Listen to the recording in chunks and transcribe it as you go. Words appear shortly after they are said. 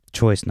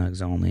Choice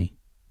Nugs Only,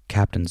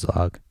 Captain's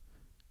Log,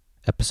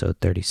 episode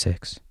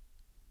 36.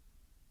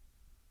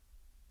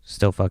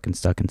 Still fucking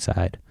stuck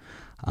inside.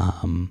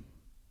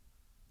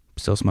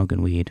 Still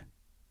smoking weed.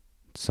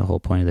 It's the whole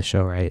point of the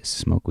show, right? Is to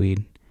smoke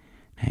weed,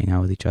 hang out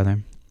with each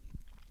other.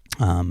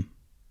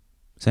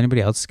 Is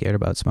anybody else scared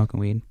about smoking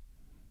weed?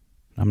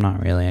 I'm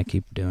not really. I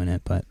keep doing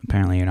it, but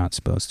apparently you're not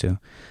supposed to.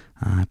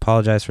 I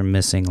apologize for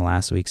missing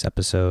last week's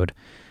episode.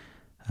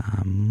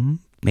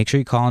 Make sure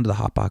you call into the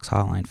Hotbox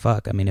hotline.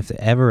 Fuck. I mean, if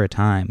there's ever a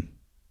time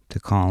to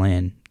call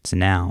in, it's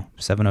now.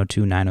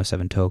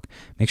 702-907-TOKE.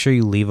 Make sure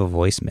you leave a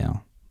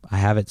voicemail. I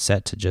have it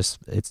set to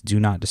it's do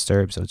not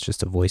disturb, so it's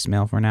just a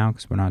voicemail for now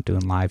because we're not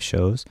doing live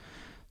shows.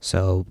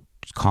 So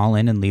call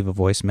in and leave a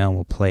voicemail and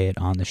we'll play it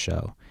on the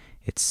show.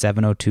 It's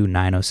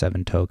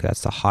 702-907-TOKE.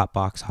 That's the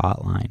Hotbox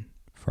hotline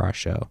for our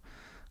show.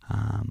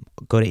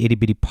 Go to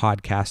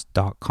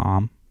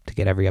ittybittypodcast.com to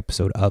get every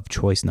episode of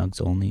Choice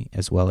Nugs Only,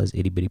 as well as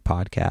Itty Bitty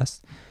Podcast.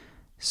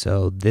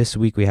 So this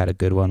week we had a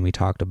good one. We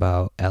talked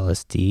about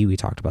LSD. We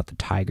talked about the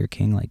Tiger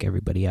King like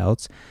everybody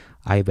else.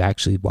 I've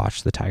actually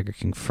watched the Tiger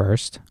King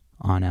first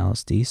on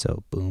LSD,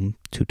 so boom,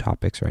 2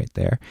 topics right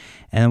there.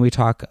 And then we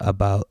talk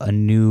about a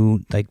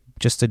new, like,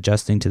 just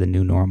adjusting to the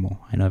new normal.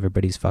 I know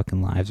everybody's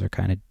fucking lives are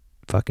kind of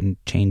fucking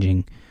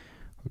changing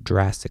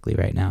drastically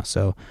right now,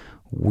 so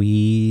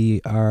we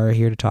are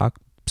here to talk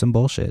some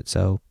bullshit.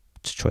 So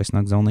it's Choice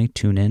Nugs Only.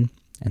 Tune in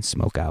and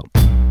smoke out.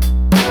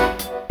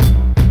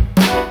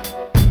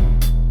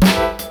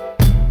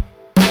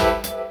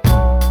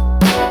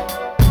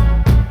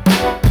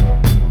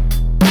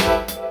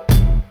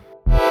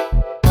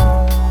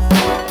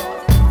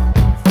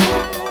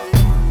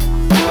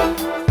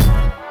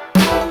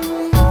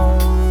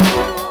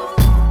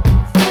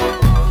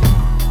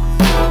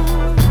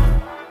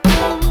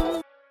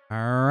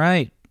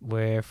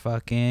 We're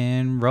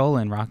fucking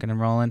rolling, rocking and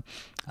rolling.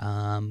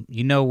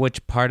 You know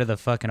which part of the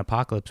fucking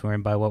apocalypse we're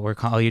in by what we're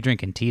calling. Oh, you're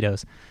drinking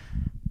Tito's.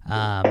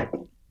 Yeah.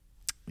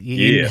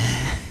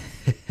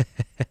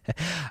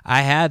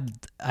 I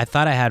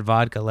thought I had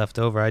vodka left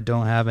over. I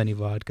don't have any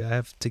vodka. I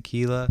have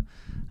tequila.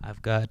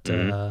 I've got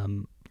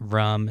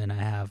rum, and I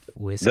have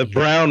whiskey. The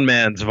brown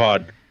man's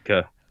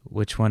vodka.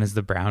 Which one is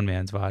the brown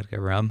man's vodka?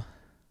 Rum?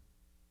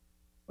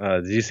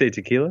 Did you say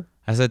tequila?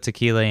 I said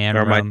tequila and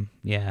rum.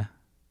 Yeah.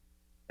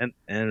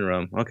 And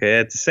rum. Okay,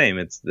 it's the same.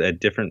 It's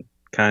different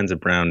kinds of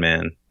brown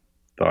man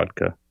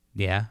vodka.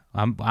 Yeah,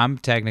 I'm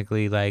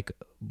technically like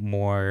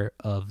more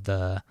of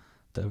the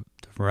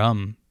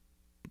rum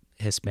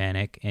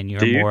Hispanic, and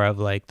you're more of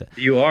like the.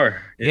 You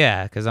are.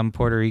 Yeah, because I'm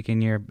Puerto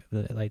Rican. You're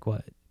like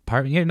what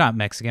part? You're not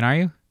Mexican, are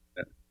you?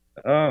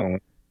 Oh.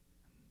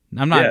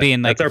 I'm not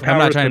being like. I'm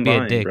not trying to be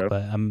a dick, bro.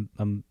 but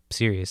I'm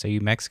serious. Are you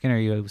Mexican or are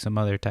you some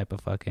other type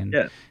of fucking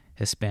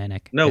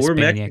Hispanic? No, Hispanic?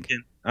 We're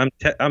Mexican.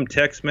 I'm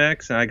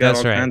Tex-Mex, and I got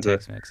all kinds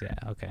of... Tex-Mex, yeah,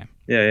 okay.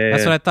 Yeah.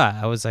 That's what I thought.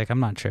 I was like, I'm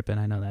not tripping.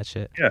 I know that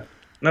shit. Yeah.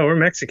 No, we're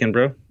Mexican,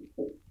 bro.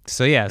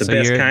 So, yeah,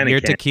 you're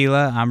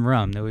tequila, I'm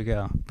rum. There we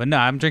go. But no,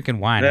 I'm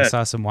drinking wine. I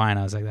saw some wine.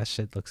 I was like, that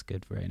shit looks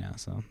good for right now.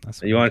 So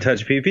that's. You want to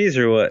touch peepees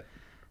or what?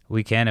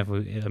 We can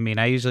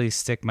I usually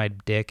stick my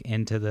dick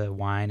into the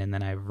wine, and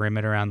then I rim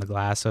it around the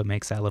glass so it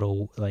makes that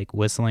little, like,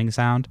 whistling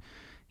sound,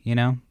 you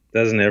know?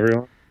 Doesn't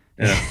everyone?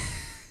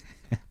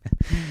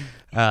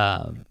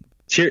 Yeah.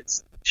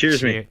 Cheers.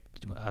 Cheers me.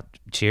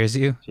 Cheers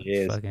you.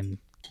 Cheers. Fucking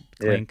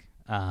clink.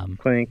 Yeah.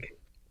 Clink.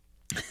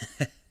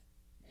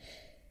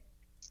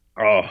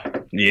 Oh,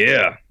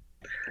 yeah.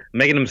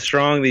 Making them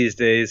strong these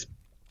days.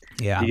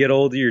 Yeah. You get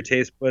older, your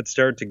taste buds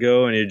start to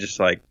go, and you're just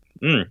like,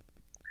 So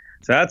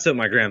that's what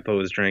my grandpa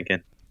was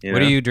drinking.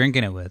 What are you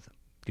drinking it with?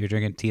 You're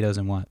drinking Tito's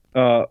and what?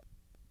 I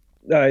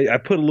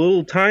put a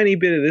little tiny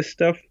bit of this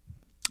stuff.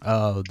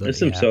 Oh, there's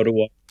some soda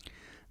water.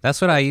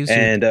 That's what I use.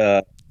 And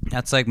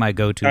that's like my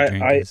go-to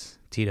drink is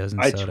Tito's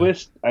and soda.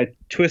 I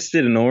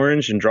twisted an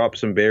orange and dropped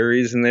some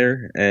berries in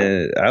there,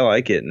 and I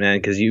like it, man,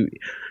 because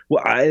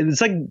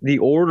it's like the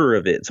order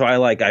of it. So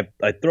I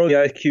throw the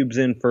ice cubes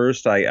in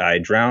first. I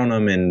drown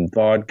them in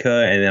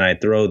vodka, and then I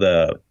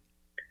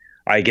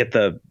get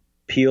the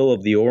peel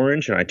of the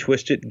orange and I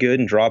twist it good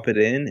and drop it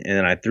in, and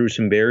then I threw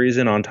some berries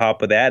in on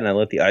top of that, and I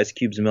let the ice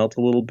cubes melt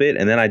a little bit,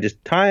 and then I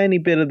just tiny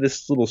bit of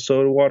this little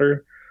soda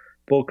water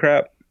bull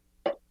crap.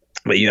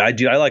 But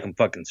I like them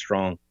fucking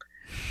strong.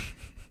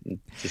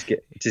 Just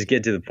get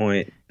to the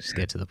point. Just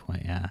get to the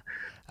point, yeah.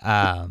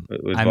 I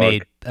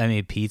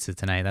made pizza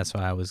tonight. That's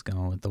why I was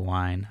going with the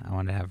wine. I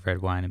wanted to have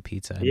red wine and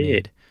pizza.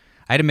 I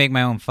had to make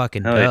my own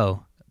fucking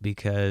dough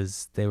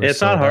because they were.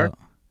 It's not hard.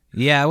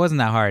 Yeah, it wasn't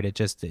that hard.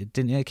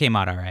 It came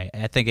out all right.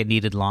 I think it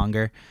needed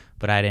longer,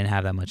 but I didn't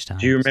have that much time.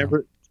 Do you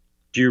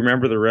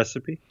remember the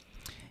recipe?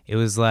 It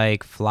was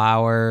like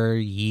flour,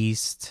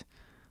 yeast,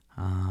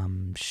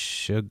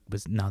 sugar.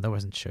 There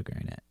wasn't sugar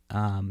in it.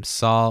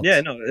 Salt.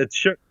 Yeah, no,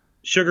 it's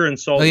sugar and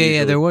salt. Oh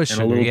yeah, there was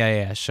sugar.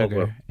 Yeah, sugar.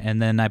 Cocoa.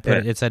 And then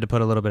it said to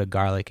put a little bit of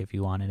garlic if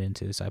you wanted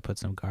into, so I put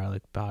some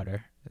garlic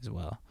powder as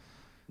well.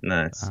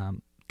 Nice.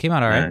 Came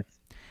out all right. Nice.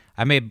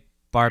 I made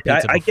bar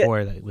pizza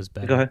before that was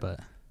better, Go ahead.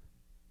 but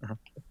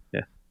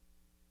yeah.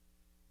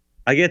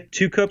 I get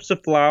 2 cups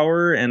of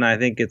flour, and I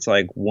think it's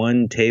like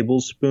 1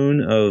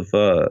 tablespoon of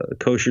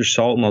kosher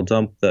salt, and I'll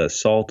dump the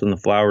salt and the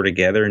flour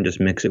together and just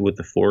mix it with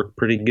the fork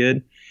pretty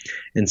good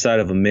inside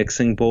of a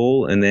mixing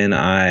bowl. And then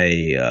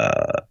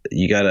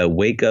you gotta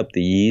wake up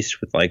the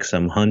yeast with like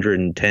some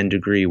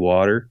 110-degree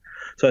water.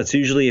 So it's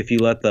usually, if you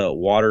let the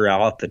water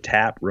out the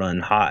tap run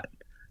hot,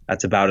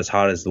 that's about as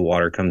hot as the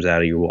water comes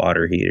out of your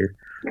water heater.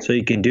 So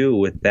you can do it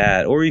with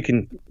that, or you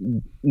can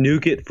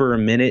nuke it for a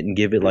minute and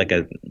give it like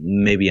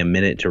maybe a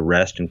minute to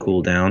rest and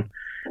cool down.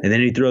 And then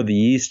you throw the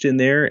yeast in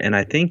there, and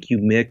I think you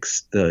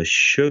mix the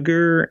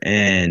sugar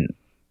and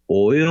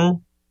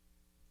oil.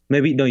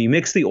 Maybe no, you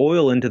mix the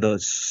oil into the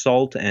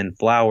salt and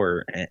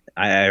flour.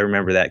 I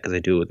remember that because I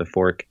do it with a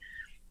fork.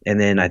 And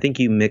then I think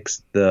you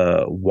mix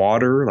the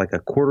water, like a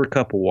quarter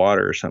cup of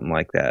water or something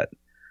like that.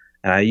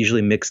 And I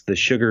usually mix the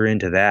sugar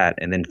into that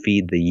and then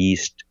feed the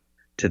yeast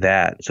to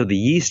that. So the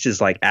yeast is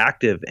like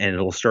active and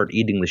it'll start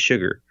eating the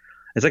sugar.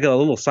 It's like a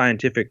little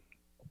scientific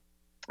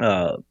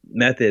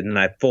method. And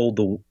I fold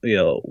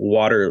the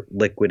water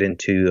liquid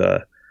into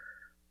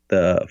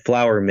the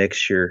flour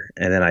mixture,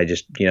 and then I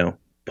just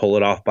pull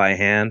it off by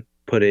hand,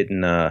 put it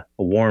in a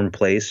warm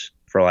place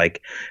for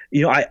like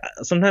I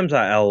sometimes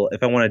I'll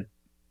if I want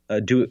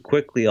to do it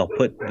quickly, I'll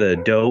put the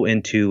dough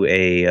into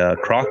a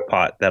crock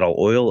pot that I'll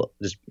oil,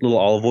 just a little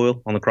olive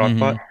oil on the crock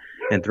pot,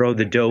 and throw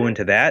the dough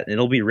into that, and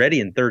it'll be ready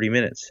in 30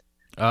 minutes.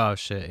 Oh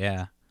shit,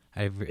 yeah.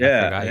 I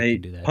forgot you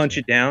could do that. Punch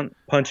it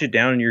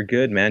down, and you're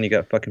good, man. You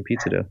got fucking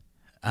pizza dough.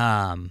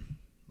 I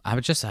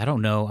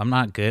don't know. I'm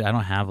not good. I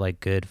don't have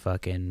like good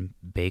fucking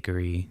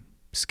bakery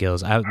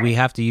skills. We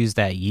have to use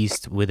that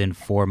yeast within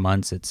 4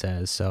 months, it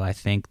says. So I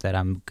think that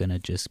I'm gonna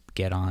just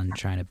get on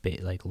trying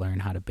to learn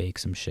how to bake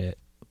some shit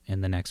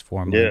in the next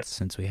 4 months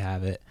since we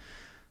have it,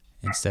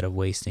 instead of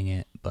wasting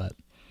it. But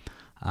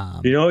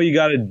what you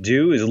got to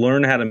do is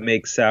learn how to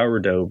make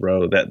sourdough,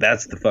 bro.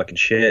 That's the fucking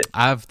shit.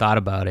 I've thought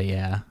about it,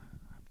 yeah.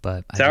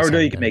 But sourdough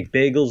you can make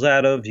bagels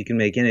out of. You can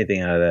make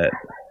anything out of that.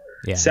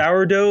 Yeah,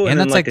 sourdough, and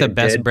that's like the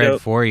best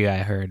bread for you. I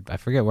heard. I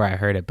forget where I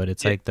heard it, but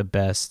it's like the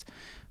best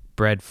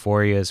bread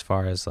for you as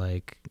far as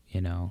like.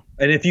 And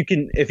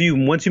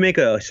once you make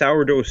a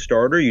sourdough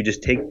starter, you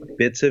just take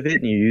bits of it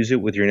and you use it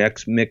with your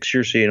next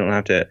mixture, so you don't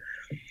have to.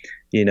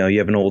 You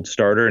have an old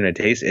starter and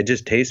it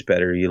just tastes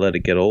better. You let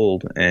it get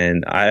old.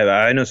 And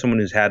I know someone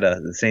who's had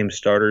the same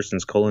starter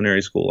since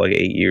culinary school, like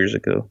 8 years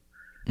ago.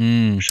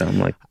 Or something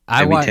like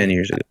maybe 10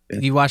 years ago.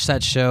 You watched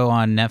that show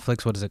on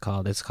Netflix? What is it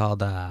called? It's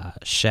called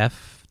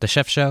Chef, the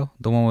Chef Show,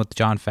 the one with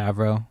Jon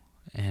Favreau.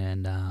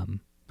 And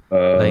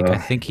I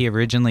think he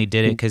originally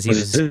did it because he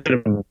was.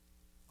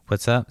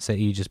 What's up? So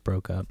you just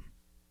broke up.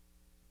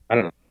 I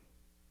don't know.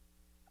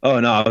 Oh,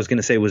 no, I was going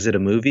to say, was it a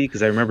movie?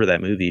 Because I remember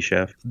that movie,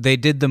 Chef. They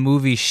did the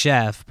movie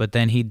Chef, but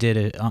then he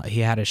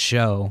had a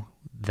show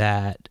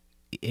that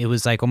it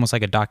was like almost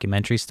like a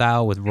documentary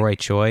style with Roy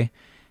Choi.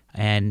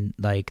 And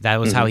like that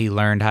was how he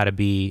learned how to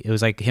be. It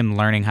was like him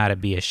learning how to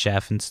be a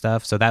chef and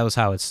stuff. So that was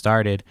how it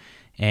started.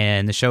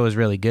 And the show was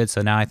really good.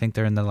 So now I think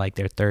they're in their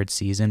 3rd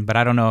season. But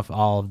I don't know if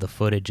all of the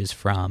footage is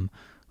from,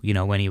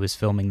 when he was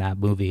filming that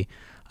movie.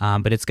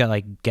 But it's got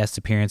like guest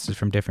appearances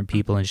from different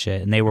people and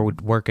shit. And they were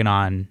working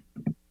on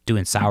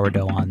doing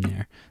sourdough on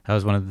there. That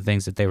was one of the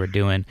things that they were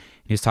doing.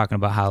 He was talking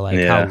about how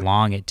how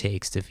long it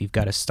takes if you've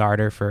got a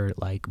starter for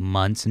like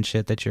months and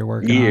shit that you're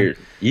working on.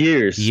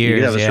 Years.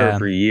 You have a starter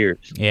for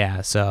years.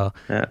 Yeah, so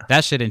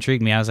that shit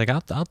intrigued me. I was like,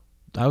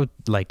 I would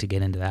like to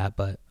get into that,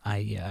 but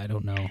I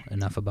don't know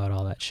enough about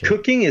all that shit.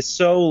 Cooking is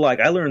so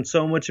I learned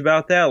so much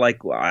about that.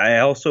 Like I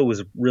also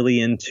was really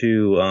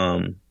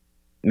into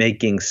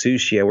making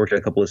sushi. I worked at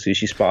a couple of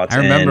sushi spots. I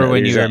remember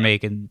when you were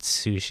making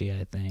sushi,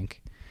 I think.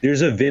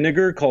 There's a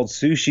vinegar called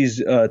sushi's.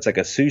 It's like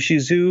a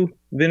sushizu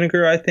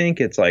vinegar, I think.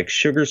 It's like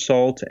sugar,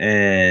 salt,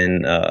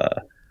 and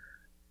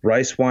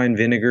rice wine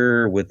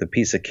vinegar with a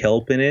piece of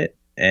kelp in it.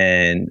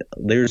 And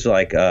there's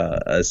like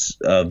a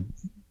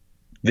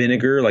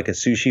vinegar, like a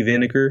sushi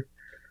vinegar,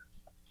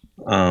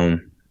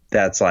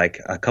 that's like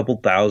a couple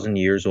thousand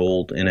years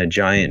old in a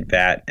giant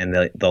vat,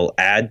 and they'll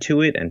add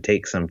to it and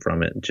take some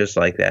from it, just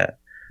like that.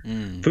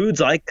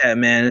 Food's like that,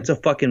 man. It's a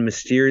fucking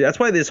mysterious. That's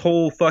why this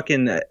whole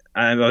fucking.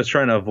 I was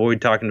trying to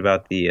avoid talking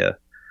about the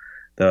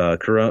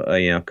corona,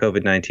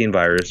 COVID-19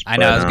 virus. I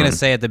know. I was gonna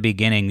say at the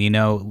beginning,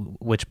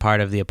 which part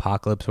of the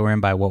apocalypse we're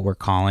in by what we're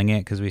calling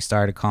it, because we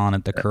started calling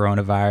it the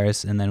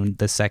coronavirus, and then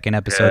the second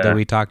episode that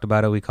we talked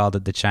about it, we called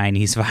it the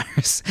Chinese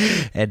virus,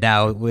 and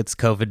now it's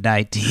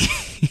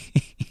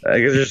COVID-19. I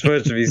guess you're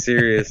supposed to be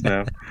serious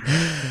now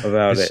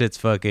about it. Shit's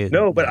fucking.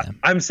 No, but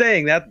I'm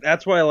saying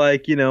that's why,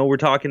 we're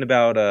talking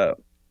about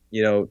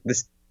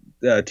this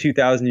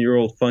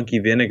 2,000-year-old funky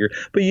vinegar.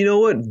 But you know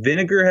what?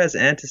 Vinegar has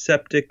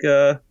antiseptic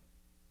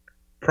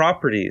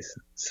properties.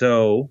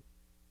 So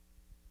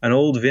an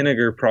old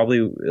vinegar,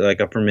 probably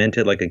like a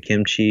fermented, like a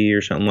kimchi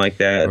or something like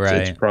that, right.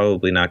 It's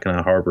probably not going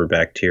to harbor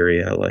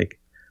bacteria like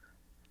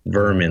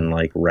vermin,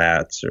 like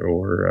rats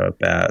or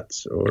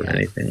bats or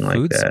anything like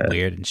food's that.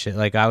 Weird and shit.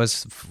 Like I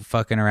was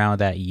fucking around with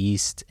that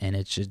yeast, and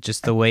it's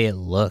just the way it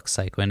looks.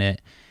 Like when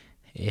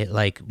it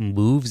like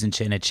moves and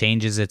and it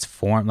changes its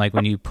form. Like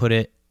when you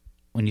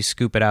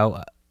scoop it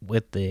out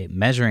with the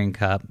measuring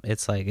cup,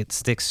 it's like it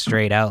sticks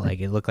straight out. Like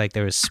it looked like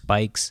there was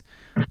spikes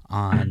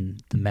on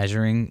the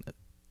measuring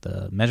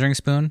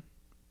spoon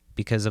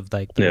because of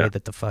like the way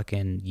that the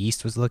fucking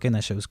yeast was looking.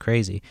 That shit was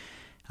crazy.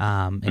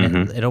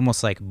 And it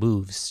almost like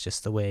moves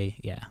just the way.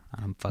 Yeah,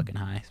 I'm fucking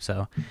high.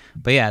 So,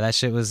 but yeah, that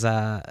shit was.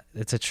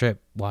 It's a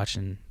trip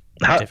watching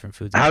different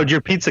foods. How'd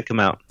your pizza come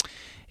out?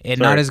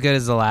 Not as good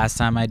as the last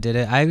time I did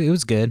it. It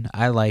was good.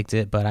 I liked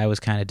it, but I was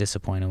kind of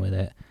disappointed with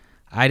it.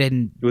 I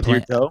didn't with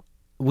your dough.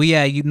 Well,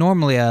 yeah. You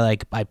normally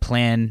I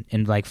plan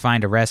and like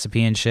find a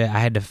recipe and shit. I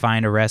had to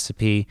find a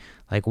recipe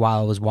like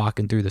while I was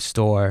walking through the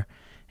store,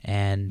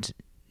 and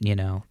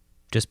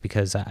just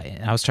because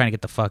I was trying to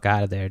get the fuck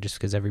out of there, just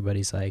because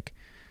everybody's like,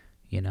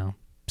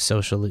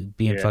 socially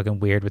being fucking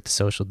weird with the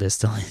social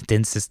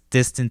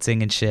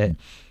distancing and shit,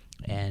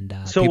 and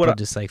so people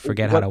just like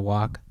forget how to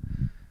walk.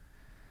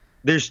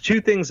 There's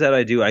two things that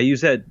I do. I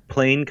use that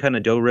plain kind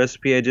of dough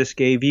recipe I just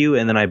gave you,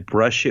 and then I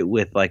brush it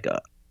with like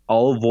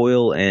olive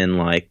oil and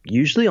like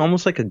usually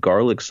almost like a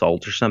garlic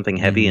salt or something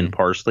heavy and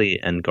parsley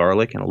and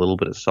garlic and a little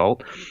bit of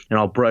salt. And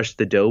I'll brush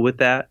the dough with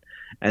that.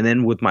 And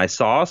then with my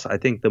sauce, I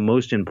think the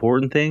most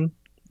important thing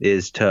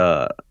is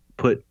to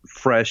put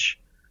fresh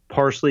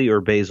parsley or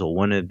basil,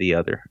 one or the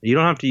other. You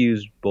don't have to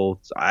use both.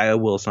 I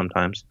will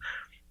sometimes.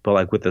 But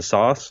like with the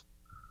sauce,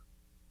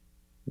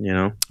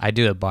 I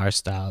do a bar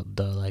style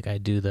though. Like I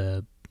do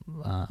the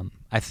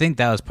I think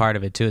that was part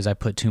of it too, is I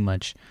put too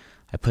much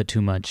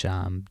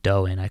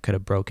dough in. I could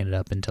have broken it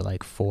up into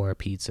like 4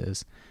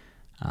 pizzas.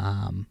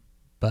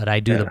 But I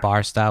do the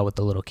bar style with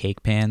the little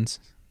cake pans,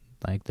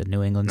 like the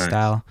New England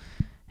style.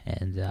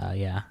 And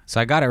so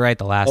I got it right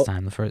the last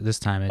time. This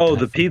time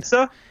the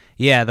pizza?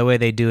 Yeah, the way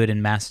they do it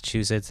in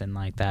Massachusetts and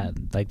like that,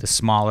 like the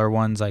smaller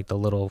ones, like the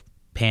little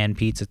pan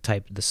pizza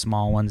type, the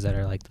small ones that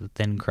are like the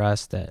thin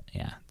crust.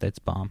 That's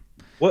bomb.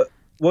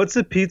 What's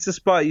the pizza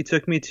spot you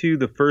took me to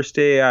the first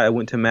day I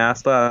went to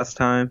Mass last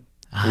time?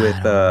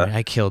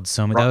 I killed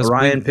so many.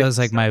 That was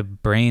like my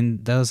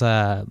brain. That was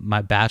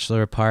my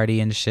bachelor party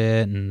and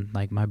shit, and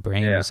like my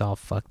brain was all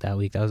fucked that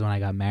week. That was when I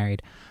got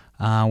married.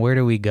 Where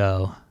do we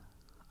go?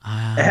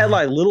 It had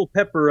like little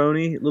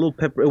pepperoni.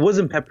 It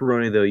wasn't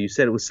pepperoni though. You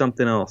said it was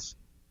something else.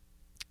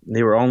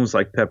 They were almost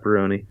like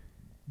pepperoni.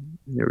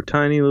 They were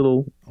tiny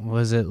little.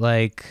 Was it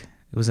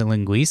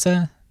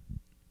linguiça?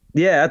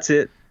 Yeah, that's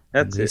it.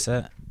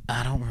 It.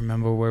 I don't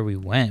remember where we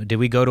went. Did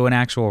we go to an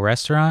actual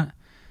restaurant?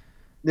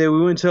 Yeah,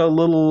 we went to a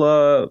little,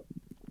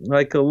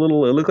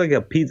 it looked like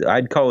a pizza.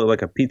 I'd call it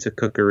like a pizza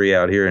cookery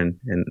out here in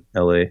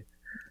LA.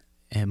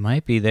 It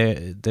might be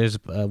there. There's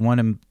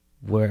one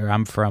where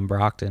I'm from,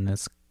 Brockton.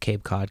 It's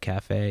Cape Cod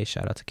Cafe.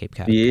 Shout out to Cape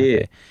Cod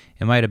Cafe.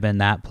 It might have been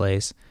that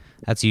place.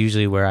 That's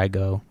usually where I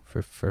go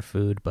for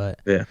food,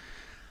 but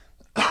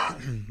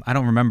I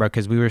don't remember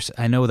because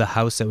I know the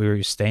house that we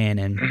were staying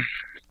in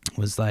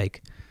was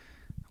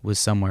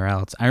somewhere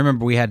else. I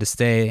remember we had to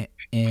stay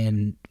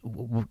in,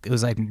 it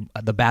was like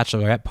the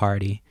bachelorette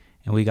party,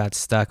 and we got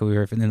stuck. We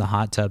were in the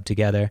hot tub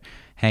together,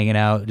 hanging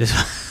out, just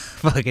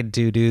fucking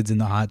 2 dudes in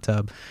the hot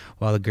tub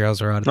while the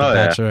girls were out at the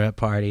bachelorette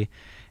party.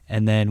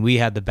 And then we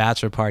had the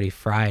bachelor party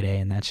Friday,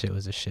 and that shit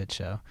was a shit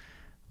show.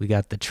 We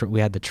got we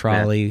had the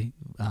trolley.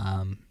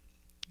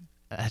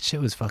 That shit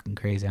was fucking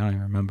crazy. I don't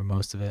even remember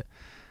most of it.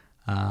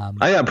 I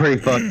got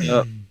pretty fucked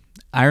up.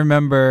 I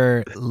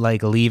remember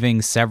like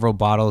leaving several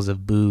bottles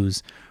of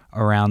booze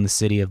around the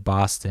city of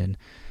Boston.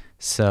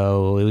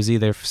 So it was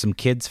either some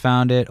kids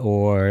found it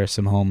or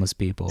some homeless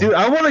people. Dude,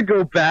 I want to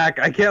go back.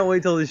 I can't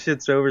wait till this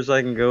shit's over so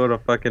I can go to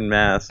fucking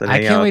Mass. And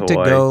I can't wait to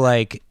go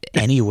like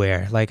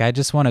anywhere. Like I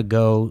just want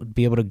to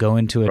be able to go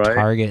into a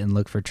Target and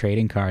look for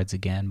trading cards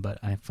again, but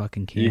I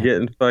fucking can't. You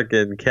getting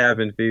fucking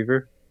cabin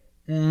fever?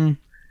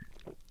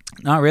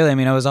 Not really. I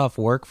mean, I was off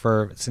work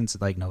since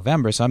like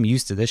November, so I'm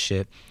used to this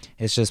shit.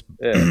 It's just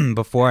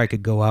before I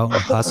could go out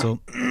and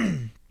hustle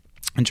and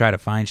try to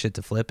find shit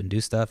to flip and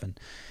do stuff,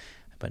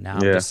 but now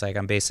I'm just like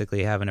I'm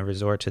basically having to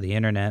resort to the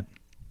internet,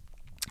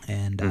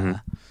 and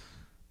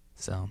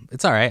so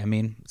it's all right. I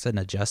mean, it's an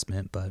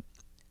adjustment, but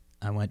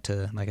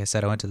like I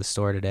said, I went to the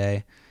store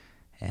today,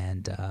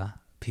 and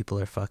people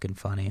are fucking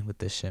funny with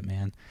this shit,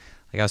 man.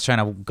 Like I was trying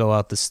to go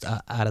out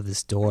of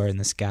this door, and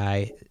this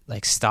guy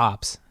like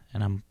stops.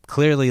 And I'm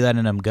clearly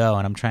letting him go,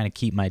 and I'm trying to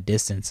keep my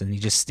distance, and he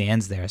just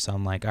stands there. So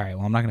I'm like, all right,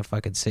 well, I'm not going to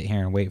fucking sit here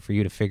and wait for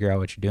you to figure out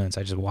what you're doing.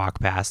 So I just walk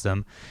past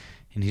him,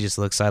 and he just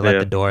looks. I let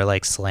the door,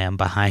 like, slam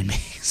behind me.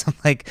 So I'm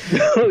like,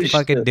 you're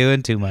fucking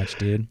doing too much,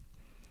 dude.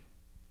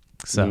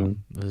 So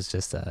it was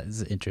just it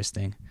was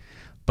interesting.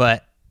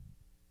 But,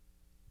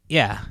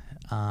 yeah,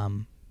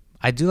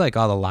 I do like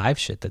all the live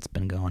shit that's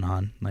been going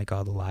on, like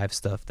all the live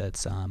stuff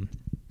that's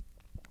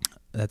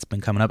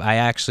been coming up. I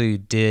actually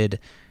did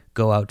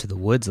go out to the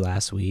woods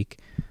last week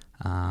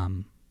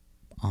on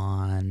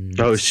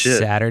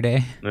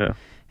Saturday. Yeah.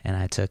 And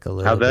I took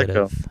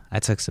I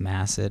took some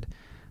acid.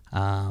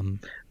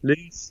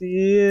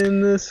 Lucy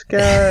in the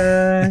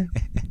sky.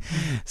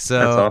 So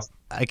that's awesome.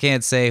 I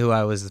can't say who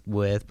I was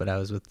with, but I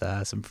was with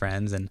some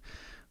friends, and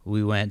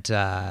we went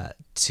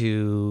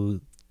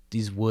to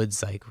these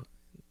woods, like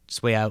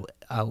just way out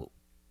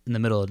in the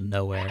middle of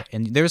nowhere,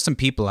 and there was some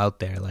people out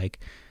there like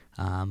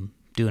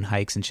doing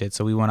hikes and shit.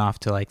 So we went off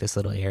to like this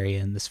little area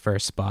in this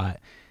first spot,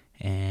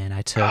 and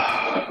I took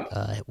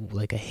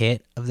like a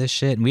hit of this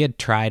shit, and we had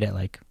tried it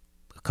like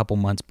a couple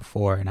months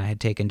before, and I had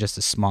taken just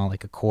a small,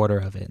 like a quarter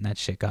of it, and that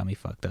shit got me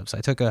fucked up. So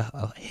I took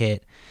a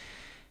hit,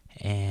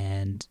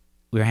 and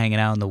we were hanging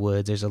out in the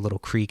woods. There's a little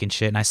creek and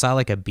shit, and I saw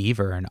like a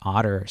beaver or an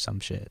otter or some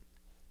shit,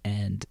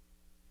 and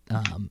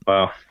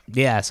Wow.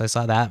 yeah, so I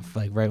saw that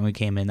like right when we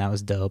came in. That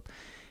was dope.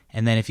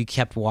 And then if you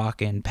kept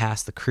walking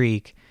past the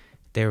creek,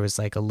 there was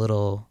like a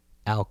little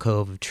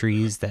alcove of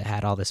trees that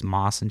had all this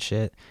moss and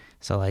shit.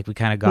 So like we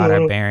kind of got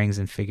our bearings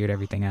and figured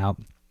everything out.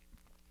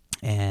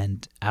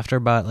 And after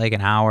about like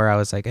an hour, I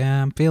was like,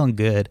 I'm feeling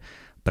good,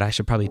 but I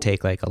should probably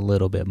take like a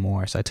little bit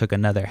more. So I took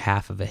another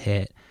half of a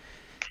hit.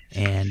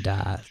 And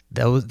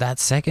that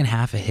second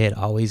half a hit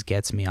always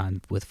gets me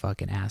on with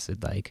fucking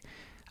acid. Like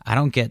I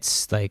don't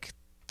get like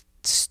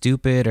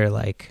stupid or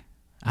like,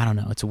 I don't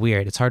know. It's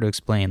weird. It's hard to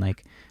explain.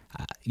 Like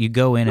you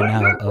go in and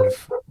out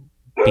of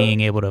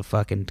being able to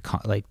fucking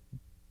like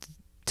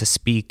to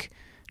speak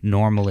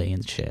normally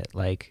and shit.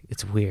 Like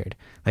it's weird.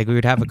 Like we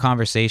would have a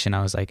conversation.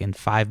 I was like, in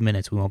 5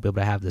 minutes we won't be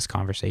able to have this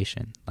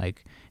conversation.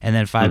 Like, and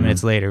then 5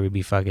 minutes later we'd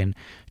be fucking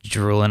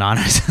drooling on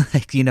us.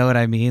 Like, you know what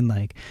I mean?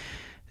 Like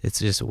it's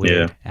just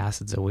weird. Yeah.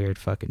 Acid's a weird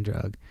fucking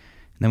drug.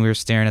 And then we were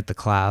staring at the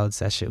clouds.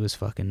 That shit was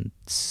fucking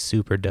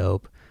super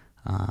dope.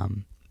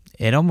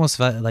 It almost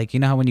felt like, you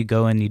know how when you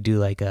go and you do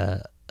like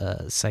a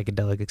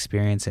psychedelic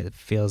experience, it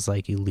feels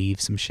like you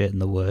leave some shit in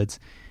the woods.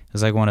 It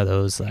was like one of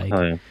those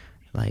like,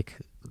 like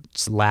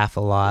just laugh a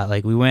lot.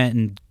 Like we went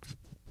and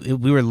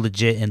we were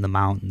legit in the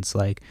mountains,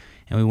 like,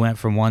 and we went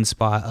from one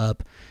spot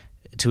up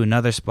to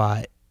another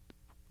spot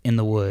in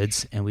the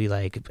woods, and we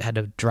like had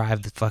to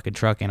drive the fucking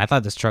truck in. I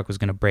thought this truck was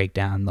gonna break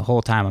down. The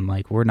whole time I'm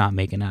like, we're not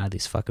making it out of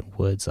these fucking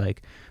woods.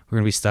 Like we're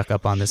gonna be stuck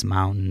up on this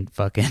mountain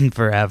fucking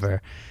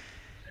forever.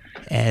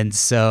 And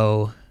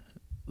so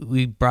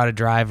we brought a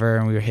driver,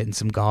 and we were hitting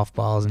some golf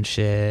balls and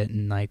shit,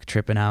 and like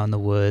tripping out in the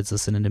woods,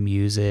 listening to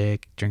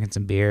music, drinking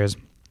some beers.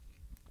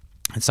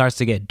 It starts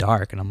to get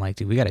dark, and I'm like,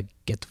 dude, we gotta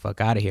get the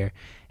fuck out of here.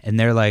 And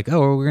they're like,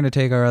 oh, we're gonna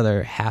take our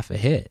other half a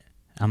hit.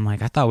 I'm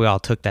like, I thought we all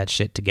took that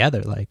shit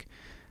together. Like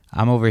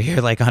I'm over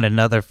here like on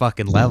another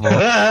fucking level.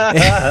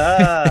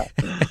 Yeah.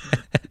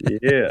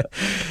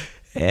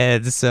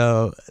 And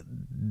so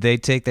they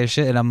take their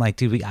shit, and I'm like,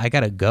 dude, I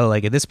gotta go.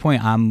 Like at this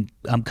point, I'm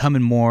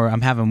coming more.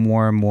 I'm having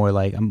more and more,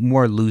 like I'm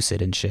more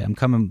lucid and shit. I'm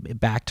coming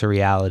back to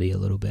reality a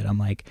little bit. I'm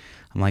like,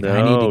 no, I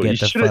need to get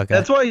the fuck out.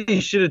 That's why you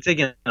should have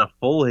taken a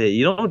full hit.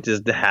 You don't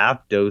just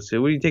half dose it.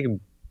 What are you taking?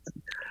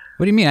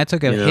 What do you mean? I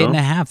took a hit and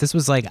a half. This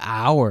was like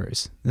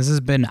hours. This has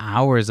been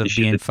hours of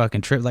being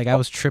fucking tripped. Like I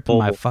was tripping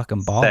my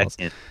fucking balls.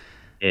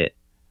 Hit.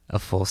 A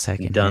full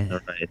second hit. Done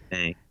the right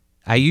thing.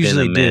 I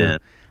usually do.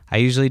 I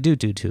usually do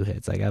 2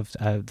 hits. Like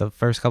I've the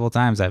first couple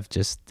times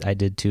I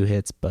did 2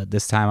 hits, but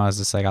this time I was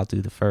just like, I'll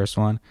do the first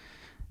one,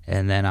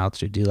 and then I'll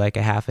do like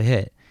a half a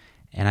hit,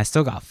 and I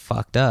still got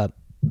fucked up.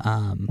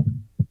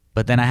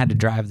 But then I had to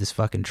drive this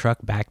fucking truck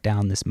back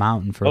down this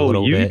mountain for a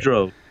little bit. Oh, you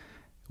drove?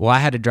 Well, I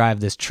had to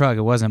drive this truck.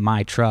 It wasn't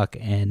my truck,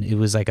 and it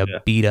was like a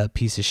beat up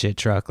piece of shit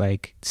truck,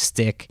 like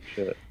stick.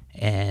 Shit.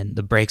 And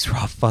the brakes were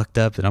all fucked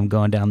up, and I'm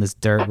going down this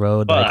dirt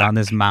road, like on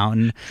this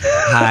mountain,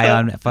 high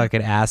on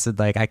fucking acid.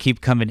 Like I keep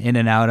coming in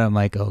and out. I'm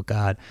like, oh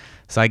god.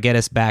 So I get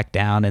us back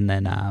down, and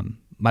then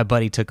my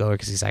buddy took over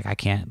because he's like, I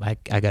can't.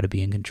 I got to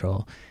be in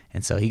control.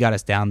 And so he got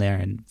us down there,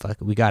 and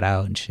we got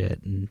out and shit,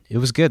 and it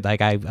was good.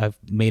 Like I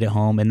made it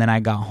home, and then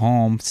I got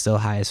home still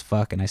high as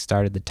fuck, and I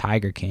started the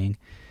Tiger King.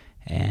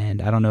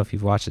 And I don't know if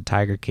you've watched the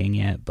Tiger King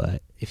yet,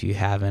 but if you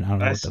haven't, I don't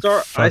know what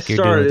the fuck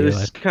you're doing.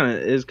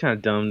 It's kind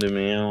of dumb to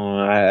me. I don't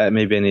know.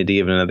 Maybe I need to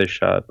give it another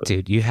shot. But.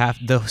 Dude,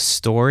 the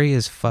story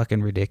is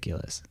fucking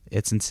ridiculous.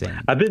 It's insane.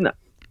 I've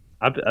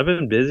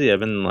been busy. I've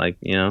been like,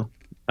 I'm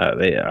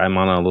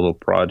on a little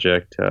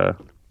project,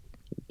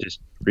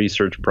 just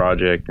research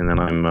project, and then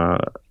I'm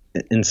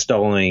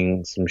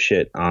installing some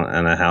shit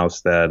on a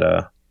house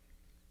that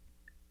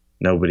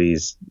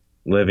nobody's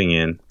living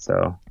in.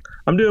 So.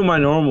 I'm doing my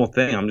normal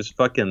thing. I'm just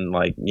fucking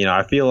like,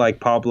 I feel like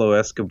Pablo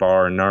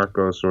Escobar in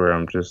Narcos, where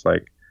I'm just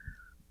like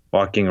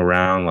walking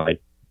around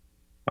like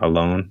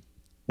alone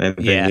and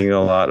thinking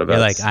a lot about.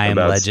 You're like, I am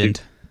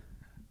legend.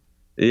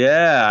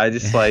 Yeah, I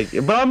just like,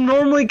 but I'm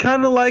normally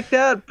kind of like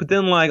that. But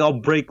then like I'll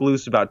break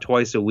loose about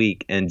twice a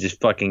week and just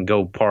fucking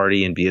go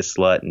party and be a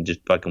slut and just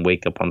fucking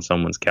wake up on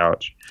someone's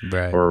couch,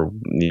 right? Or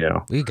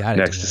we got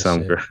next to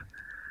some girl.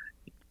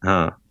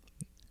 Huh?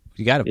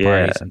 You got to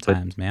party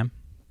sometimes, man.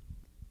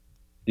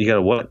 You got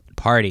to what?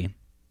 Party.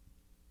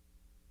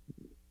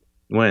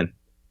 When?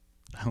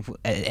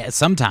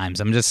 Sometimes.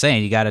 I'm just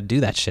saying you got to do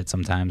that shit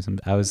sometimes.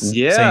 I was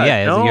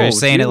saying, no, you're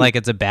saying it like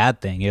it's a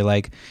bad thing. You're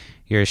like,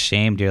 you're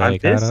ashamed. You're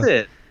like, I miss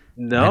it.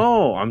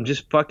 No, I'm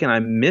just fucking, I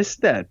miss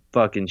that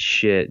fucking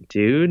shit,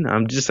 dude.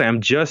 I'm just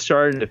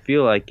starting to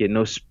feel like it.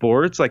 No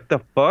sports. Like the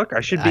fuck?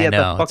 I should be at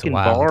the fucking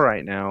bar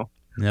right now.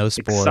 No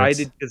sports.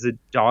 Excited because the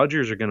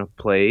Dodgers are gonna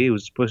play. It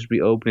was supposed to be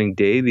opening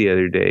day the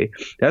other day.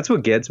 That's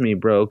what gets me,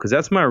 bro. Because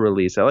that's my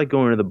release. I like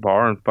going to the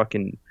bar and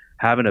fucking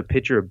having a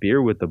pitcher of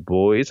beer with the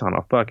boys on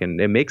a fucking.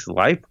 It makes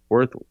life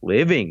worth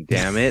living.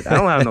 Damn it! I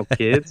don't have no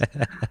kids.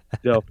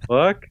 The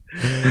fuck.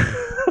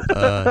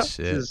 Oh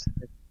shit.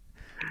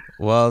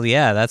 Well,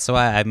 yeah, that's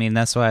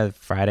why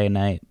Friday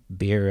night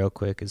beer real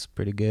quick is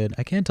pretty good.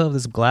 I can't tell if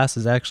this glass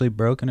is actually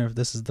broken or if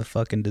this is the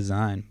fucking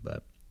design,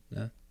 but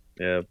yeah.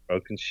 Yeah,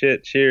 broken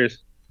shit.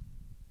 Cheers.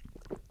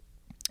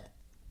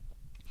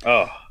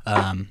 Oh.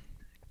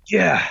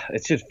 Yeah,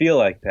 it should feel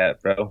like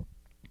that, bro.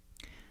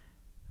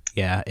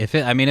 Yeah, if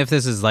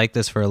this is like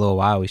this for a little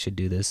while, we should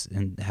do this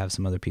and have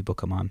some other people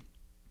come on.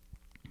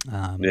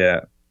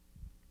 Yeah.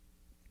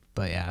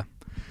 But yeah.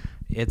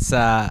 It's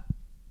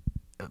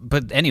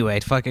but anyway,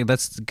 fucking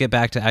let's get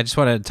back to I just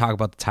wanted to talk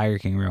about the Tiger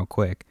King real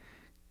quick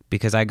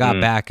because I got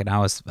back and I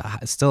was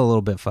still a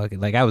little bit fucking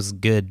like I was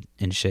good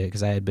and shit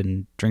because I had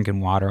been drinking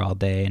water all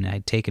day and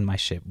I'd taken my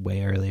shit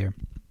way earlier.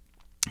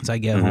 So I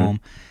get home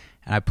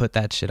and I put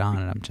that shit on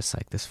and I'm just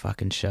like, this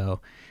fucking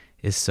show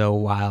is so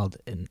wild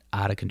and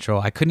out of control.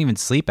 I couldn't even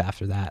sleep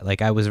after that.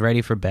 Like I was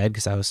ready for bed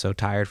because I was so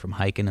tired from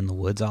hiking in the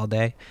woods all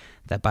day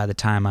that by the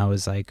time I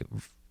was like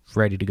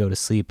ready to go to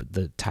sleep,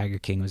 the Tiger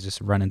King was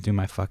just running through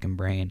my fucking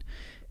brain.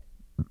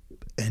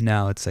 And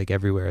now it's like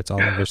everywhere. It's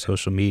all over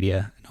social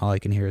media and all I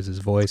can hear is his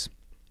voice.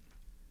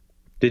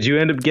 Did you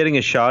end up getting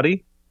a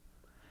shotty?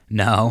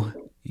 No.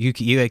 You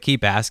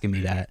keep asking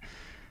me that.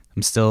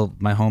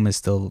 My home is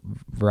still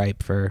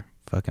ripe for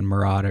fucking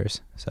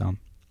marauders. So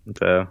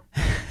I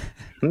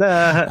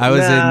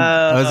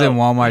was in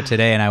Walmart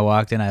today and I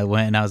walked in, I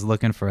went and I was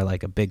looking for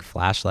like a big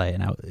flashlight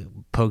and I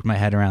poked my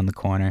head around the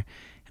corner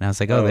and I was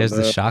like, there's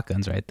the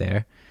shotguns right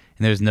there.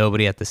 And there was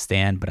nobody at the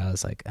stand, but I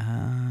was like,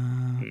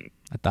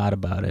 I thought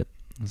about it.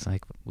 I was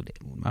like, would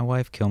my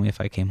wife kill me if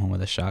I came home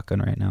with a shotgun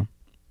right now?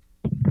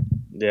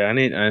 Yeah,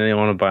 I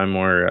want to buy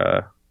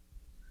more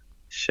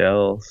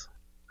shells.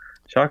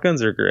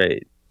 Shotguns are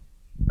great.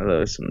 I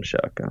love some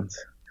shotguns.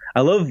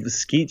 I love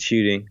skeet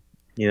shooting,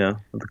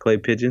 with the clay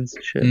pigeons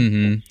and shit.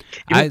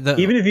 Mm-hmm.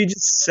 Even if you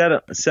just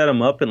set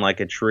them up in like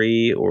a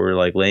tree or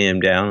like lay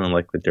them down on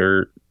like the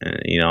dirt,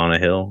 on a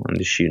hill and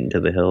just shoot into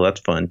the hill. That's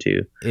fun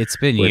too. It's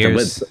been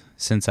years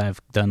since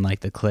I've done like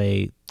the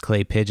clay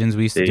pigeons.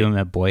 We used to do them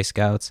at Boy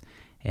Scouts,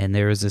 and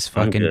there was this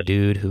fucking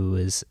dude who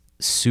was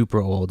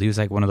super old. He was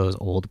like one of those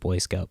old Boy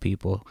Scout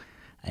people,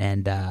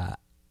 and the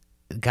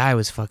guy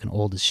was fucking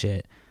old as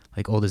shit,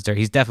 like old as dirt.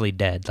 He's definitely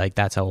dead. Like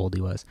that's how old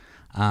he was.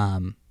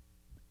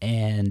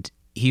 And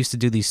he used to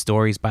do these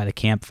stories by the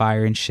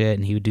campfire and shit,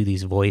 and he would do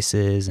these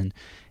voices, and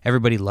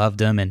everybody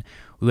loved him. And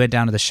we went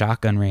down to the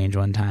shotgun range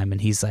one time,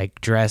 and he's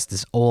like dressed,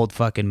 this old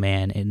fucking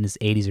man in his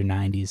 80s or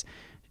 90s,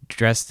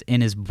 dressed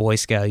in his Boy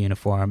Scout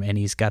uniform, and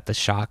he's got the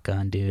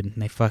shotgun, dude.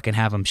 And they fucking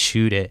have him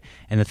shoot it,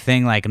 and the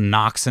thing like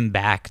knocks him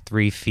back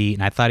 3 feet,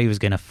 and I thought he was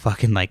gonna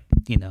fucking like,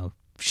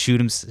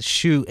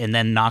 shoot and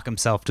then knock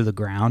himself to the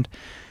ground.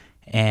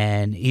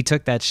 And he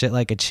took that shit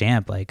like a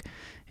champ, like,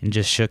 and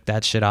just shook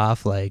that shit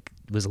off, like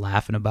was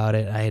laughing about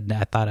it. I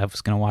thought I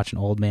was gonna watch an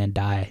old man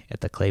die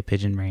at the clay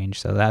pigeon range.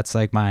 So that's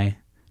like my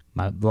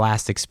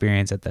last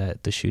experience at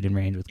the shooting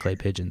range with clay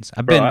pigeons.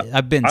 I've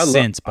been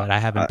since, but I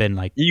haven't been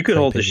like. You could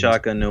hold the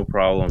shotgun, no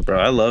problem, bro.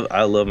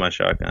 I love my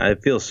shotgun. I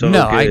feel so good.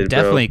 No, I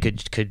definitely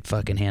could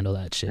fucking handle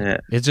that shit. Yeah.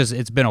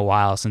 It's been a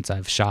while since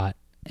I've shot,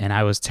 and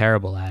I was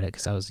terrible at it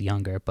because I was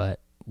younger.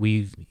 But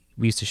we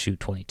used to shoot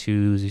 22s,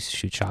 we used to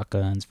shoot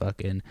shotguns.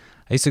 Fucking,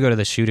 I used to go to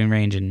the shooting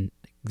range and.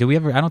 Did we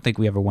ever? I don't think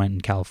we ever went in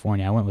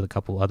California. I went with a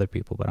couple other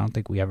people, but I don't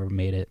think we ever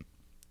made it.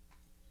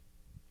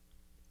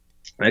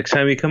 Next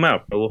time you come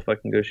out, we'll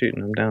fucking go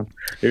shooting. I'm down.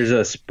 There's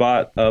a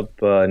spot up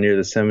near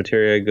the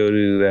cemetery I go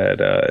to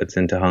that it's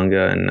in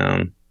Tahunga,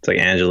 and it's like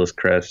Angeles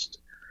Crest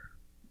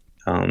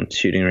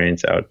shooting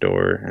range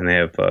outdoor, and they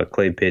have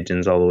clay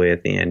pigeons all the way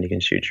at the end. You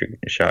can shoot your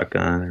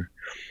shotgun.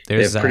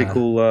 They have pretty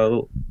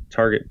cool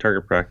target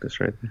practice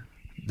right there.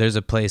 There's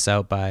a place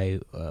out by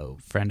a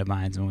friend of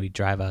mine's. When we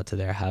drive out to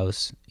their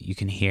house, you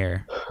can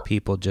hear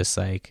people just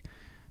like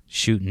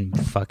shooting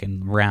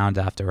fucking round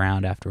after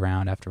round after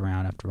round after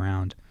round after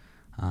round.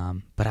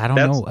 But I don't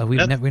know. We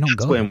don't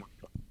go. Way more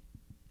fun.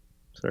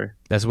 Sorry.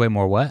 That's way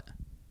more what?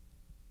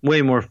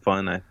 Way more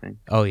fun, I think.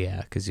 Oh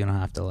yeah, because you don't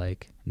have to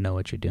like know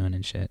what you're doing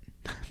and shit.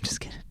 I'm just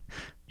kidding.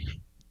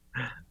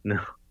 No.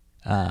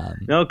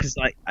 No, because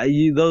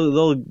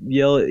they'll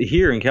yell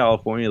here in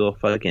California.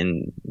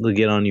 They'll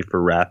get on you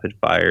for rapid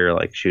fire,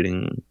 like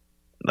shooting.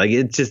 Like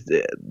it's just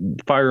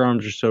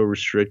firearms are so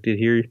restricted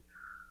here.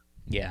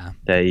 Yeah.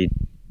 That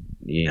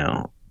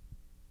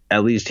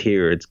at least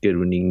here it's good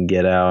when you can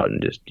get out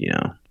and just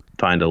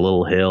find a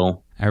little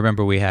hill. I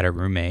remember we had a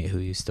roommate who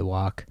used to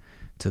walk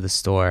to the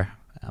store.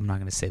 I'm not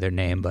gonna say their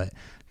name, but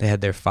they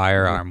had their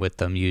firearm with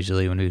them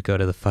usually when we'd go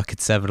to the fucking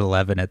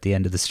 7-Eleven at the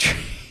end of the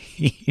street.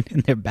 In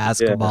their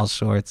basketball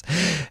shorts,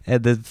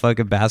 and the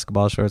fucking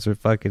basketball shorts were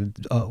fucking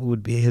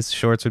his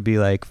shorts would be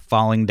like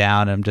falling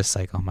down, and I'm just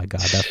like, oh my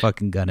god, that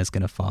fucking gun is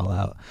gonna fall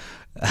out.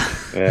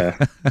 Yeah,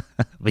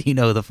 But you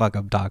know who the fuck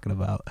I'm talking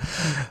about.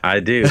 I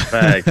do.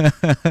 Fact.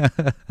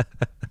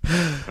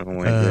 Oh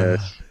my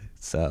gosh.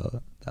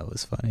 So that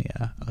was funny.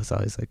 Yeah, I was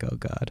always like, oh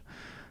god.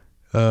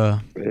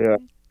 Yeah.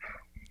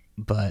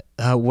 But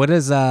what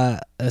is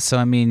so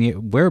I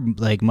mean, we're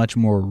like much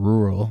more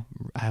rural.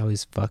 I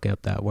always fuck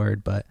up that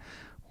word, but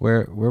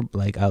we're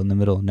like out in the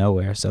middle of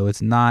nowhere, so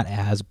it's not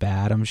as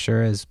bad, I'm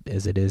sure, as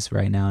it is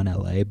right now in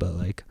LA. But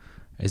like,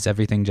 is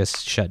everything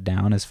just shut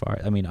down? As far,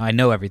 I mean, I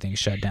know everything's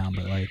shut down,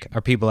 but like,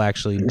 are people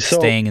actually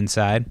staying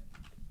inside?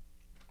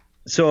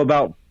 So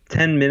about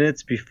 10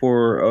 minutes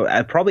before,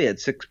 probably at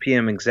 6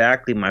 p.m.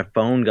 exactly, my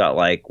phone got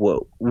like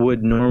what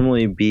would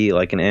normally be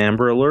like an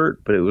Amber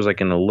Alert, but it was like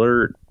an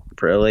alert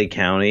for LA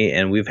County.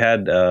 And we've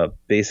had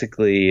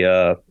basically,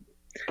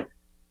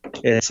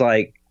 it's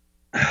like,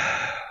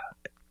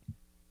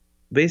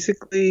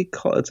 basically,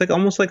 it's like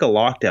almost like a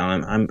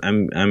lockdown.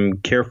 I'm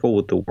careful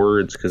with the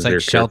words because like they're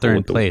shelter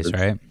in place, words.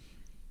 right?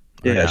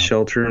 Yeah,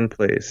 shelter in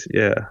place.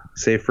 Yeah,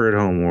 safer at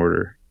home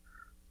order.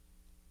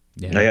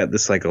 Yeah. I got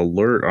this like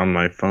alert on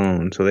my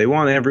phone, so they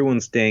want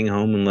everyone staying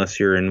home unless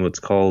you're in what's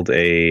called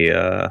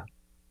a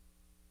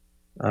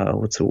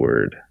what's the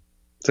word?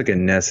 It's like a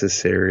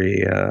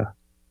necessary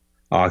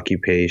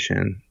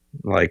occupation,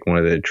 like one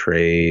of the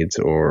trades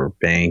or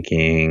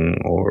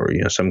banking or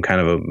some kind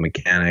of a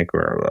mechanic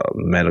or a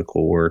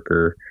medical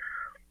worker.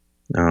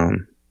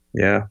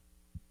 Yeah.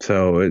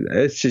 So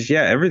it's just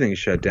everything's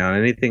shut down.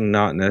 Anything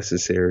not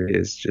necessary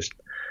is just.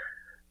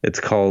 It's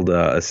called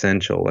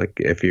essential. Like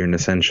if you're an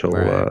essential,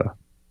 right.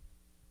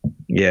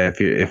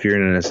 If you're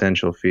in an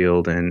essential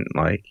field and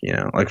like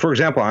for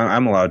example,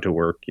 I'm allowed to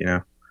work.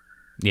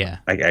 Yeah,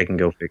 I can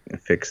go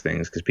fix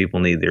things because people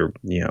need their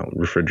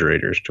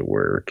refrigerators to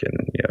work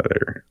and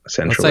their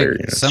essential. Well, it's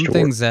like some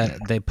things that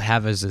they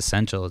have as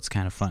essential. It's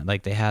kind of fun.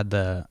 Like they had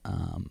the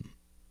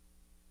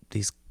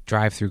these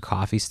drive-through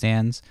coffee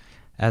stands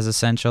as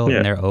essential,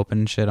 and they're open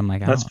and shit. I'm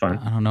like, that's fine.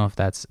 I don't know if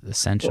that's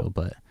essential,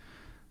 but.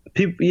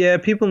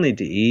 People need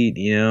to eat,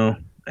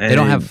 and they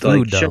don't have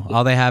food though.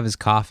 All they have is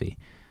coffee.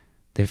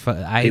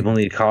 People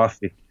need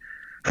coffee.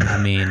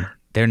 I mean,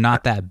 they're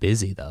not that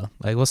busy though.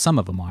 Like, well, some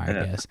of them are, I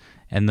guess.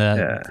 And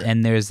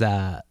and there's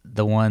the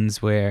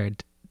ones where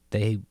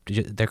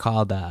they're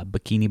called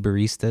bikini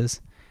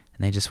baristas,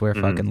 and they just wear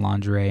fucking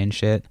lingerie and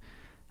shit.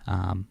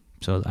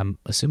 So I'm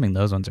assuming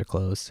those ones are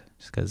closed,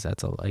 just because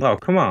that's Oh,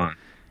 come on,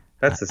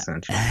 that's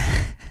essential.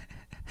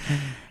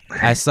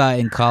 I saw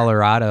in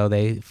Colorado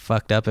they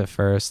fucked up at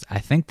first. I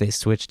think they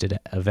switched it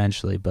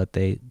eventually, but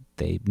they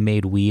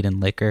made weed and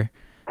liquor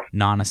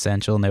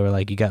non-essential, and they were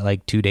like, you got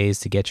like 2 days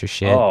to get your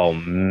shit. Oh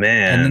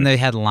man. And then they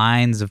had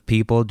lines of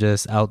people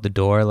just out the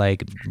door,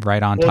 like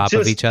right on top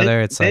of each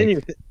other. It's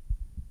like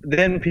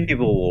then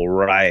people will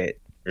riot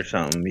or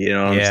something, you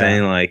know what I'm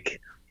saying?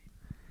 Like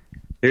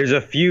there's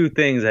a few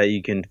things that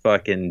you can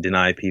fucking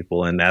deny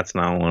people, and that's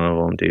not one of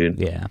them, dude.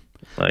 Yeah.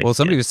 Like, well,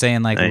 somebody was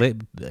saying like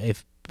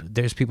if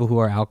there's people who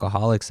are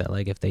alcoholics that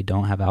like if they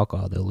don't have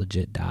alcohol they'll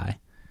legit die.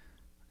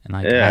 And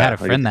like I had a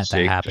friend that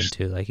happened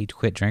to. Like he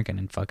quit drinking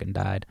and fucking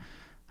died.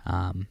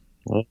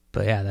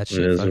 But yeah, that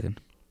shit fucking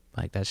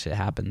like that shit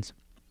happens.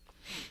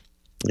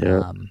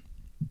 Yeah.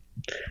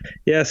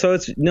 Yeah, so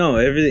it's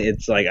everything.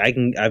 It's like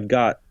I've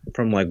got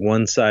from like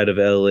one side of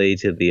LA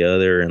to the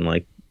other in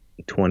like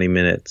 20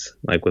 minutes.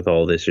 Like with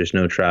all this, there's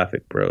no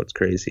traffic, bro. It's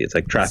crazy. It's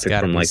like traffic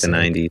from like the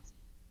 90s.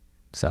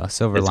 So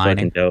silver lining.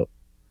 Fucking dope.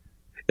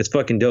 It's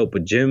fucking dope,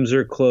 but gyms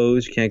are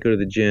closed. You can't go to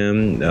the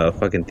gym.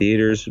 Fucking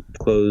theaters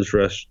closed.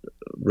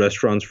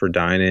 Restaurants for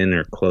dine-in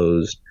are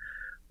closed.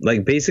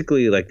 Like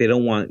basically, like they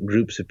don't want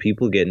groups of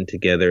people getting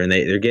together, and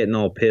they're getting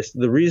all pissed.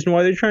 The reason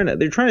why they're trying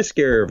to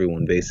scare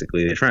everyone.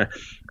 Basically,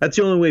 that's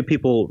the only way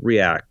people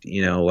react.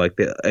 Like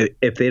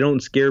if they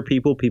don't scare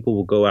people, people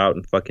will go out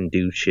and fucking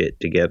do shit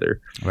together.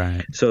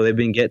 Right. So they've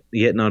been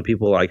getting on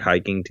people like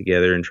hiking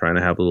together and trying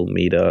to have little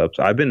meetups.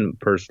 I've been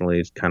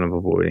personally kind of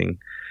avoiding.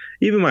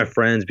 Even my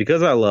friends,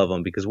 because I love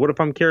them, because what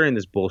if I'm carrying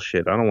this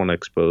bullshit? I don't want to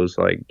expose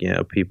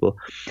people.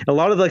 A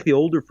lot of like the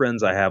older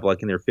friends I have,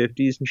 like in their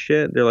 50s and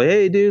shit, they're like,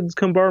 hey dude, let's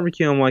come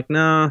barbecue. I'm like,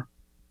 nah.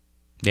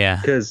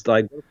 Yeah. Because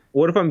like,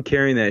 what if I'm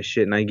carrying that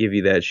shit and I give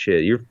you that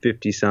shit? You're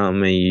 50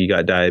 something and you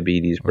got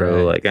diabetes,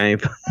 bro. Right. Like I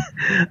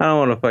don't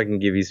want to fucking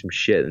give you some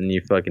shit and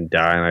you fucking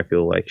die and I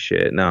feel like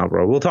shit. Nah,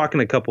 bro. We'll talk in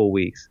a couple of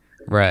weeks.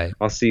 Right.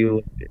 I'll see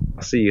you,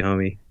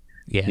 homie.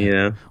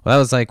 Yeah. Well, that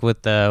was like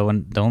with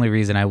the only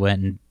reason I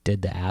went and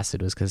did the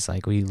acid was because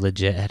like we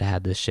legit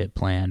had this shit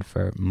planned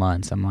for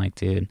months. I'm like,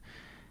 dude,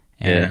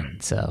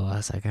 and so I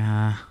was like,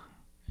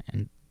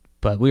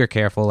 but we were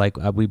careful. Like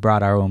we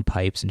brought our own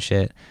pipes and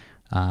shit.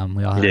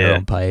 We all had our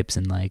own pipes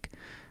and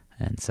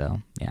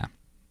so yeah.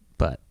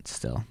 But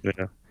still,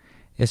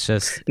 it's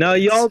just no.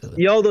 Y'all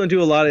don't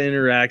do a lot of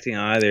interacting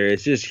either.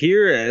 It's just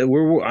here.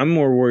 I'm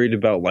more worried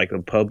about like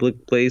the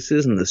public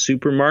places, and the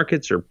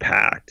supermarkets are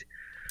packed.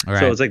 Right.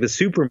 So it's like the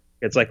supermarket.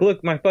 It's like,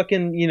 look, my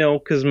fucking,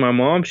 because my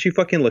mom, she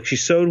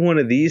sewed one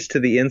of these to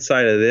the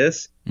inside of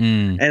this.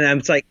 And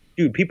I'm like,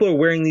 dude, people are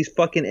wearing these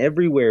fucking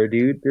everywhere,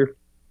 dude.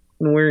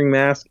 fucking wearing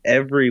masks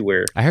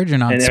everywhere. I heard you're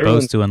not And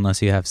supposed to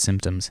unless you have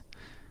symptoms.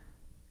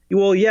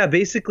 Well, yeah,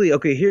 basically,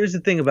 okay, here's the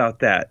thing about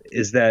that,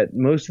 is that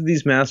most of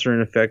these masks are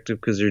ineffective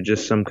because they're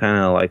just some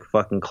kind of like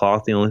fucking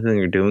cloth. The only thing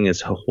they're doing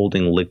is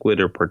holding liquid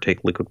or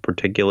liquid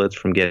particulates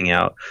from getting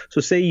out.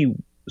 So say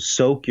you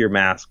soak your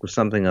mask with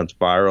something that's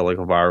viral, like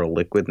a viral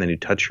liquid, and then you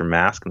touch your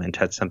mask and then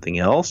touch something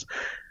else.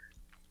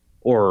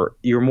 Or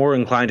you're more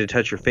inclined to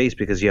touch your face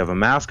because you have a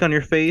mask on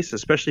your face,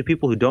 especially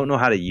people who don't know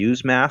how to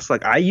use masks.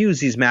 Like I use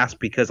these masks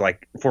because,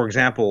 like, for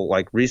example,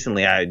 like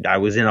recently I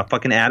was in a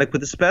fucking attic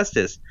with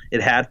asbestos.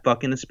 It had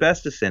fucking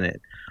asbestos in it.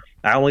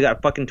 I only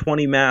got fucking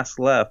 20 masks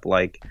left,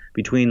 like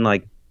between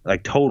like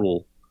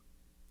total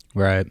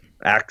Right.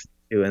 access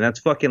to, and that's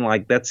fucking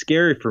like that's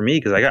scary for me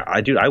because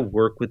I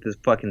work with this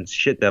fucking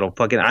shit that'll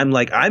fucking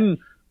I'm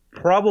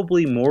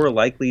probably more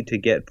likely to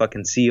get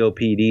fucking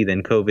COPD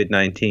than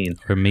COVID-19.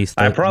 Or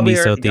I probably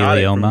already got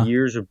it from mesothelioma.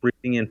 years of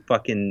breathing in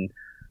fucking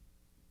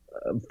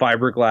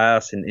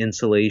fiberglass and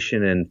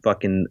insulation and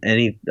fucking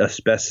any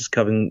asbestos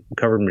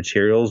covered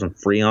materials and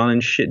Freon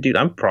and shit, dude.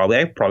 I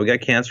probably got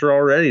cancer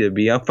already, to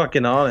be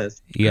fucking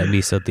honest. You got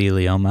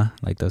mesothelioma,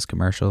 like those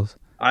commercials.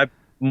 I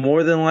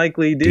more than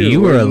likely do. Do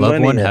you or a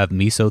loved one have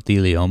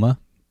mesothelioma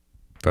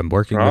from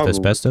working with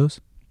asbestos?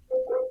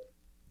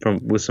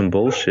 With some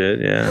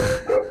bullshit, yeah.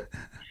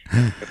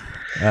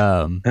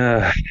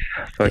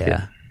 Fuck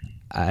yeah.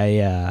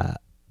 it.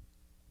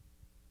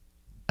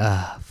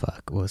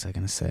 Fuck. What was I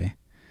gonna say?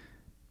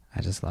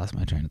 I just lost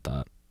my train of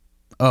thought.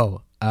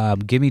 Oh,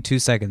 give me 2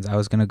 seconds. I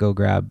was gonna go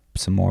grab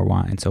some more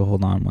wine, so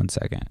hold on 1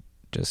 second.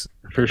 Just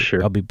for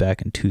sure. I'll be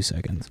back in 2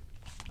 seconds.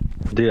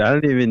 Dude, I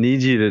don't even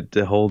need you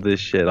to hold this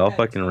shit. I'll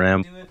fucking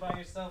ramble. Do it by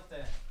yourself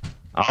then.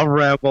 I'll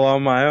ramble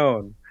on my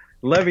own.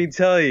 Let me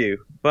tell you,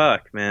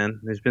 fuck, man.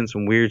 There's been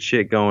some weird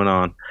shit going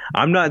on.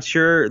 I'm not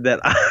sure that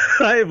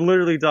I am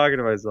literally talking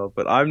to myself,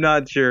 but I'm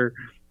not sure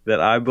that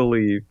I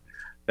believe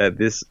that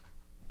this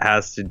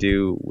has to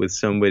do with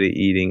somebody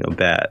eating a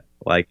bat.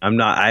 Like, I'm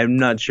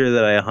not sure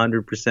that I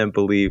 100%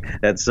 believe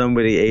that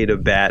somebody ate a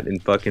bat in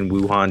fucking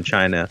Wuhan,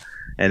 China,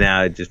 and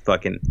now it just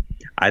fucking.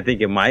 I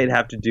think it might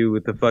have to do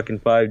with the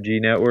fucking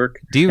 5G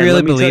network. Do you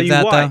really believe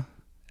that, why. though?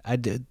 I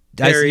did.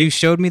 You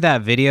showed me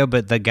that video,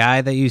 but the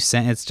guy that you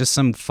sent, it's just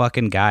some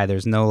fucking guy.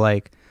 There's no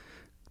like.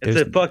 It's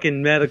a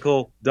fucking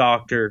medical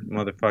doctor,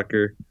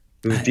 motherfucker,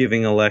 who's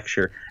giving a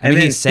lecture. I mean,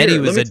 he said he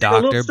was a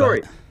doctor,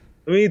 but.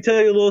 Let me tell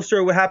you a little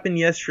story. What happened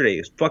yesterday?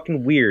 It's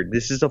fucking weird.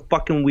 This is a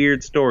fucking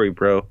weird story,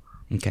 bro.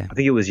 Okay. I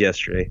think it was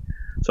yesterday.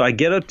 So I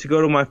get up to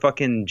go to my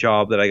fucking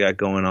job that I got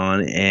going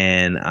on,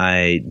 and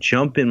I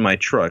jump in my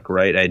truck,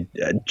 right? I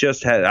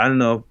just had, I don't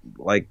know,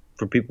 like,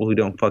 for people who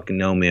don't fucking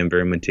know me, I'm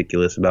very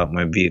meticulous about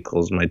my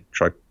vehicles. My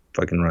truck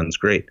fucking runs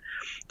great.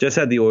 Just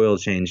had the oil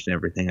changed and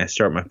everything. I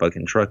start my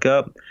fucking truck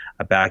up.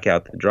 I back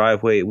out the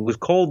driveway. It was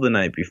cold the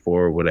night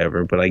before or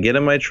whatever, but I get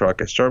in my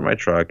truck. I start my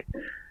truck,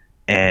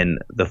 and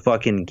the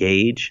fucking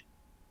gauge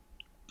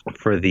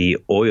for the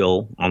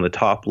oil on the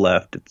top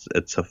left,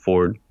 it's a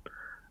Ford,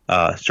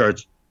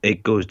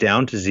 it goes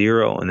down to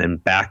 0 and then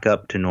back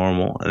up to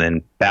normal and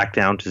then back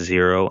down to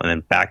 0 and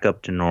then back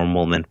up to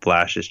normal and then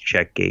flashes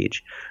check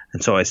gauge.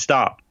 And so I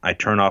stop. I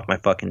turn off my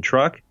fucking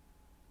truck.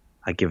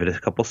 I give it a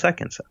couple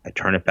seconds. I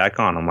turn it back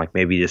on. I'm like,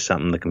 maybe just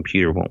something the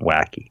computer went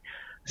wacky.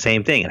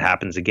 Same thing. It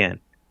happens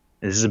again.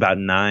 This is about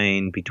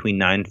between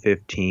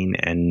 9:15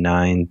 and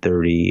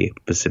 9:30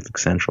 Pacific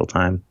Central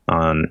Time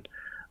on,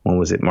 when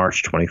was it,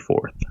 March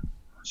 24th.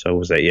 So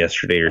was that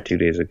yesterday or 2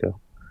 days ago?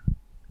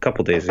 A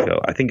couple days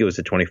ago. I think it was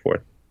the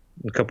 24th.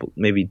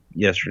 Maybe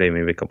yesterday,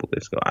 maybe a couple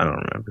days ago. I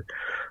don't remember.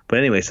 But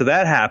anyway, so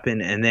that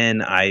happened, and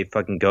then I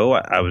fucking go.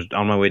 I was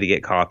on my way to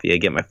get coffee. I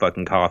get my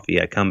fucking coffee.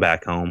 I come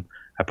back home.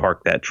 I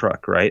park that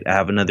truck, right? I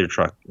have another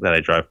truck that I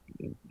drive.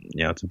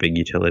 It's a big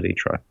utility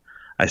truck.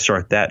 I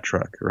start that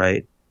truck,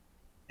 right?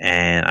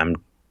 And I'm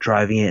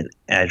driving it.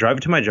 And I drive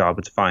it to my job.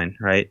 It's fine,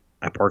 right?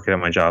 I park it at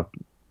my job.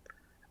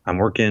 I'm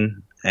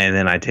working, and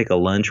then I take a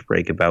lunch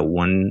break about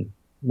 1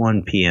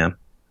 p.m.,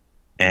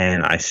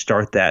 and I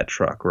start that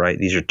truck, right?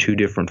 These are two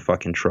different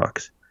fucking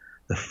trucks.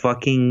 The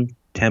fucking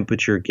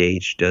temperature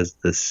gauge does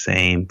the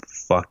same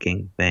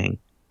fucking thing,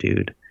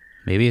 dude.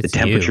 Maybe it's the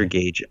temperature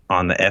gauge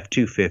on the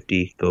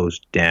F-250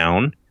 goes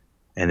down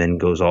and then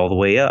goes all the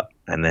way up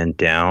and then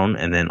down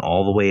and then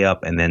all the way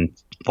up and then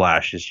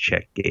flashes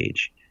check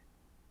gauge.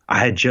 I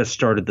had just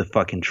started the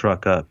fucking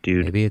truck up,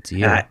 dude. Maybe it's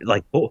you.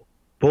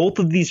 Both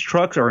of these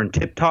trucks are in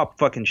tip-top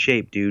fucking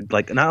shape, dude.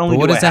 Like, not only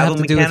what do does I that have have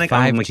a to do with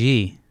mechanic,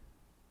 5G?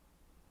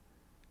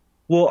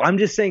 Well, I'm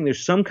just saying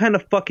there's some kind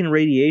of fucking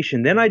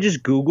radiation. Then I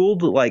just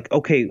Googled, like,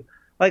 okay,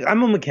 like,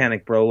 I'm a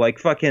mechanic, bro. Like,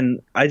 fucking,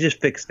 I just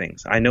fix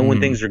things. I know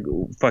when things are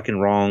fucking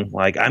wrong.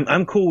 Like,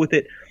 I'm cool with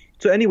it.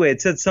 So anyway, it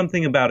said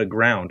something about a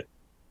ground.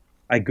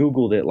 I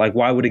Googled it, like,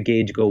 why would a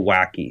gauge go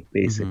wacky,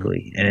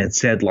 basically? And it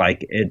said,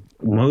 like,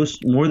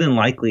 more than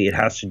likely it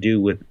has to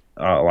do with,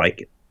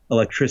 like,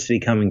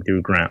 electricity coming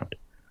through ground.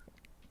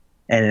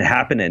 And it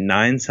happened at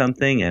 9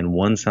 something and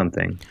 1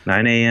 something.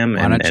 9 a.m.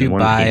 and 1 p.m.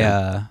 Why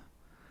don't you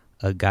buy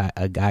a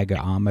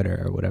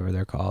geigerometer or whatever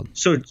they're called.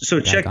 So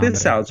check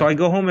this out. So I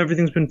go home,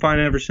 everything's been fine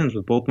ever since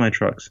with both my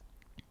trucks.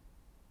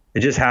 It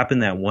just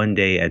happened that one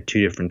day at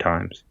 2 different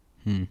times.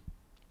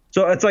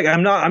 So it's like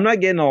I'm not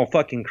getting all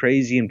fucking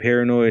crazy and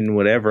paranoid and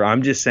whatever.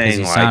 I'm just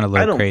saying, like,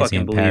 I don't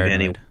fucking believe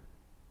anyone.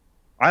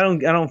 I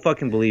don't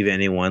fucking believe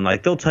anyone.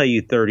 Like, they'll tell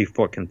you 30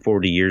 fucking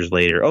 40 years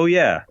later, oh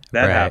yeah,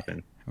 that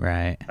happened.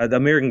 Right. The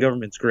American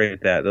government's great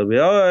at that. They'll be,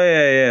 oh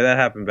yeah, that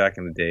happened back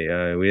in the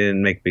day. We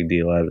didn't make a big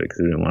deal out of it because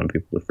we didn't want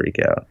people to freak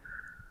out.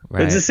 Right.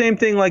 But it's the same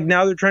thing. Like,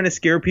 now they're trying to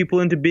scare people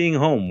into being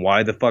home.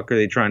 Why the fuck are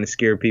they trying to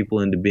scare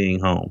people into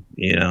being home?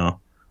 You know,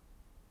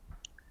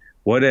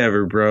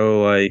 whatever,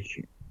 bro.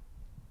 Like,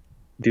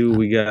 do what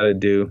we gotta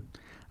do.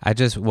 I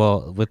don't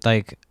know.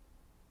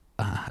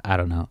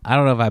 I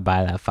don't know if I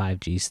buy that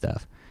 5G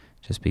stuff,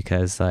 just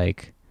because,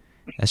 like,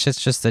 it's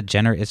just a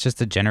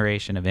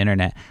generation of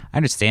internet. I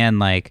understand,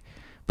 like,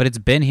 but it's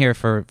been here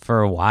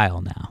for a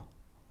while now.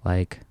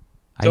 Like,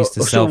 I used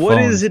to sell phones. So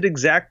what is it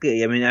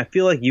exactly? I mean, I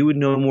feel like you would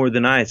know more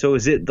than I. So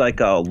is it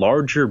like a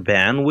larger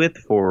bandwidth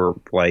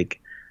for,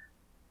 like,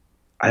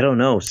 I don't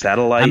know,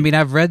 satellite? I mean,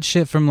 I've read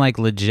shit from, like,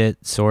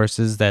 legit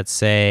sources that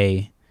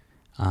say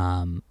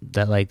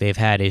that, like, they've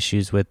had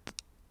issues with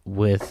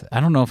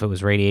I don't know if it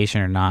was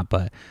radiation or not,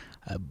 but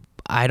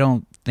I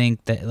don't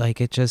think that,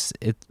 like,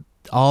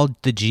 all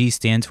the G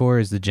stands for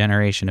is the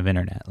generation of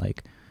internet.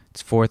 Like,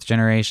 it's 4th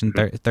generation,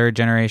 3rd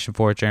generation,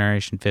 4th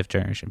generation, 5th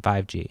generation,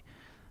 5G.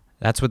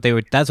 That's what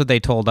they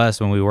told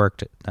us when we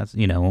worked. That's,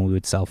 you know, when we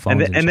would sell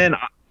phones. And then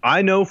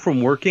I know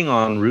from working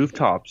on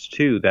rooftops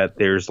too that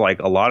there's,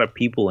 like, a lot of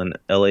people in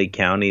LA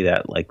County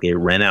that, like, they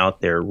rent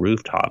out their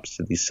rooftops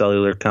to these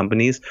cellular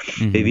companies.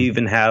 Mm-hmm. They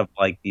even have,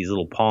 like, these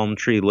little palm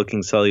tree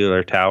looking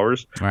cellular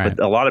towers. Right.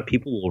 But a lot of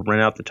people will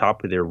rent out the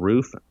top of their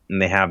roof,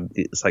 and they have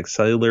this, like,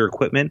 cellular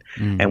equipment.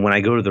 Mm-hmm. And when I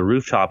go to the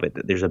rooftop,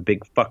 there's a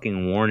big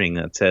fucking warning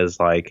that says,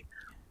 like,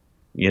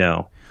 you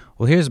know,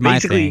 well, here's my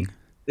thing.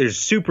 There's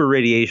super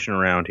radiation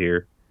around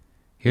here.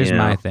 Here's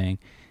my thing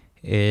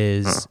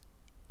is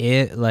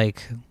it,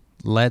 like,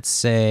 let's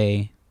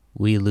say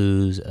we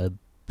lose a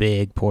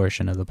big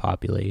portion of the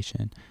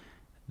population.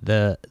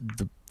 The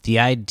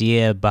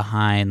idea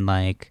behind,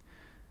 like,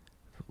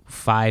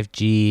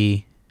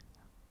 5G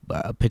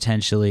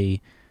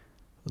potentially,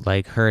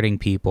 like, hurting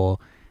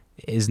people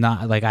is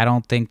not, like, I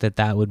don't think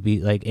that would be,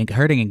 like,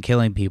 hurting and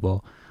killing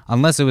people.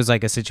 Unless it was,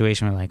 like, a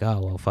situation where, like,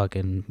 oh, well,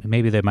 fucking,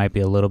 maybe there might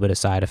be a little bit of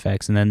side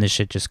effects, and then this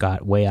shit just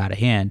got way out of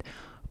hand.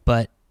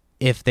 But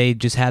if they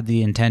just had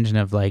the intention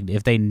of, like,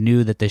 if they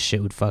knew that this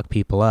shit would fuck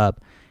people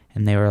up,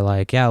 and they were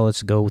like, yeah,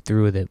 let's go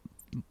through with it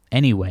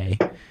anyway,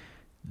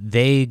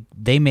 they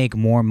make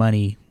more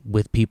money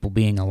with people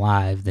being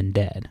alive than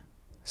dead.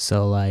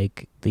 So,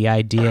 like, the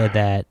idea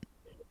that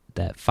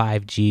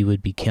 5G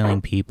would be killing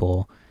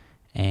people,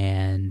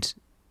 and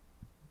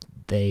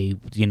they,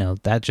 you know,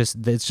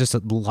 it's just a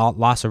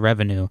loss of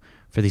revenue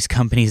for these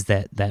companies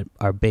that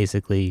are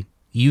basically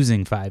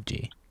using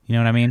 5G. You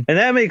know what I mean? And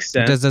that makes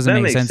sense. It just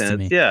doesn't make sense to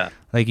me. Yeah.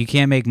 Like, you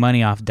can't make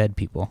money off dead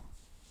people,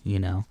 you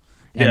know?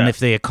 And if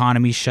the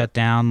economy's shut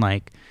down,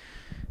 like,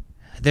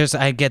 there's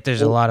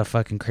a lot of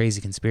fucking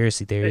crazy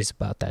conspiracy theories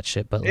about that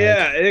shit, but, like,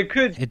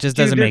 it just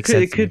doesn't make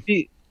sense. It could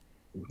be.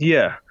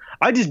 Yeah.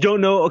 I just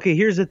don't know. Okay,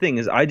 here's the thing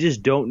is I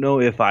just don't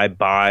know if I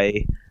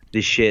buy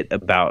the shit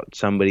about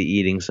somebody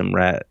eating some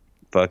rat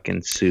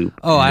fucking soup.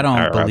 Oh, I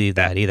don't believe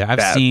that either.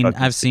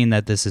 I've seen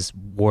that this is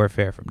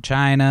warfare from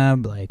China,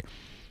 like,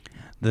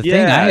 the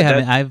thing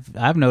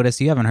I've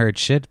noticed, you haven't heard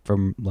shit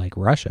from, like,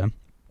 Russia.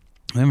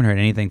 We haven't heard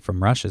anything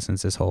from Russia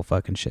since this whole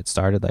fucking shit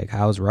started. Like,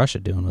 how's Russia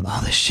doing with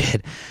all this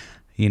shit?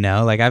 You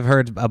know, like, I've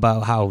heard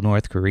about how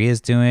North Korea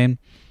is doing.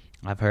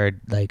 I've heard,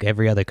 like,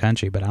 every other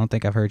country, but I don't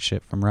think I've heard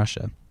shit from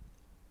Russia.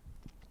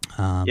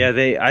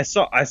 I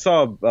saw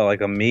like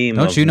a meme.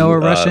 Don't you know a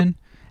Russian?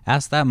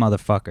 Ask that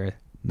motherfucker.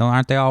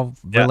 Aren't they all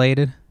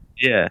related?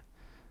 Yeah.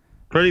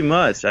 Pretty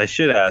much. I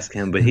should ask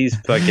him, but he's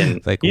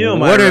fucking. Like, you know,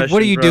 what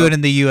are you doing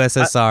in the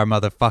USSR,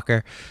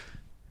 motherfucker?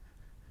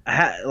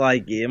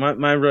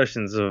 My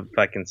Russian's a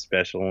fucking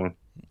special one.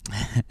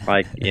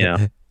 Like, you know,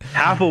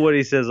 half of what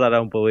he says I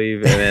don't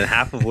believe, and then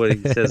half of what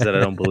he says that I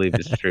don't believe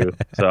is true.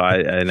 So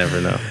I never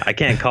know. I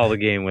can't call the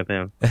game with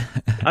him.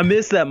 I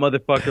miss that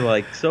motherfucker,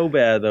 like, so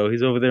bad though.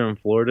 He's over there in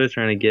Florida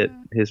trying to get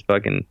his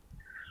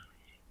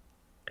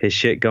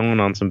shit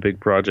going on some big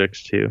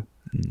projects too.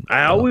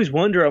 I always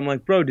wonder. I'm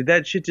like, bro, did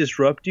that shit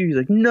disrupt you? He's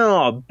like,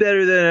 no,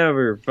 better than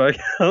ever.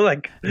 I'm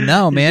like,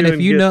 no, man.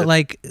 If you know,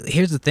 like,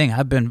 here's the thing.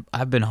 I've been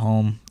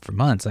home for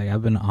months. Like,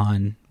 I've been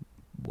online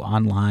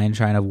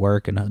trying to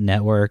work and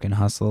network and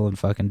hustle and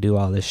fucking do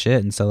all this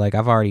shit. And so, like,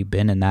 I've already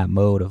been in that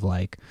mode of,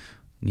 like,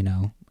 you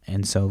know.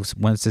 And so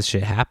once this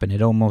shit happened,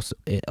 it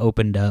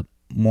opened up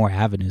more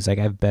avenues. Like,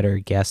 I have better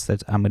guests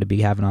that I'm going to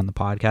be having on the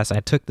podcast. I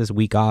took this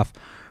week off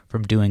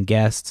from doing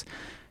guests,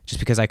 just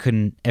because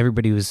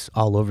everybody was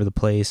all over the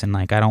place, and,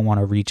 like, I don't want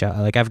to reach out.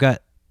 Like, I've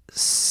got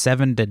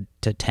 7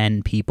 to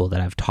 10 people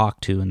that I've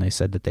talked to, and they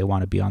said that they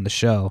want to be on the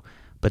show,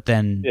 but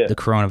then the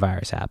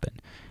coronavirus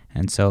happened.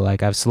 And so,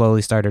 like, I've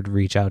slowly started to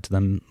reach out to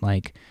them,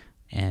 like,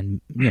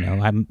 And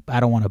I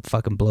don't want to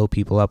fucking blow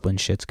people up when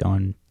shit's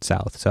going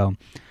south. So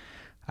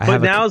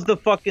but now's the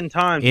fucking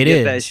time to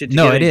get that shit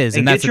together. No, it is,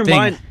 and that's get the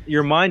thing.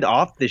 Your mind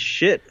off this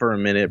shit for a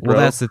minute, bro.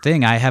 Well, that's the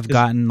thing. I have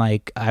gotten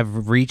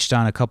I've reached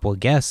on a couple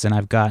of guests, and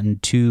I've gotten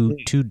two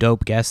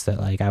dope guests that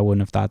I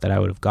wouldn't have thought that I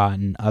would have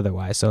gotten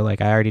otherwise. So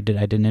I did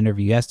an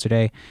interview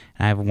yesterday,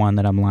 and I have one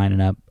that I'm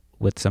lining up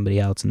with somebody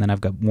else, and then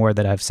I've got more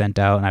that I've sent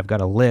out, and I've got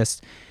a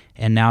list,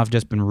 and now I've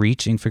just been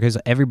reaching because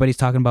everybody's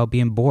talking about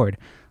being bored.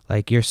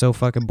 You're so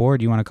fucking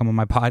bored. You want to come on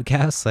my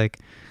podcast?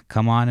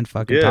 Come on and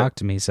fucking talk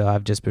to me. So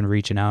I've just been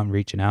reaching out,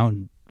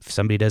 and if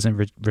somebody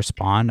doesn't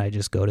respond, I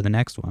just go to the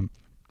next one.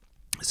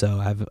 So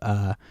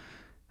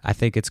I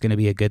think it's going to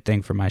be a good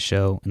thing for my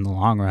show in the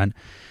long run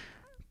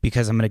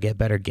because I'm going to get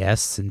better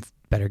guests, and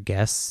better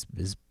guests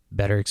is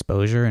better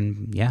exposure.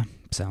 And yeah,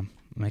 so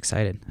I'm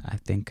excited. I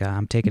think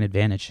I'm taking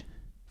advantage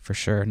for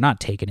sure. Not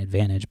taking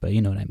advantage, but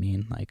you know what I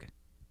mean?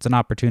 It's an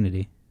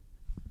opportunity.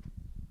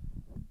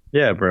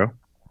 Yeah, bro.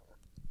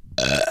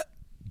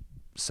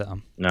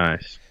 So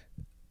nice.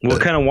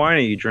 What kind of wine are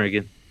you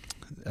drinking?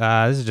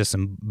 This is just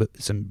some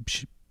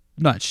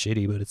not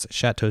shitty, but it's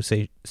Chateau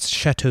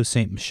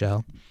Saint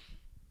Michelle.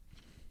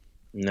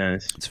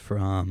 Nice. It's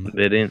from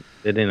very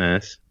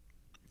nice.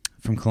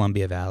 From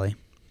Columbia Valley.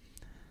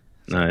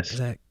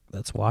 Nice.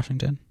 That's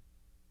Washington?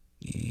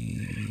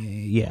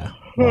 Yeah,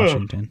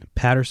 Washington.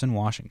 Patterson,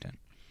 Washington.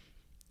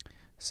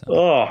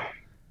 So.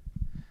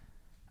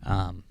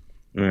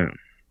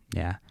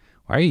 Yeah.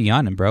 Why are you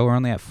yawning, bro? We're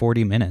only at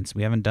 40 minutes.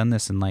 We haven't done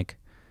this in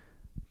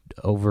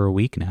over a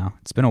week now.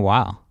 It's been a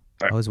while.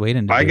 I was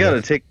waiting to I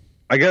gotta take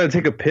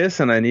a piss,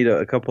 and I need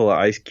a couple of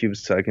ice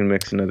cubes so I can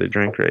mix another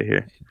drink right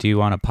here. Do you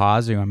want to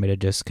pause, or you want me to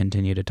just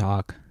continue to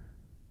talk?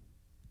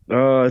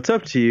 It's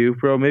up to you,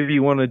 bro. Maybe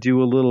you want to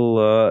do a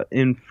little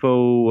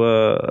info,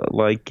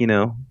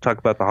 talk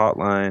about the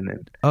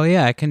hotline. Oh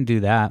yeah, I can do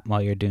that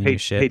while you're doing your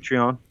shit.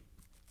 Patreon.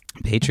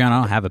 I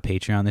don't have a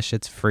Patreon. This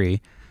shit's free,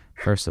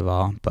 first of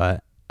all.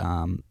 But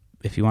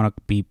if you want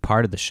to be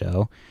part of the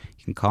show,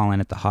 you can call in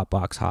at the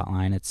Hotbox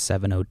hotline. It's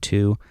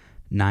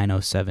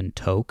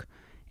 702-907-TOKE,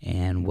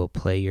 and we'll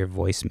play your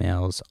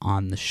voicemails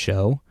on the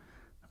show.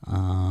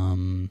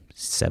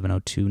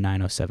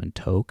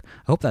 702-907-TOKE. I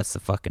hope that's the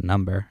fucking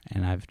number,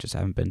 and I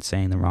haven't been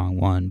saying the wrong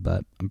one,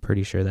 but I'm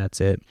pretty sure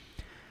that's it.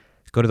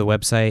 Go to the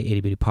website,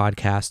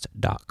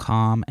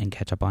 ittybittypodcast.com, and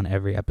catch up on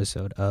every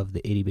episode of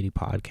the Itty Bitty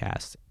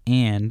Podcast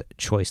and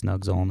Choice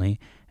Nugs Only.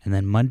 And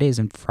then Mondays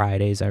and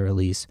Fridays, I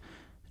release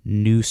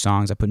new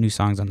songs. I put new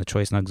songs on the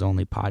Choice Nugs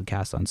Only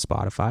podcast on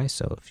Spotify.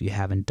 So if you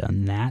haven't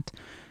done that,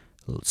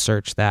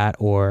 search that,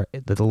 or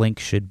the link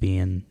should be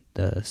in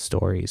the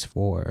stories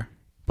for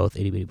both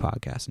Itty Bitty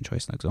Podcast and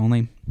Choice Nugs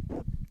Only.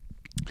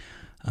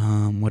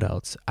 What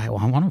else? I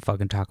want to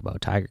fucking talk about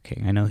Tiger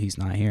King. I know he's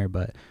not here,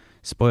 but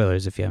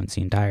spoilers if you haven't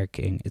seen Tiger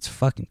King. It's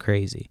fucking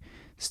crazy.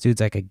 This dude's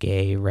a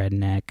gay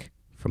redneck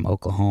from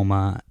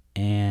Oklahoma,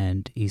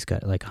 and he's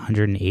got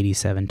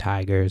 187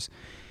 tigers.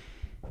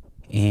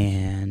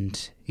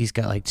 And he's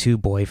got 2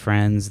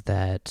 boyfriends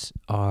that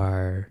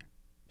are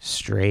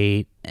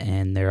straight,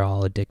 and they're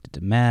all addicted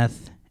to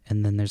meth.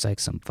 And then there's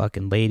some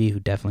fucking lady who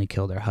definitely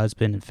killed her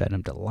husband and fed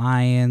him to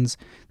lions.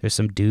 There's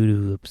some dude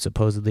who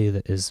supposedly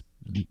that is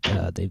they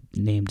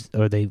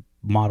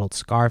modeled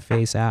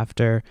Scarface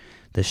after.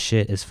 The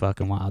shit is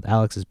fucking wild.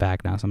 Alex is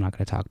back now, so I'm not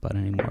going to talk about it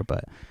anymore.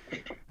 But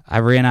I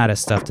ran out of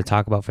stuff to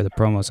talk about for the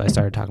promo, so I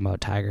started talking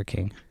about Tiger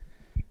King.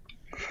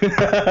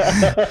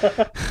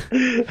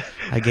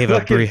 I gave a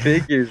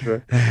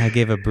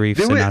brief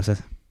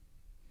synopsis.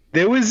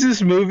 There was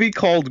this movie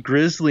called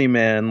Grizzly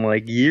Man,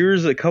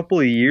 a couple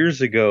of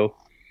years ago.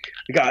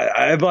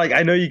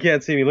 I know you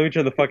can't see me. Let me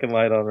turn the fucking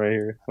light on right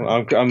here.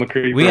 I'm a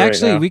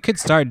creeper. We could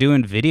start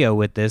doing video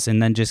with this and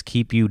then just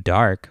keep you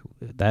dark.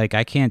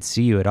 I can't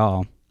see you at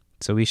all,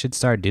 so we should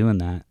start doing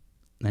that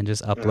and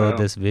just upload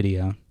this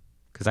video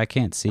because I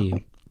can't see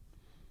you.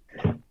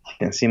 You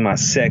can see my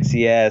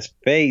sexy ass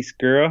face,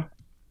 girl.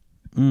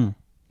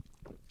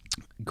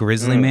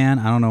 Grizzly Man?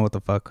 I don't know what the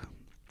fuck.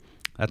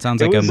 That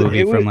sounds like a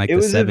movie from the 70s. It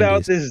was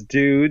about this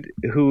dude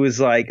who was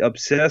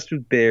obsessed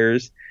with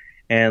bears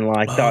and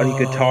thought he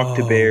could talk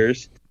to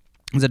bears.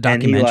 It was a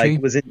documentary? And he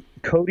was in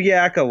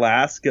Kodiak,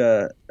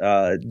 Alaska,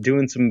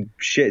 doing some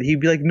shit. He'd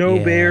be like, no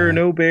bear,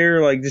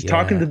 just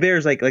talking to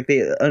bears like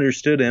they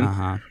understood him.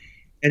 Uh-huh.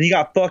 And he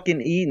got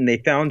fucking eaten. They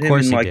found him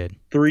in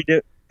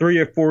three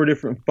or four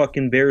different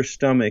fucking bear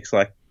stomachs,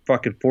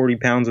 fucking 40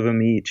 pounds of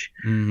them each.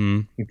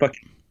 Mm-hmm. He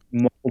fucking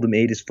mauled him,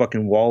 ate his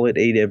fucking wallet,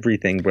 ate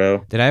everything,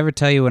 bro. Did I ever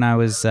tell you when I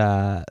was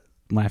I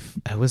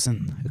was a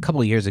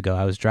couple of years ago,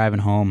 I was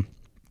driving home,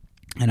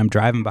 and I'm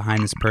driving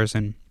behind this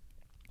person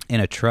in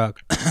a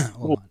truck.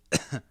 Hold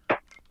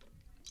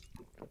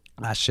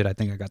on. Shit, I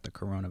think I got the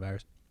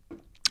coronavirus.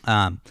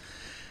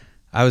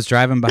 I was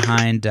driving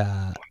behind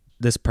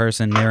this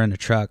person. They were in a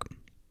truck,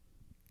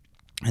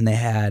 and they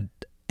had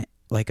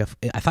I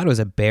thought it was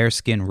a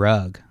bearskin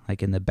rug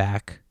in the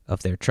back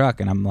of their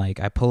truck, and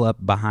I pull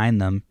up behind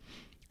them,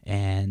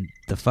 and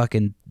the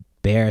fucking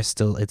bear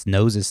its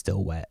nose is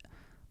still wet.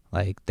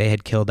 Like they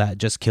had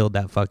just killed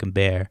that fucking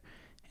bear,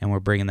 and we're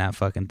bringing that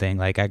fucking thing.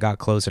 Like I got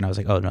closer and I was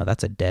like, oh no,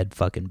 that's a dead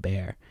fucking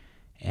bear.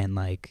 And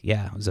like,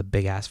 yeah, it was a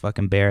big ass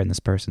fucking bear in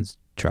this person's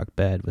truck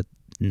bed with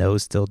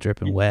nose still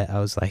dripping wet. I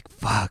was like,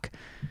 fuck.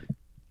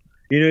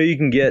 You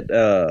can get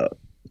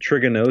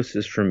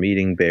trichinosis from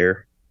eating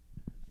bear.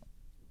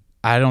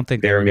 I don't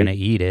think they were Bear going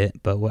to eat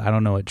it, but I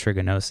don't know what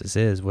trichinosis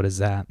is. What is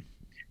that?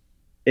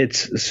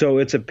 It's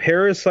a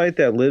parasite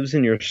that lives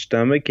in your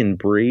stomach and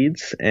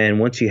breeds, and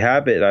once you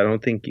have it, I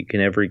don't think you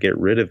can ever get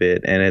rid of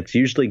it. And it's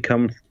usually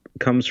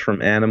comes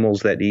from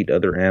animals that eat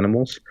other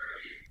animals.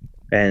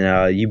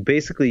 And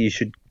you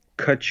should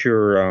cut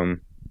your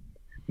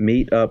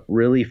meat up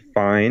really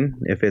fine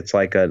if it's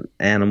like a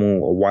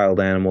wild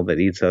animal that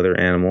eats other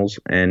animals,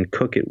 and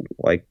cook it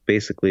like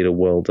basically to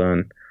well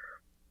done.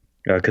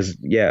 Because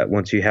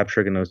once you have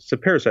trichinosis, it's a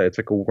parasite. It's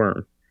like a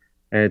worm,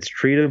 and it's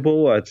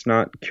treatable. It's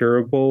not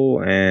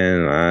curable,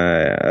 and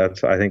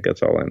I think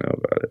that's all I know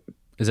about it.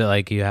 Is it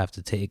like you have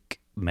to take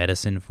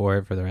medicine for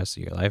it for the rest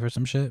of your life or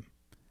some shit?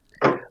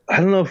 I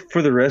don't know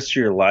for the rest of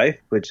your life,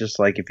 but just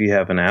like if you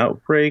have an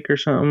outbreak or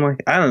something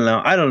like, I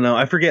don't know.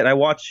 I forget. I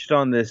watched it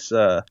on this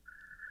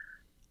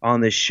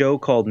show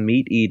called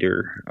Meat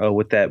Eater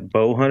with that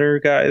bow hunter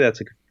guy.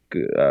 That's a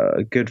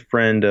good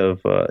friend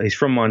of. He's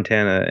from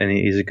Montana, and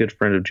he's a good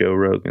friend of Joe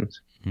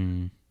Rogan's. I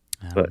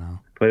don't know.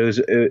 But it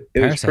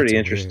was pretty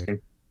interesting.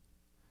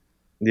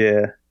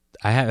 Weird.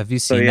 Yeah. Have you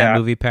seen that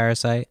movie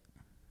Parasite?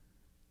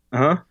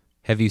 Huh?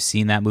 Have you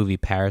seen that movie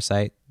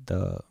Parasite?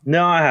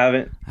 No, I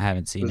haven't. I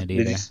haven't seen it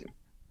either.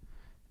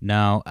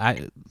 No,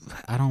 I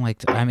don't like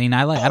to. I mean,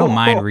 I don't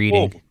mind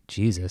reading.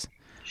 Jesus,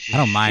 I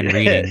don't mind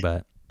reading,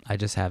 but I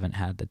just haven't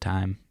had the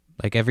time.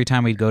 Like every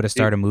time we'd go to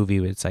start a movie,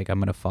 it's like I'm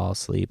gonna fall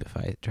asleep if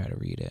I try to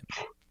read it.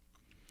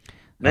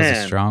 That's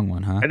a strong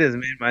one, huh? I just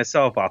made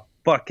myself a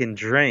fucking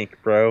drink,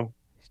 bro.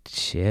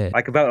 Shit.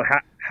 Like about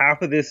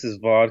half of this is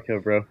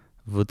vodka, bro.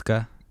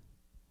 Vodka.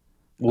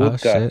 Oh,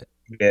 shit.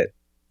 Yeah.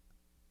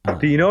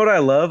 Do you know what I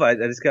love? I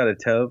just got a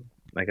tub,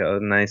 like a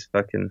nice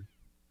fucking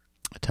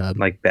tub,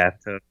 like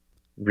bathtub,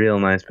 real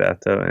nice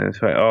bathtub, and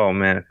it's like, oh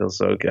man, it feels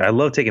so good. I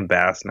love taking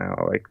baths now.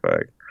 Like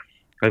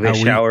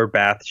a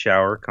bath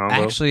shower combo.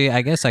 Actually,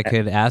 I guess I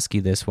could ask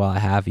you this while I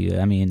have you.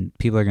 I mean,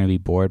 people are gonna be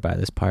bored by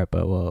this part,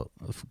 but well,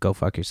 go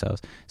fuck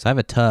yourselves. So I have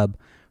a tub,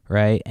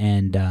 right,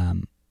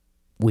 and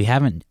we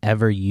haven't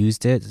ever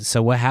used it.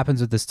 So what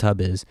happens with this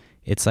tub is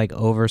it's like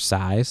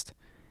oversized,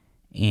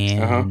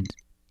 and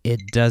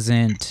it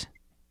doesn't.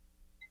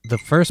 The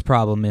first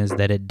problem is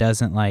that it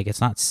doesn't it's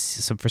not.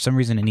 So for some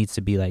reason, it needs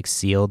to be like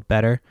sealed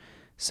better,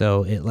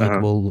 so it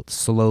will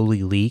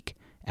slowly leak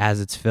as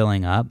it's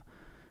filling up.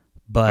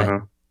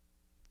 But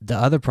the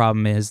other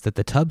problem is that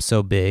the tub's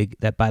so big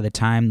that by the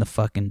time the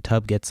fucking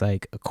tub gets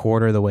like a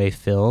quarter of the way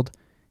filled,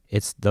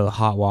 the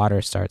hot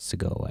water starts to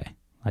go away.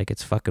 Like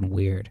it's fucking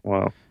weird.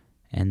 Wow.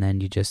 And then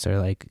you just are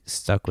like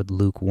stuck with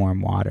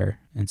lukewarm water,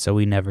 and so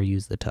we never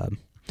use the tub.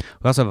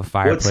 We also have a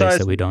fireplace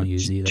that we don't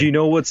use either. Do you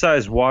know what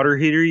size water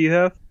heater you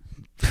have?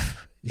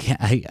 Yeah,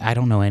 I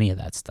don't know any of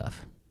that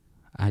stuff.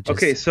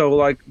 Okay, so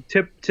like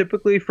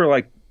typically for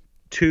like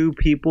 2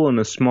 people in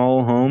a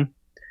small home,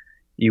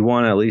 you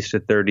want at least a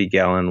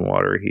 30-gallon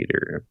water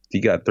heater. If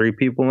you got 3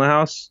 people in the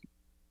house,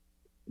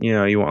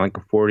 you want like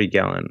a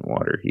 40-gallon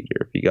water heater.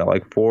 If you got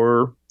like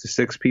 4 to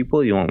 6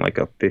 people, you want like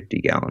a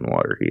 50-gallon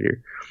water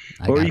heater.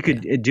 Or you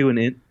could do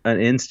an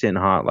instant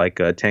hot, like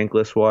a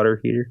tankless water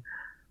heater.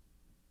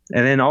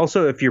 And then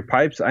also if your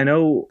pipes, I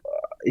know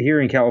here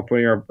in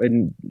California,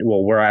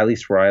 where I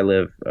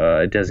live,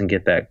 it doesn't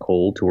get that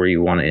cold to where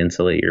you want to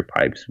insulate your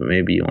pipes, but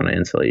maybe you want to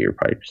insulate your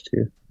pipes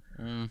too.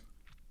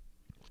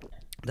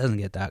 It doesn't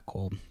get that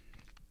cold.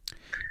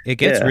 It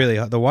gets really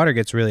hot. The water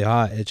gets really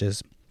hot. It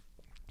just,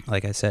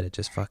 like I said, it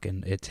just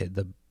fucking,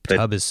 the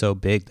tub is so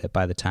big that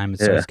by the time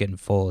it starts getting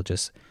full, it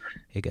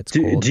gets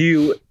cold.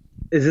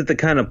 Is it the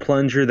kind of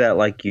plunger that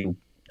like you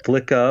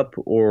flick up,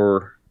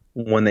 or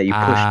one that you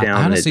push down?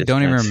 I honestly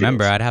don't even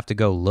remember. Seals? I'd have to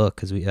go look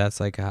because we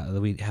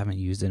haven't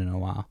used it in a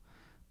while.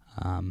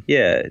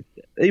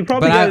 You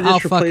probably got to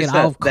just replace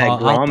that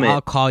grommet.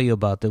 I'll call you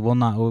about that.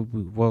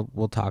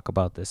 We'll talk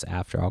about this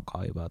after. I'll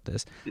call you about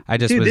this.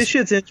 This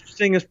shit's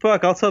interesting as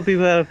fuck. I'll tell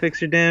people how to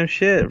fix your damn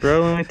shit,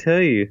 bro. Let me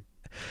tell you.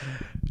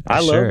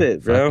 I love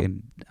it, bro.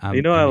 I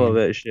love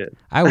that shit.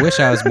 I wish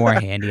I was more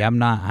handy. I'm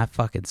not. I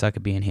fucking suck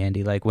at being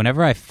handy. Like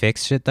whenever I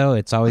fix shit though,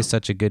 it's always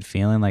such a good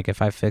feeling. Like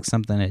if I fix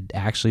something, it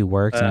actually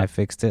works, and I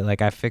fixed it.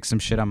 Like I fixed some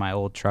shit on my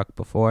old truck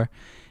before,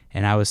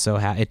 and I was so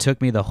happy. It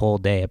took me the whole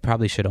day. It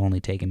probably should have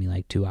only taken me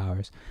like 2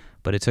 hours,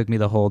 but it took me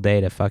the whole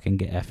day to fucking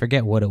get. I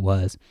forget what it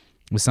was.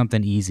 It was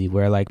something easy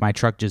where like my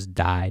truck just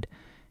died,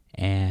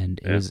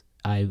 and it was.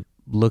 I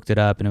looked it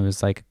up, and it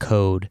was like a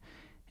code.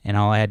 And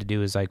all I had to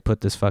do was like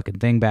put this fucking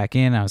thing back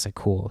in. I was like,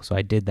 cool. So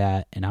I did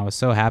that, and I was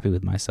so happy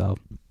with myself.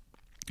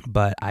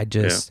 But I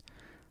just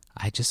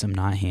am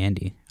not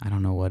handy. I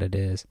don't know what it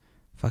is.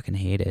 Fucking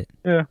hate it.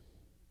 Yeah.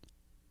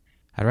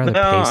 I'd rather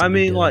pay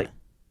somebody to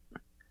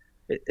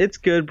do It's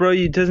good, bro.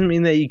 It doesn't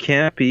mean that you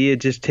can't be.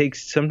 It just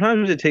takes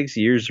sometimes it takes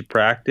years of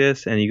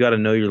practice, and you got to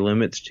know your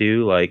limits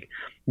too. Like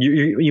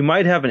you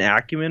might have an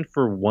acumen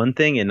for one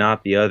thing and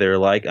not the other.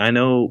 Like I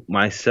know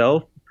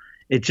myself,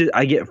 it just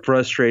I get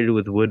frustrated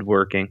with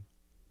woodworking.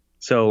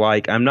 So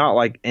like I'm not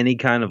like any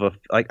kind of a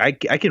like I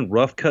can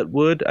rough cut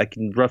wood. I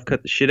can rough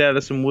cut the shit out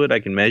of some wood. I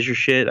can measure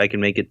shit. I can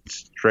make it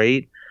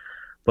straight.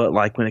 But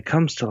like when it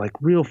comes to like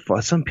real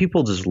fun, some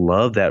people just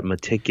love that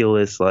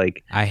meticulous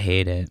like I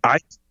hate it. I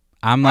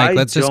I'm like, I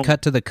let's just don't.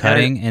 cut to the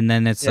cutting, and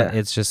then Yeah.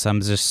 it's just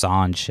I'm just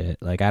sawing shit.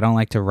 Like I don't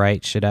like to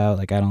write shit out.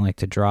 Like I don't like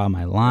to draw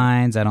my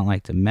lines. I don't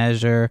like to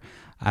measure.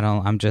 I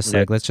don't. I'm just Yeah.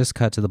 like, let's just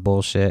cut to the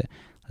bullshit.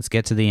 Let's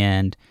get to the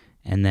end,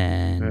 and Yeah.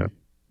 then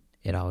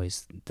it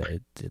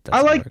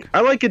doesn't work.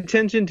 I like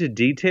attention to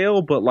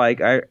detail, but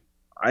like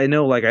I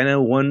know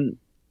one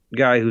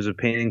guy who's a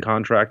painting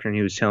contractor, and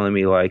he was telling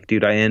me like,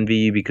 dude, I envy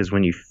you because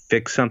when you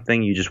fix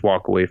something, you just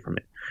walk away from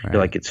it. You're Right.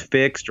 like, it's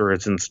fixed or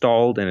it's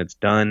installed and it's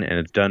done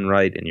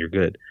right and you're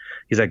good.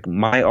 He's like,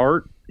 my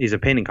art. He's a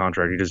painting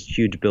contractor. He does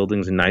huge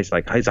buildings and nice,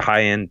 like he's a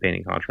high end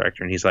painting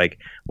contractor, and he's like,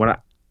 when I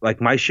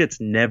like my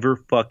shit's never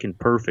fucking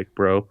perfect,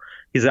 bro.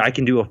 He's like, I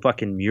can do a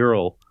fucking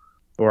mural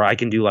or I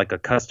can do like a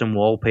custom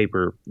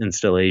wallpaper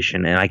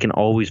installation and I can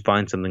always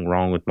find something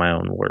wrong with my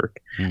own work.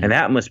 Mm. And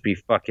that must be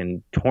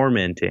fucking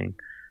tormenting,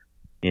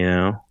 you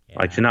know?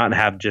 Like Yeah. to not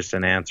have just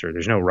an answer.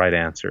 There's no right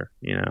answer,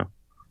 you know?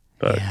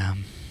 But Yeah.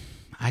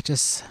 I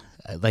just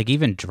like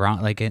even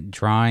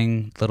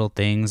drawing little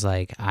things.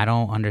 Like I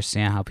don't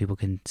understand how people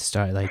can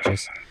start like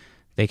just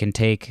they can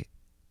take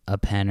a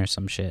pen or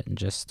some shit and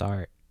just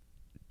start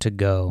to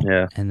go,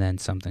 yeah. and then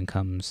something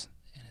comes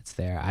and it's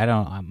there. I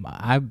don't.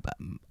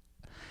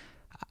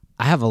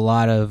 I have a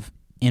lot of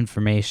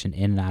information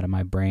in and out of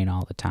my brain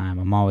all the time.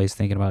 I'm always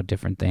thinking about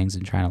different things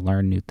and trying to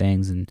learn new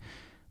things, and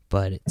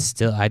but it's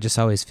still I just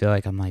always feel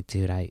like I'm like,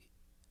 dude,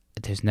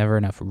 there's never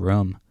enough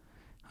room.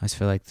 I always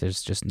feel like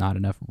there's just not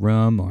enough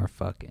room, or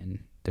fucking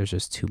there's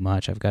just too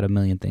much. I've got a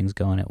million things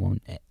going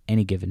at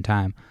any given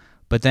time.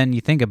 But then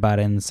you think about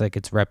it, and it's like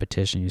it's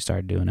repetition. You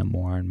start doing it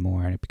more and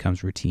more, and it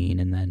becomes routine,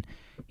 and then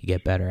you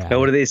get better at Now,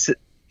 what it. do they say?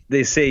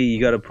 They say you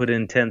got to put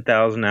in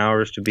 10,000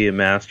 hours to be a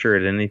master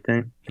at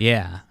anything.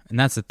 Yeah, and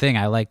that's the thing.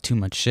 I like too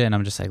much shit, and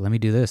I'm just like, let me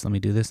do this, let me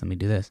do this, let me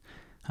do this.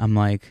 I'm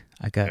like,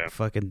 I got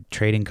fucking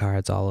trading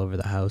cards all over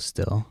the house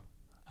still.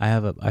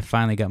 I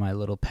finally got my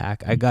little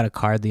pack. I got a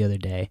card the other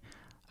day.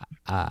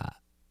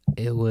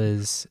 It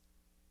was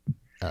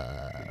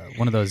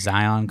one of those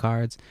Zion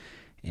cards,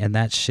 and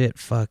that shit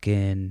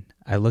fucking.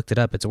 I looked it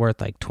up. It's worth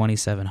like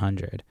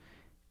 2,700,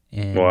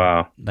 and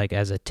Wow. like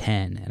as a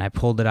 10. And I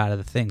pulled it out of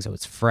the thing, so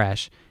it's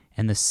fresh,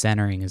 and the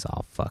centering is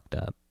all fucked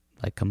up,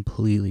 like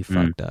completely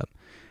fucked up.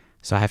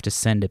 So I have to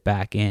send it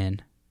back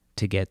in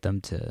to get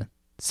them to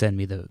send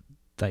me the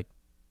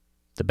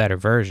better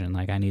version.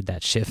 Like I need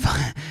that shit,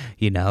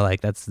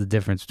 like that's the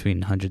difference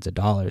between hundreds of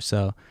dollars.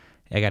 So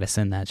I got to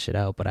send that shit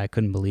out. But I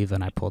couldn't believe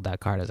when I pulled that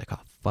card. I was like, oh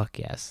fuck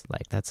yes,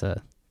 like that's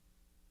a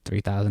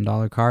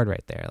 $3,000 card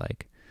right there.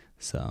 Like,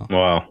 so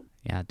Wow.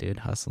 yeah, dude,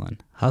 hustling.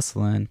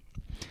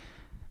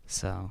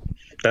 So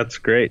That's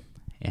great.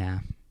 yeah,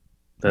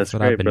 That's what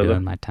great, I've been brother.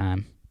 doing my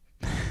time.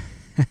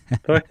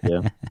 Fuck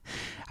yeah.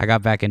 I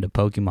got back into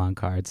Pokemon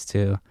cards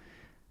too.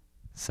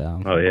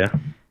 So Oh yeah.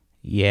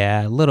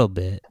 yeah, a little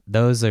bit.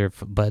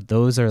 But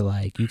those are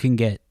like you can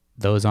get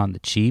those on the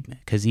cheap,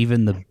 because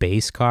even the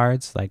base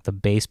cards, like the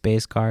base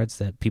cards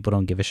that people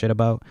don't give a shit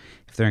about,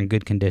 if they're in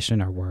good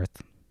condition, are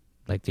worth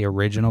like the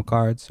original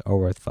cards are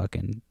worth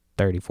fucking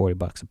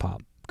 $30-$40 a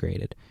pop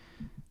graded.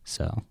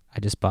 So I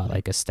just bought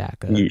like a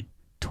stack of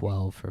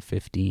 12 or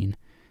 15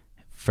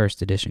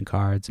 first edition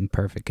cards in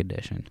perfect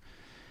condition.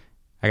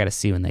 I gotta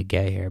see when they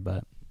get here,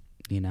 but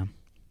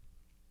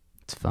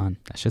it's fun.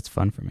 That shit's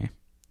fun for me.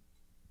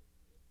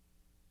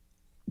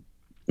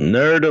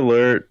 Nerd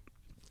alert.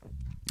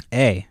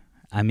 Hey,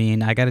 I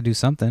mean, I gotta do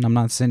something. I'm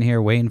not sitting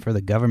here waiting for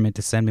the government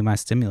to send me my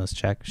stimulus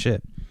check.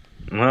 Shit.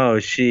 Oh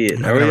shit.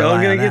 I'm not Are we gonna all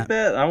rely gonna on get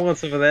that? I want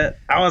some of that.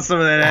 I want some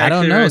of that action. I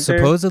don't know. Right there.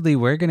 Supposedly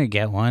we're gonna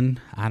get one.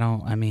 I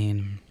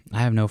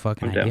have no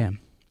fucking I'm down.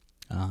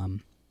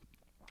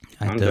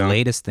 idea. The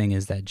latest thing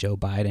is that Joe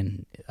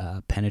Biden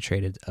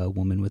penetrated a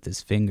woman with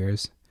his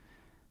fingers.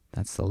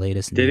 That's the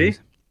latest Did news.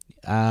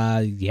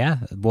 Yeah.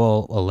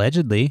 Well,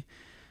 allegedly.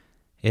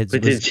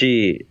 Did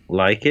she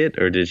like it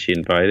or did she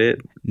invite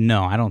it?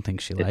 No, I don't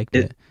think she liked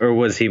it. Or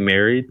was he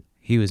married?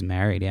 He was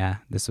married, yeah.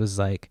 This was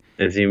like...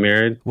 Is he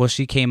married? Well,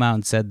 she came out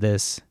and said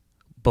this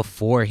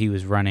before he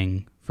was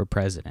running for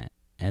president,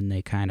 and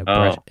they kind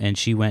of and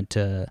she went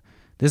to...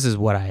 This is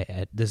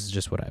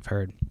just what I've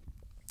heard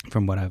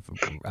from what I've...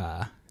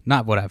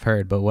 not what I've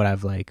heard, but what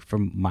I've like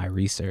from my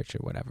research or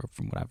whatever,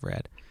 from what I've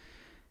read.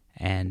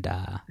 And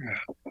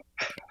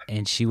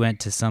she went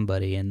to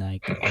somebody in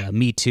like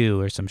Me Too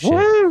or some shit.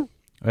 Woo!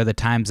 Or the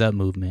Time's Up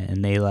movement,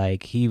 and they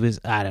he was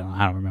I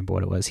don't remember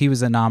what it was. He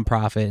was a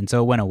nonprofit, and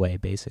so it went away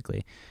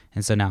basically,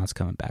 and so now it's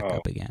coming back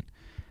up again.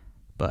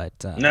 But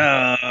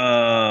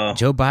no,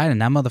 Joe Biden,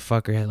 that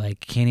motherfucker,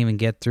 like can't even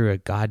get through a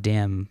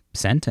goddamn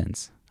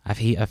sentence. I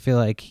feel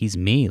like he's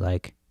me.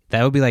 Like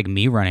that would be like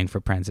me running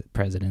for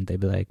president. They'd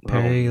be like,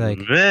 Perry, like,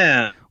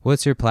 man,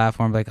 what's your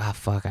platform? Like, oh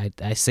fuck,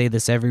 I say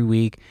this every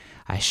week.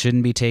 I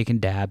shouldn't be taking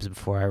dabs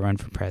before I run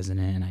for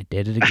president, and I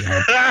did it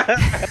again.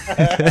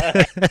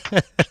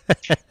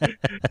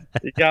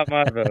 You got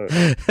my vote.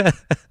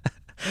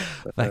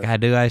 Like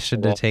I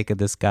shouldn't have taken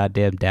this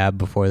goddamn dab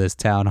before this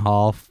town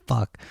hall.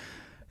 Fuck.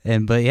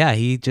 But yeah,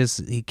 he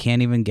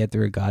can't even get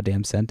through a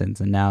goddamn sentence,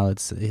 and now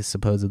it's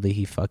supposedly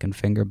he fucking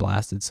finger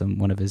blasted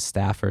one of his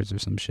staffers or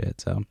some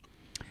shit. So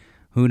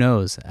who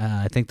knows?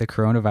 I think the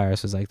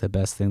coronavirus was like the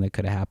best thing that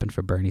could have happened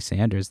for Bernie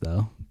Sanders,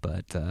 though.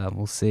 But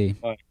we'll see.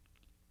 Why?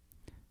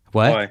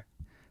 What? Why?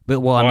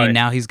 But well, Why? I mean,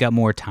 now he's got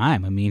more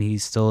time. I mean,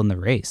 he's still in the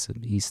race.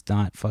 He's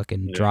not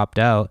fucking dropped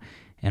out,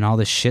 and all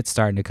this shit's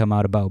starting to come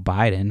out about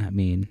Biden. I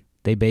mean,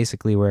 they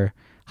basically were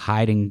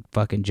hiding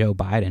fucking Joe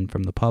Biden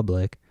from the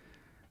public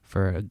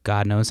for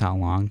God knows how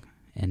long,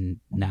 and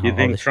now You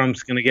think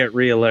Trump's gonna get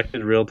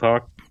reelected? Real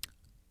talk.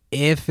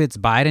 If it's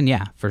Biden,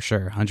 yeah, for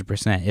sure,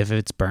 100%. If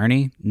it's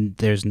Bernie,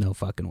 there's no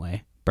fucking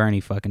way. Bernie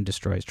fucking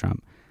destroys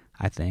Trump,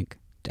 I think.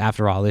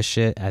 After all this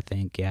shit, I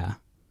think, yeah.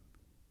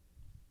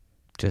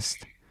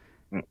 Just,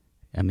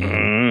 I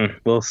mean,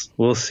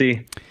 we'll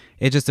see.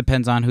 It just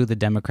depends on who the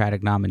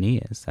Democratic nominee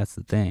is. That's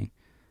the thing.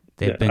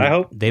 They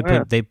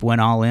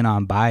went all in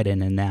on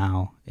Biden, and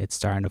now it's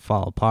starting to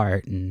fall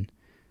apart, and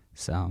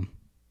so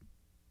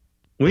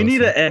we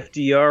need a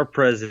FDR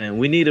president.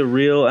 We need a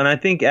real, and I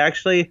think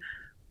actually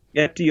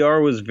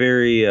FDR was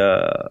very,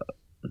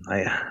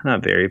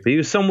 not very, but he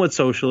was somewhat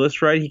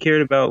socialist, right? He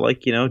cared about,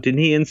 like, didn't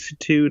he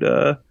institute?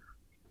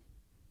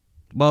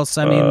 Well,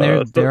 so, I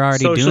mean, they're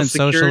already doing Security?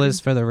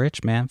 socialists for the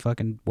rich, man.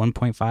 Fucking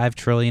 1.5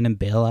 trillion in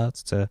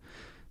bailouts to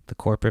the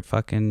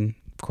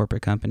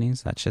corporate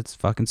companies. That shit's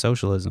fucking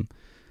socialism.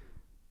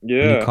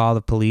 Yeah. When you call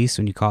the police,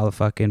 when you call the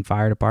fucking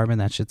fire department,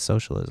 that shit's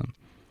socialism.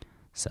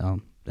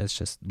 So that's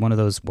just one of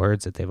those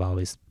words that they've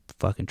always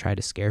fucking tried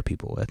to scare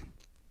people with.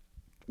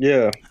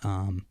 Yeah.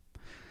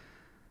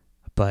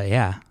 But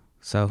yeah,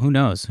 so who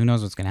knows? Who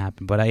knows what's gonna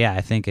happen? But yeah,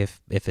 I think if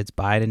it's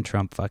Biden,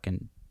 Trump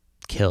fucking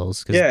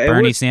kills, because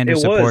Bernie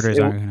Sanders supporters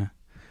aren't gonna.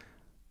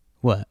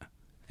 What?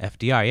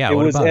 FDR? Yeah.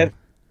 What about him?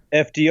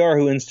 FDR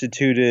who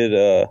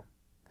instituted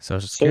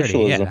Social Security?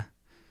 Socialism.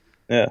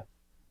 Yeah.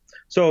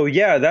 So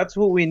yeah, that's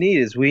what we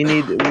need. We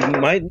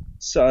might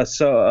a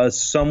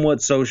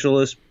somewhat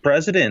socialist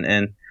president,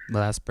 and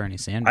well, that's Bernie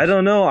Sanders. I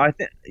don't know. I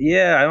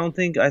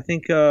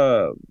think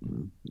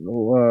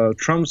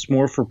Trump's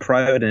more for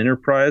private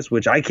enterprise,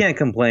 which I can't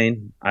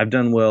complain. I've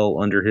done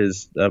well under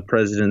his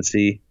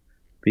presidency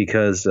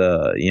because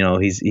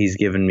he's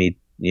given me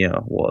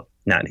well,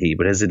 not he,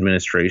 but his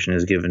administration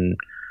has given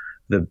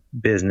the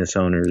business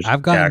owners.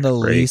 I've gotten the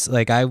least,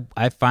 like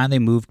I finally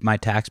moved my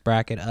tax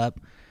bracket up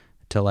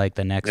to like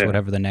the next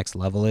whatever the next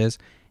level is.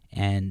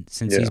 And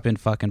since he's been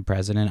fucking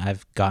president,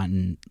 I've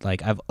gotten,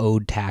 like, I've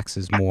owed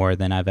taxes more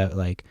than I've ever,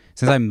 like,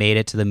 since I made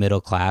it to the middle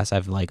class,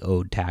 I've, like,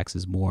 owed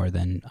taxes more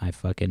than I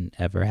fucking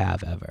ever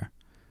have ever.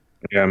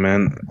 Yeah,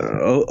 man.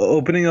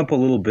 Opening up a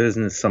little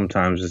business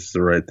sometimes is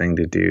the right thing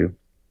to do.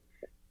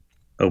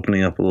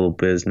 Opening up a little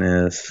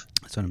business.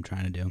 That's what I'm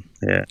trying to do.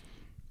 Yeah.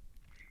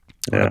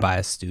 I want to buy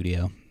a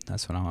studio.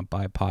 That's what I want to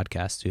buy, a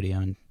podcast studio,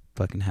 and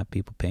fucking have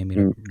people pay me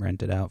to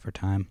rent it out for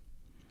time.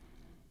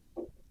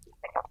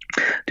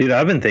 Dude,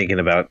 I've been thinking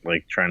about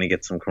like trying to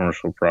get some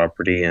commercial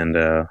property and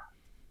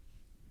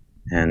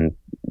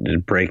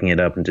breaking it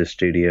up into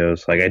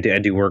studios. Like I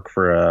do work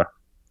for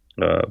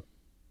a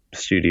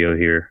studio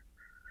here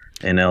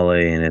in LA,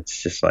 and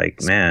it's just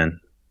like, man,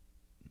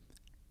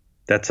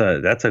 that's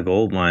a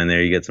gold mine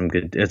there. You get some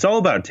good. It's all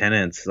about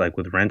tenants. Like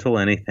with rental,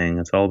 anything,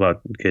 it's all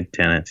about good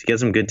tenants. You get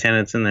some good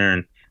tenants in there,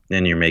 and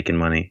then you're making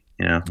money.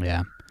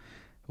 Yeah.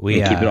 We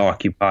keep it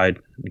occupied.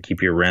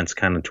 Keep your rents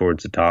kind of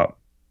towards the top.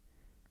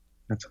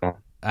 That's all.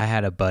 I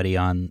had a buddy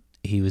on.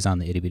 He was on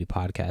the Itty Bitty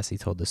podcast. He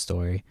told the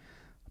story,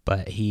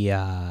 but he,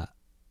 I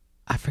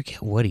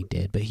forget what he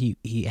did, but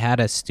he had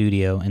a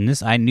studio, and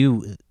this I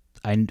knew.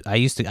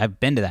 I've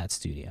been to that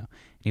studio.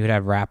 He would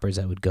have rappers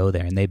that would go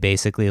there, and they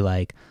basically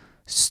like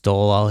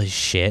stole all his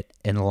shit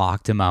and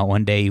locked him out.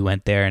 One day he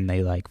went there, and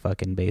they like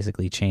fucking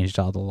basically changed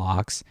all the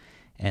locks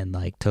and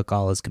like took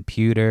all his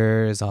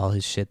computers, all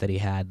his shit that he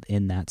had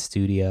in that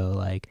studio.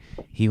 Like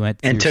he went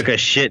and took a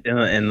shit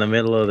in the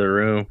middle of the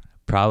room.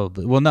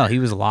 Probably. Well, no, he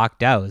was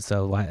locked out,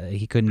 so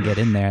he couldn't get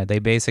in there. They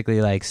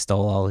basically like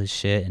stole all his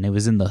shit, and it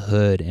was in the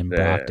hood in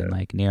Brockton,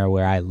 like near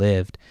where I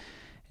lived,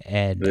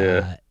 and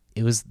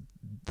it was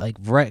like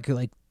right,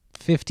 like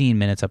 15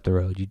 minutes up the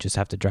road. You just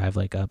have to drive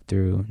like up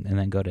through and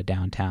then go to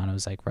downtown. It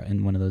was like right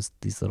in one of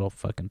these little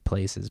fucking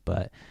places,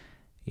 but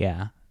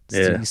yeah.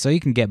 So you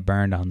can get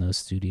burned on those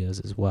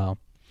studios as well.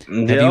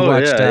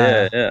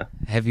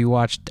 Have you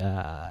watched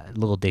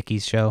Lil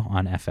Dicky's show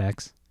on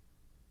FX?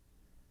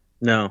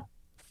 No.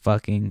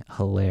 Fucking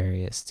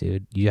hilarious,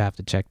 dude. You have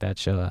to check that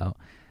show out.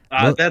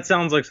 That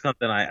sounds like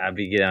something I'd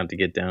be down to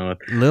get down with.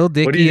 Lil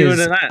Dicky what are you doing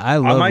tonight? I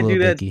love I might Lil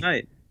do that Dicky.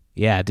 tonight.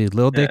 Yeah, dude,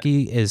 Lil Yeah.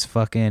 Dicky is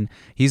fucking.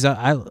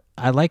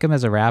 I like him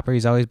as a rapper.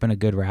 He's always been a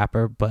good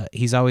rapper, but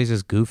he's always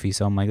just goofy.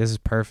 So I'm like, this is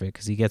perfect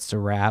because he gets to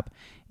rap,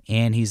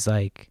 and he's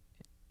like,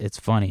 it's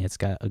funny. It's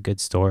got a good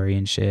story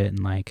and shit, and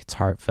like it's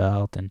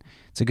heartfelt, and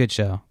it's a good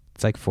show.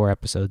 It's like 4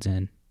 episodes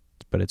in,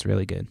 but it's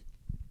really good.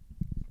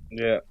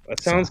 Yeah,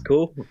 that So sounds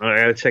cool. I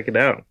gotta check it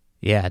out.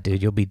 yeah,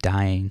 dude, you'll be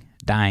dying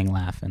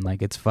laughing.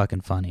 Like it's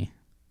fucking funny.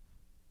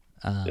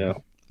 Yeah.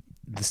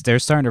 They're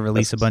starting to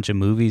release a That's, bunch of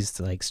movies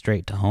like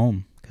straight to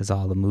home because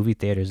all the movie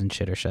theaters and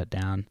shit are shut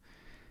down.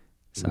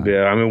 So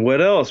yeah, I mean,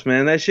 what else,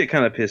 man? That shit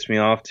kind of pissed me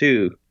off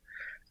too,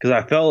 because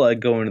I felt like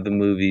going to the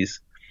movies,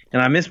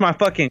 and I miss my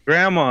fucking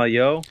grandma,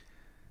 yo.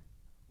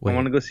 I want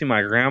wait. to go see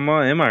my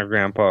grandma and my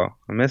grandpa.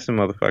 I miss them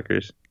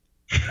motherfuckers.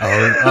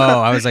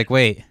 Oh, I was like,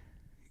 wait,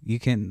 you I,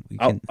 can,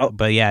 I,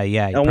 but yeah, you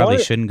I probably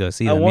want shouldn't go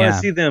see I them. want to Yeah,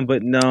 see them,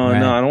 but no, right.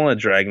 I don't want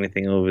to drag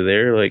anything over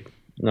there. Like,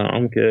 no,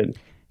 I'm good.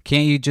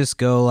 Can't you just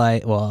go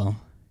like, well,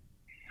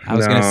 I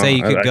was No, gonna say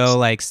you could I go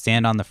like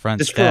stand on the front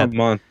just for a step.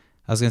 month.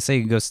 I was gonna say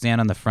you could go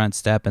stand on the front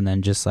step and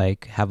then just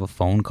like have a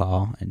phone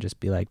call and just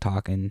be like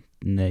talking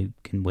and they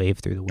can wave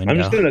through the I'm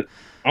just window.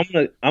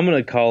 gonna, I'm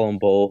gonna call them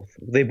both.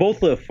 They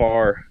both live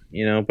far, but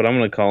I'm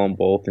gonna call them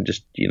both and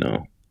just,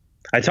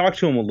 I talked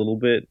to them a little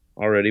bit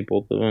already,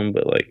 both of them,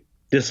 but like,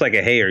 just like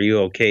a, hey, are you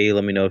okay?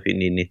 Let me know if you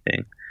need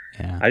anything.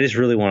 Yeah. I just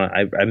really want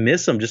to. I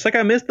miss them, just like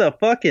I miss the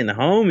fucking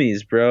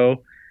homies,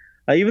 bro.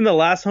 Even the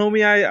last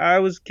homie I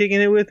was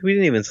kicking it with, we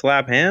didn't even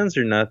slap hands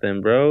or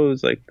nothing, bro. It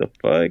was like, the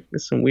fuck,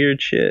 it's some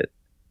weird shit.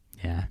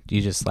 Yeah. You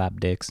just slap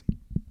dicks.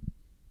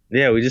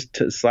 Yeah, we just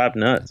slapped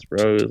nuts,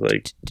 bro. It was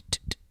like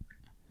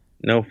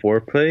no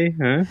foreplay,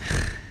 huh?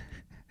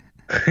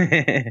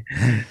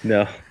 No,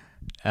 no.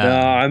 Um,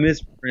 I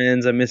miss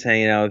friends. I miss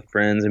hanging out with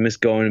friends. I miss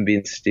going and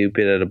being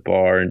stupid at a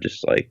bar and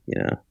just like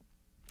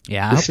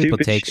yeah, I the hope people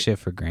stupid take shit. shit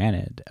for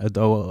granted.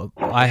 Although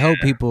I hope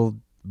people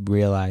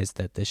realize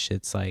that this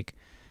shit's like,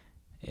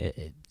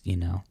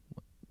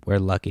 we're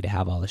lucky to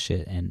have all the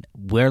shit, and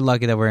we're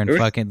lucky that we're in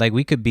fucking like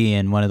we could be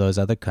in one of those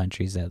other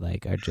countries that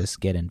like are just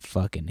getting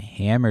fucking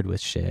hammered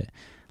with shit.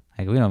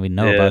 Like we don't even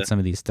know Yeah, about some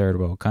of these third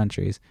world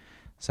countries,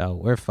 so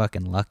we're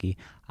fucking lucky.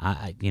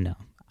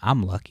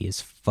 I'm lucky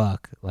as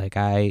fuck. Like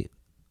I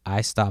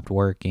stopped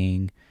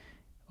working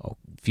a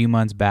few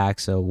months back,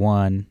 so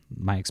one,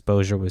 my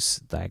exposure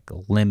was like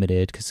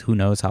limited because who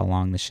knows how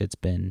long the shit's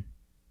been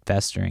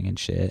festering and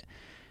shit.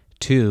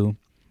 Two,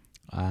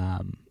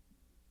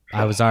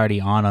 I was already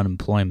on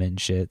unemployment and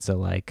shit, so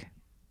like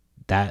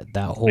that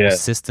whole yeah.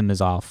 system is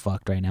all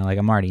fucked right now. Like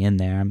I'm already in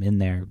there. I'm in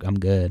there. I'm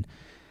good.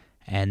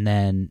 And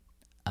then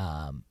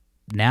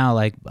now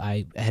like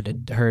I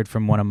had heard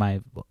from one of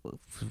my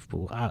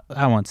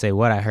I won't say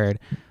what I heard,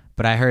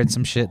 but I heard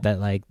some shit that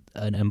like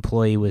an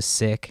employee was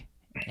sick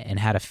and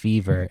had a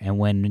fever and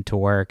went into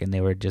work and they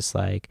were just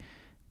like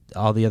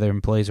all the other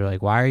employees were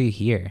like, "Why are you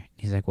here?"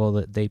 He's like,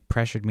 "Well, they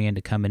pressured me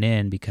into coming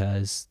in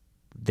because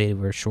they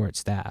were short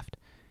staffed."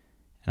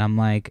 And I'm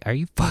like, are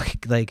you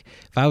fucking like?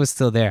 If I was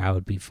still there, I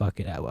would be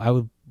fucking.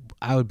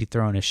 I would be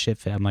throwing a shit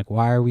fit. I'm like,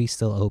 why are we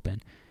still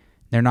open?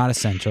 They're not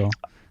essential.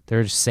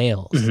 They're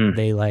sales. Hmm.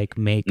 They like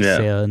make Yeah.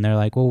 sale, and they're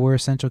like, well, we're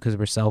essential because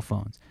we're cell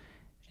phones,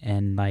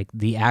 and like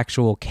the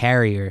actual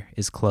carrier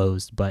is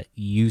closed, but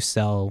you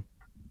sell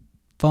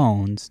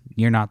phones.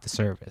 You're not the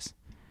service.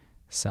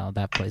 So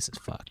that place is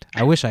fucked.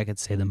 I wish I could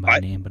say them by I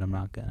name, but I'm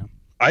not gonna.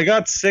 I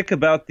got sick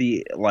about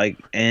the like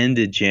end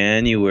of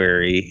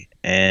January,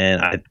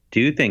 and I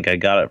do think I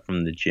got it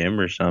from the gym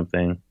or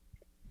something.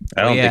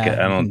 I Oh don't think yeah,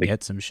 I you don't can think.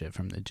 get some shit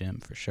from the gym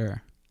for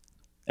sure.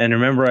 And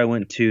remember, I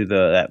went to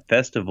the that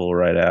festival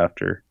right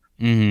after,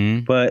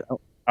 Mm-hmm. but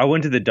I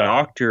went to the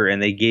doctor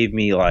and they gave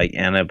me like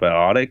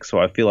antibiotics. So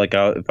I feel like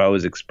if I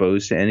was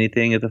exposed to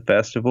anything at the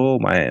festival,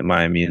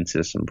 my immune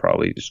system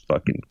probably just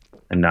fucking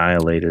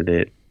annihilated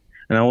it.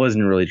 And I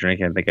wasn't really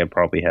drinking. I think I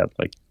probably had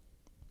like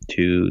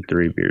 2,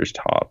 3 beers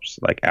tops,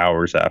 like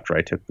hours after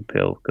I took the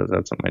pill, because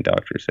that's what my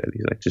doctor said.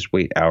 He's like, just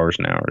wait hours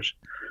and hours.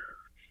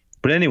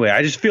 But anyway,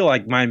 I just feel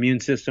like my immune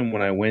system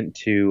when I went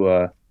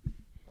to,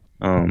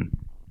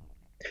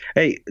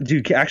 hey,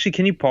 dude, actually,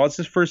 can you pause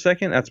this for a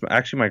second? That's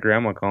actually my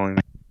grandma calling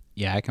me.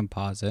 Yeah, I can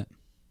pause it.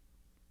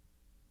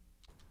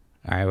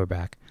 All right, we're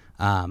back.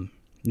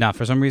 No,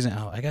 for some reason,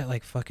 I got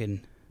like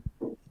fucking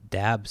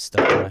dabs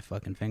stuck in my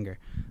fucking finger.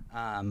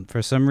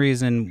 For some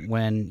reason,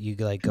 when you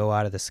like go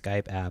out of the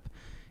Skype app,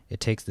 it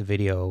takes the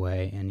video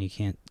away and you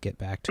can't get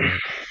back to it.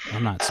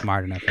 I'm not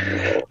smart enough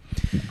anyway.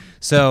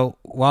 So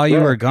while you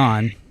were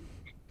gone,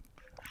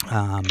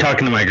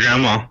 Talking to my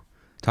grandma.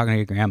 talking to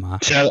your grandma.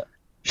 Shout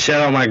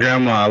out my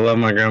grandma. I love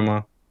my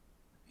grandma.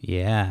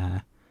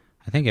 Yeah,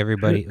 I think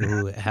everybody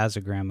who has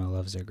a grandma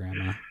loves their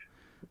grandma.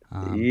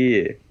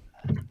 Yeah.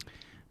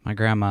 My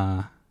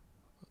grandma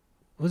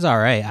was all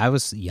right. I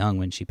was young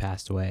when she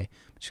passed away.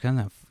 She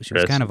was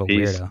Rest kind in of a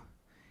peace. weirdo.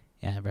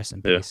 Yeah, rest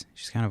in Yeah. peace.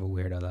 She's kind of a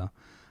weirdo though.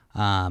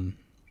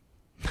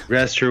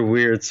 Rest her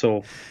weird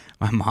soul.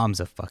 My mom's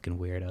a fucking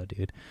weirdo,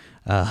 dude.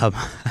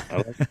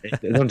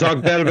 Don't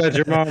talk bad about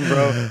your mom,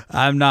 bro.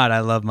 I'm not. I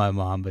love my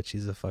mom, but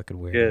she's a fucking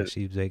weirdo. Good.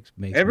 She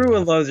makes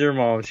Everyone me loves your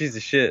mom. She's the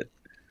shit.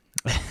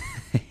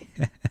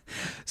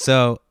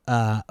 So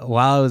while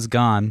I was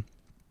gone,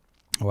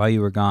 while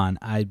you were gone,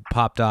 I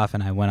popped off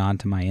and I went on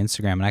to my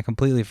Instagram, and I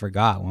completely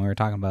forgot when we were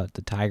talking about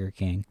the Tiger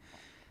King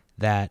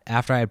that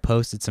after I had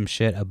posted some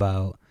shit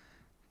about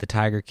the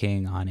Tiger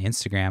King on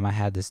Instagram, I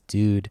had this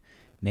dude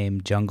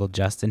named Jungle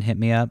Justin hit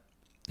me up,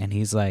 and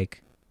he's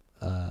like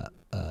an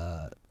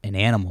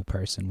animal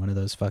person, one of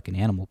those fucking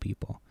animal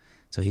people.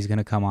 So he's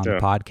gonna come on the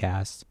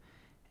podcast,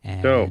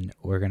 and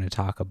we're gonna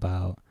talk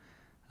about.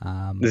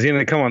 Is he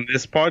gonna come on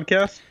this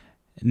podcast?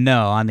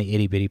 No, on the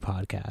Itty Bitty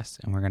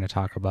podcast, and we're gonna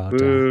talk about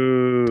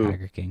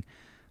Tiger King.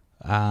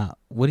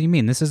 What do you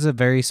mean? This is a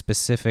very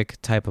specific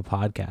type of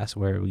podcast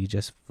where we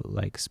just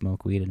like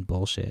smoke weed and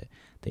bullshit.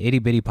 The Itty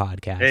Bitty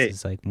podcast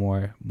is like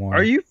more.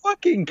 Are you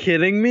fucking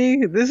kidding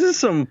me? This is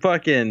some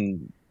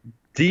fucking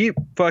deep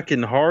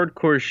fucking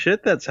hardcore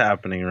shit that's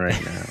happening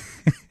right now.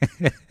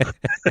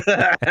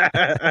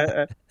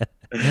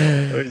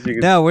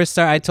 No,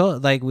 I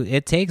told like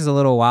it takes a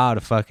little while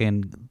to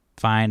fucking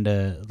find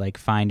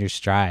your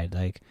stride.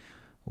 Like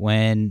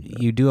when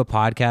you do a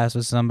podcast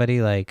with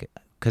somebody, like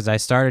because I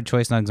started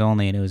Choice Nugs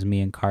Only and it was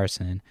me and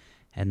Carson,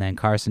 and then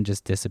Carson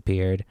just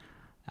disappeared.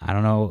 I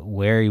don't know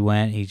where he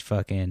went. He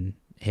fucking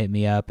hit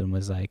me up and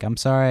was like, "I'm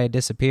sorry, I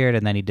disappeared,"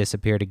 and then he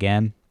disappeared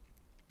again.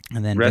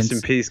 And then rest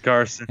in peace,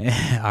 Carson.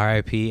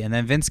 R.I.P. And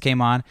then Vince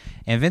came on,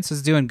 and Vince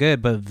was doing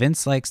good, but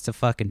Vince likes to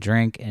fucking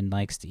drink and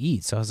likes to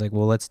eat. So I was like,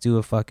 well, let's do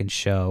a fucking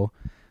show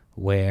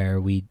where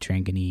we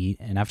drink and eat.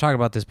 And I've talked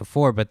about this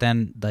before, but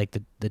then like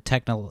the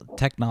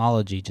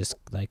technology just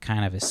like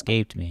kind of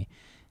escaped me.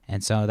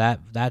 And so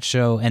that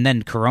show, and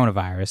then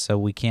coronavirus, so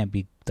we can't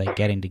be like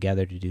getting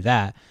together to do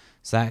that.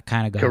 So that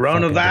kind of got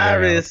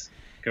coronavirus.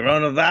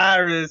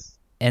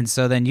 And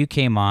so then you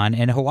came on,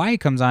 and Hawaii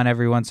comes on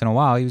every once in a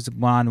while. He was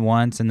on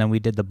once, and then we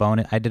did the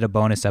bonus. I did a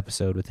bonus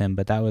episode with him,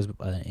 but that was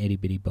an itty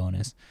bitty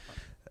bonus.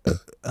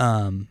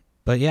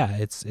 But yeah,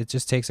 it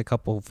just takes a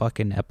couple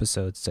fucking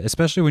episodes,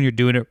 especially when you're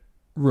doing it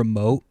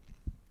remote.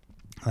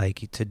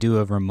 Like to do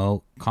a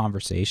remote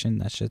conversation,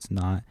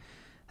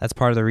 that's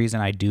part of the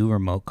reason I do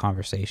remote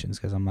conversations,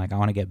 because I'm like, I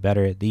want to get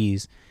better at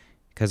these,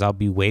 because I'll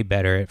be way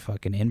better at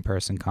fucking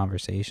in-person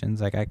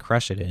conversations. Like I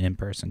crush it at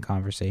in-person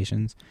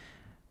conversations.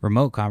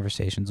 Remote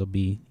conversations will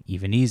be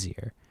even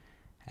easier.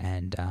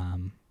 And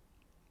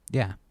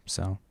yeah,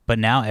 so but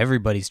now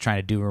everybody's trying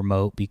to do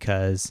remote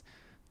because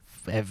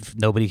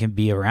nobody can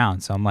be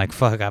around. So I'm like,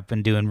 fuck, I've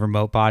been doing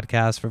remote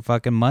podcasts for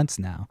fucking months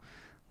now.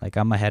 Like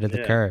I'm ahead of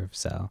the curve.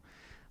 So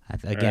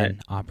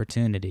again,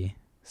 opportunity.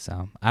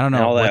 So I don't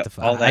know what the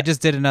fuck. I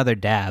just did another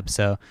dab,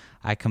 so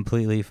I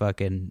completely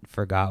fucking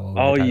forgot what we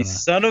were talking about. You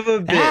son of a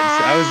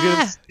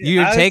bitch.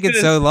 You're taking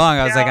so long.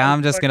 I was like,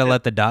 I'm just going to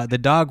let the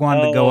dog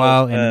wanted to go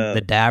out, and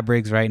the dab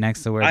rig's right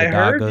next to where the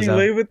dog goes out. I heard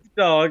you leave with the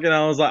dog, and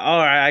I was like, all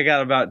right, I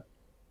got about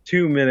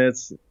 2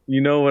 minutes. You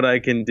know what I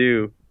can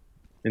do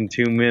in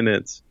 2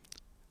 minutes.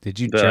 Did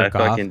you jerk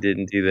off? I fucking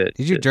didn't do that.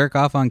 Did you jerk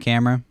off on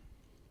camera?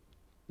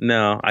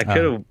 No, I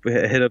could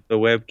have hit up the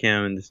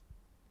webcam and just...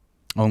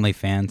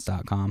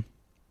 Onlyfans.com.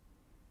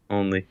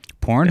 Only.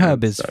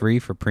 Pornhub is free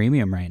for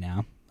premium right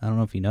now. I don't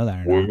know if you know that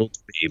or not. World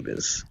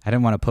famous. I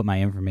didn't want to put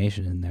my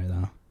information in there,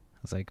 though. I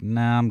was like,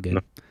 nah, I'm good.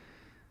 No.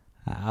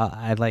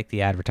 I like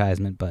the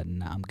advertisement, but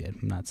nah, I'm good.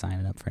 I'm not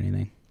signing up for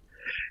anything.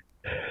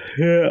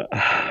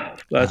 Yeah.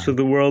 That's what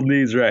the world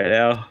needs right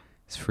now.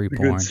 It's free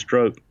porn.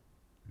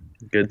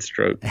 Good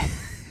stroke.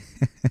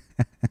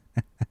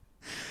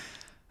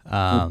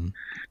 Do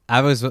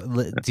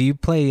you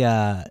play,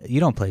 you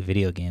don't play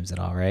video games at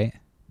all, right?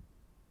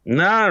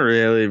 Not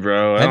really,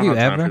 bro. Have you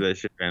ever? Time for that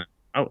shit, man.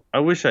 I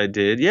wish I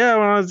did. Yeah,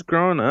 when I was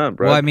growing up,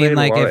 bro. Well, I mean,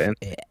 like,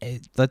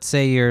 if let's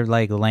say you're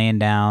like laying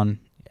down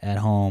at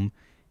home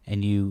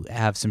and you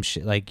have some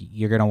shit, like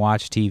you're gonna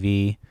watch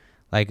TV,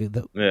 like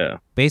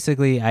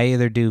basically, I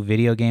either do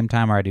video game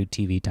time or I do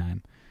TV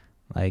time.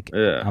 Like,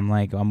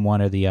 I'm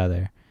one or the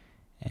other,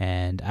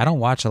 and I don't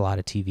watch a lot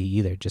of TV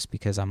either, just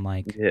because I'm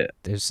like,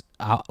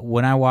 I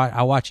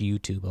watch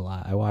YouTube a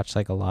lot. I watch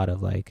like a lot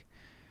of like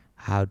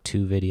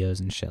how-to videos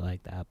and shit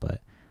like that,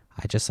 but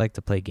I just like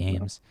to play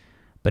games.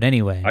 But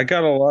anyway, I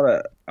got a lot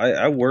of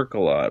I work a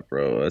lot,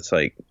 bro. It's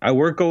like I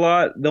work a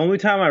lot. The only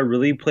time I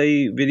really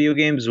play video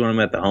games is when I'm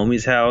at the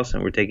homie's house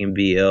and we're taking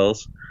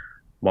BLs,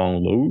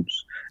 long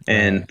loads,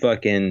 and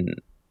fucking,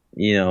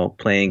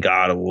 playing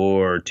God of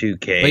War or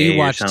 2K. But you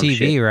watch TV,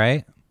 shit.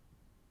 Right?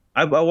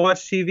 I watch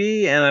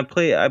TV and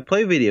I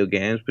play video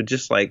games, but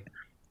just like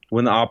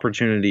when the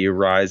opportunity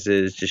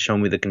arises, just show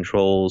me the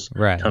controls.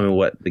 Right. Tell me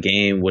what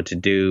to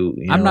do.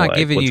 I'm not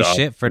giving you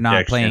shit for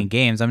not playing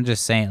games. I'm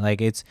just saying, like,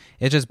 it's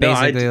just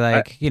basically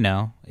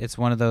it's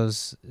one of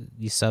those,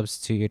 you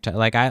substitute your time.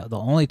 Like, the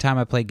only time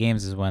I play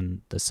games is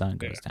when the sun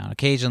goes down.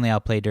 Occasionally I'll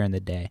play during the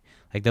day.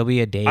 Like, there'll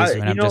be days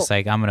when I'm just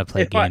like, I'm going to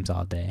play games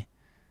all day.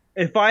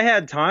 if I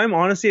had time,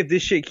 honestly, if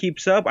this shit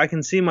keeps up, I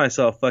can see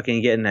myself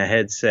fucking getting a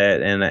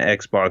headset and an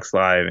Xbox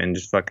Live and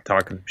just fucking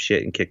talking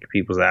shit and kicking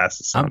people's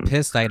asses. I'm Something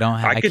pissed I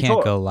I could can't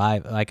talk. go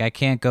live. Like I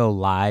can't go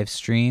live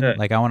stream. Yeah,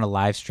 Like I want to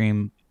live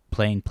stream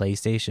playing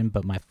PlayStation,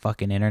 but my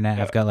fucking internet,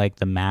 yeah. I've got like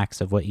the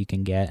max of what you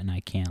can get and I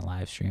can't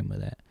live stream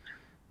with it.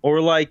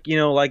 Or like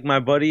like my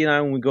buddy and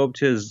I when we go up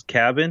to his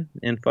cabin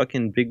in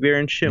fucking Big Bear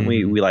and shit, and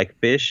we Mhm. we like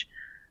fish.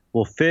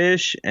 We'll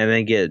fish and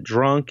then get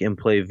drunk and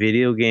play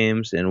video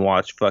games and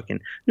watch fucking.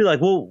 You're like,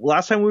 well,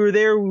 last time we were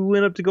there, we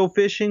went up to go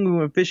fishing. We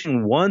went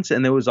fishing once,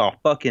 and there was a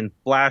fucking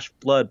flash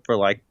flood for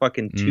like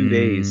fucking 2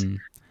 days So you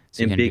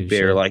in can do Big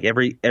Bear, shit. like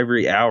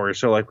every hour.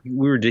 So like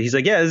we were, he's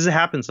like, yeah, this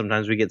happens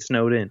sometimes. We get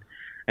snowed in,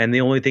 and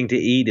the only thing to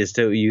eat is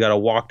you got to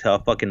walk to a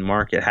fucking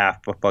market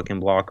half a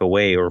fucking block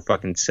away, or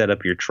fucking set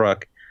up your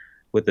truck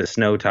with the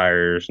snow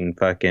tires and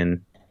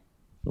fucking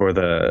or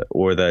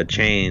the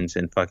chains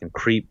and fucking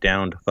creep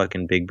down to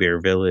fucking Big Bear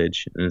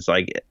Village. And it's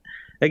like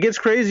it gets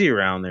crazy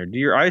around there. Dude,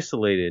 you're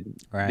isolated. Dude,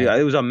 Right.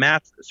 it was a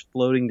mattress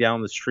floating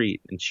down the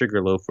street in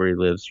Sugarloaf where he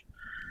lives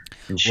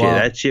and shit. Well,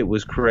 That shit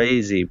was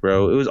crazy,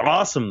 bro. It was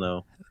awesome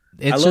though.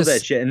 I it's love that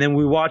just shit. And then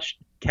we watched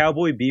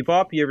Cowboy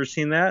Bebop. You ever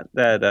seen that?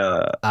 That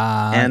uh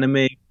anime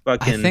I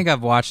fucking think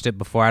I've watched it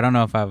before. I don't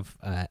know if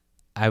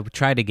I've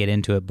tried to get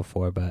into it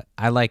before, but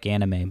I like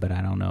anime, but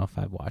I don't know if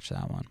I've watched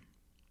that one.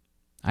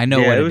 I know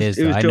Yeah, what it it was is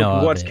it though. was I dope. know We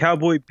of watched it.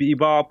 Cowboy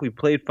Bebop. We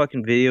played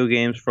fucking video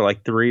games for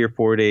like 3 or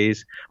 4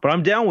 days. But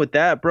I'm down with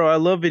that, bro. I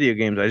love video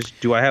games.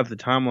 Do I have the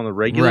time on the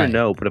regular? Right.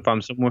 No. But if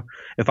I'm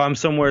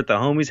somewhere at the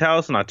homie's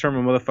house and I turn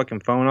my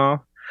motherfucking phone off,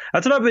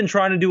 that's what I've been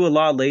trying to do a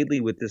lot lately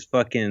with this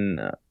fucking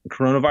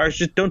coronavirus.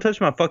 Just don't touch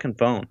my fucking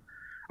phone.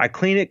 I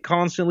clean it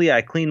constantly.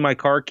 I clean my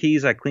car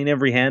keys. I clean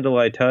every handle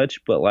I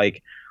touch. But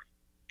like,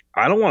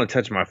 I don't want to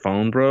touch my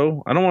phone,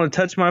 bro. I don't want to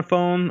touch my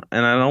phone,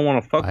 and I don't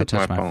want to fuck I with my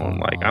touch my phone. phone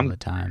Like all the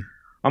time.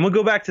 I'm gonna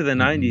go back to the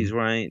 '90s Mm-mm.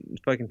 where I ain't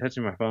fucking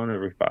touching my phone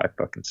every 5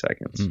 fucking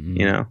seconds.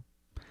 Mm-mm.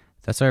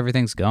 That's where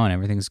everything's going.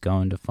 Everything's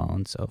going to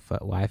phones, so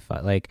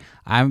Wi-Fi. Like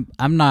I'm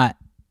not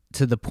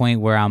to the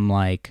point where I'm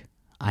like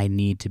I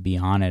need to be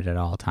on it at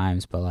all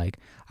times, but like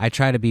I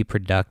try to be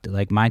productive.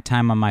 Like my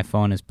time on my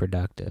phone is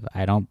productive.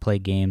 I don't play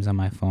games on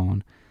my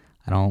phone.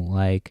 I don't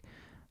like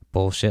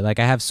bullshit. Like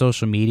I have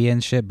social media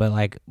and shit, but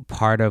like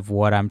part of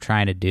what I'm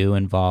trying to do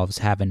involves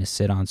having to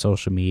sit on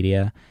social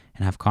media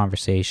and have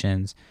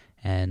conversations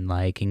and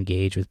like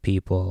engage with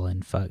people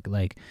and fuck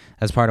like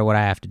that's part of what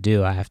I have to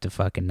do. I have to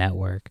fucking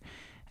network.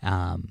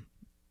 Um,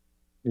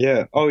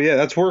 Yeah. Oh yeah,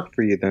 that's work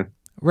for you then.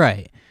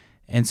 right.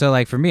 And so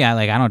like for me,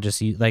 I don't just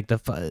use like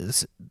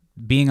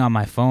being on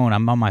my phone.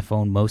 I'm on my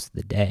phone most of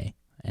the day,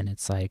 and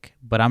it's like,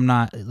 but I'm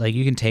not like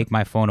you can take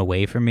my phone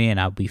away from me and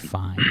I'll be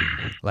fine.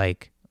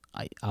 Like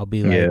I'll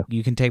be like, Yeah.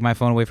 you can take my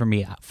phone away from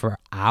me for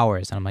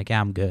hours, and I'm like,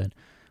 yeah, I'm good.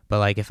 But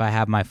like if I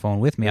have my phone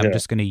with me, I'm Yeah.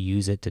 just gonna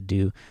use it to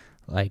do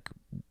like,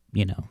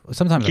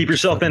 sometimes I'm Keep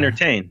just yourself fucking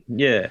entertained.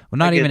 Yeah. well, I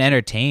not even get you.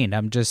 entertained.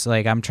 I'm just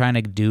like I'm trying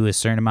to do a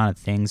certain amount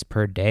of things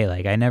per day.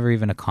 Like I never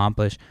even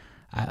accomplish.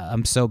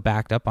 I'm so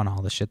backed up on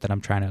all the shit that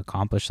I'm trying to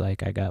accomplish.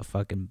 Like I got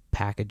fucking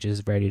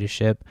packages ready to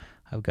ship.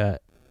 I've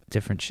got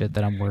different shit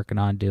that I'm working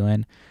on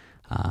doing.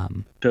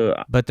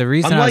 So But the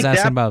reason I'm I was like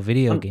asking that. about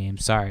video I'm,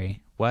 games,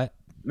 sorry, what?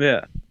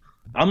 yeah.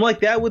 I'm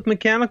like that with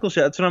mechanical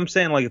shit. That's what I'm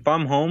saying. Like if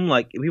I'm home,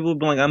 like people will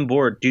be like, I'm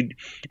bored, dude.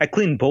 I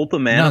clean both the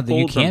No, you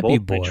manifolds on can't be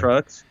both my bored.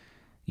 trucks.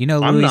 You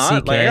know I'm Louis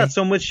not. Like I got C.K.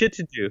 so much shit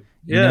to do.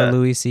 You know Yeah.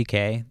 Louis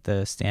C.K.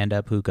 the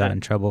stand-up who got Yeah.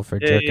 in trouble for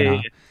Yeah. jerking Yeah.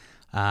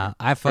 off. Yeah.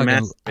 For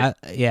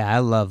I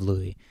love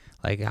Louis.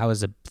 Like I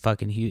was a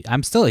fucking huge.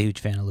 I'm still a huge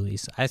fan of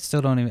Louis. I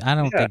still don't even. I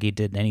don't Yeah. think he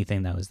did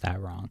anything that was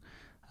that wrong.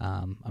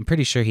 I'm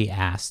pretty sure he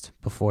asked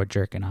before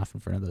jerking off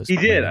in front of those He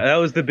did. women. That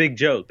was the big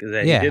joke. Is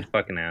that he Yeah, did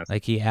fucking ask.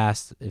 like he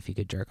asked if he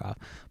could jerk off,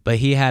 but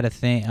he had a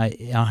thing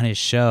on his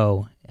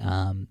show.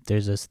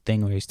 There's this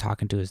thing where he's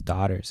talking to his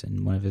daughters,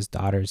 and one of his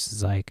daughters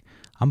is like,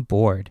 "I'm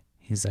bored."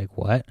 He's like,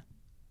 "What?"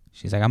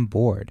 She's like, "I'm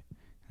bored."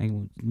 Like,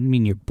 what do you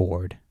mean you're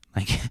bored?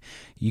 Like,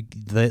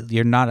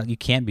 you're not. You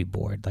can't be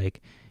bored.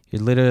 Like,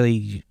 you're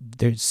literally.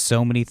 There's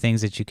so many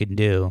things that you can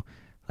do.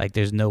 Like,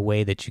 there's no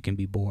way that you can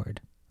be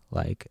bored.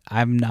 Like,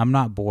 I'm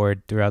not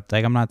bored throughout.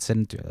 Like, I'm not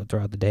sitting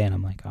throughout the day, and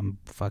I'm like, I'm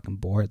fucking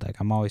bored. Like,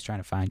 I'm always trying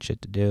to find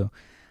shit to do.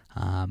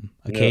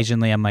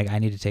 Occasionally, I'm like, I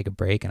need to take a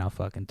break, and I'll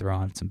fucking throw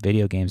on some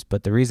video games.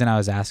 But the reason I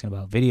was asking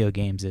about video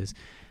games is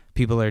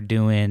people are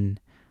doing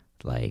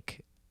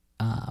like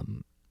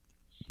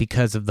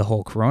because of the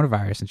whole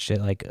coronavirus and shit,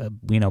 like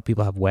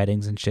people have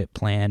weddings and shit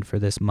planned for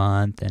this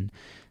month, and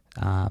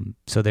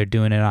so they're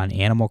doing it on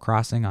Animal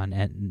Crossing on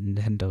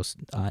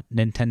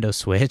Nintendo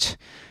Switch.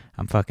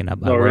 I'm fucking up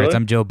my Oh, words. really?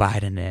 I'm Joe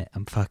Biden it.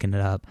 I'm fucking it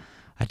up.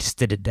 I just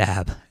did a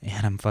dab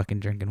and I'm fucking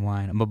drinking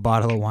wine. I'm a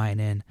bottle of wine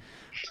in.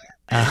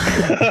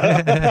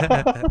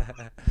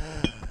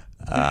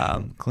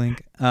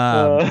 Clink.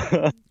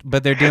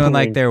 But they're doing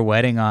like their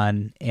wedding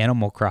on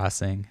Animal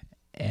Crossing,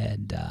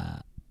 and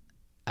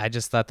I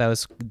just thought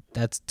that's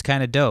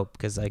kind of dope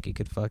because like you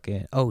could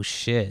fucking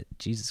shit,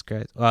 Jesus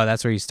Christ. Oh,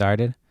 that's where you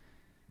started.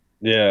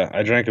 Yeah,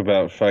 I drank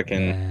about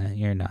fucking. Yeah,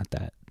 you're not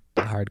that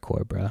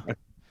hardcore, bro.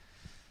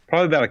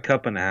 Probably about a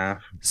cup and a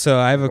half. So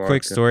I have a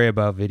quick Vodka. story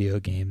about video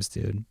games,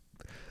 dude.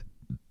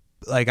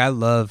 Like, I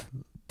love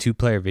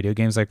 2-player video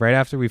games. Like, right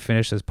after we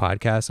finish this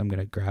podcast, I'm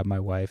gonna grab my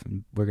wife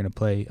and we're gonna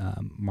play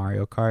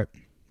Mario Kart.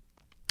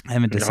 I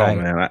haven't Oh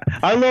decided. man,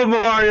 I love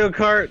Mario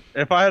Kart.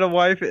 If I had a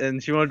wife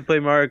and she wanted to play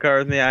Mario Kart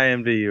with me, I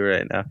am to you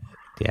right now.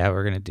 Yeah,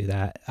 we're gonna do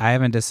that. I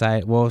haven't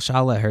decided. Well,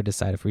 I'll let her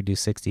decide if we do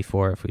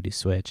 64, if we do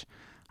Switch.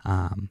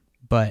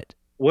 But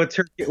What's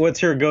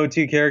her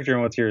go-to character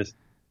and what's yours?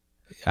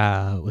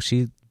 well,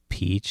 she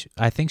Peach.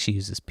 I think she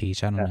uses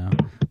Peach. I don't know.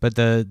 But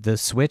the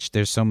Switch,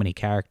 there's so many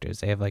characters.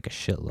 They have like a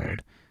shitload.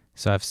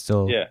 So I've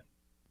still,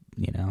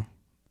 you know.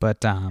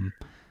 But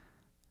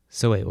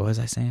so wait, what was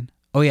I saying?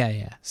 Oh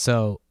yeah.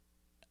 So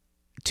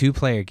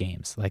 2-player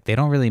games, like they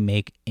don't really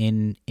make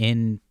in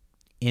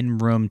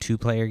room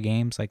 2-player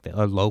games like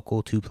or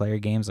local 2-player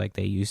games like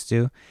they used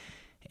to.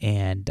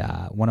 And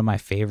one of my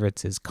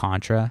favorites is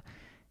Contra,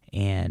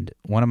 and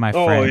one of my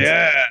friends.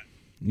 Oh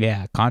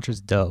yeah,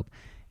 Contra's dope.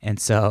 And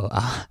so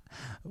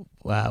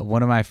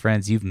one of my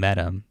friends, you've met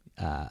him.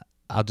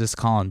 I'll just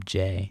call him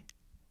Jay.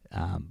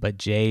 But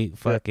Jay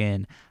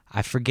fucking,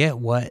 I forget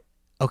what.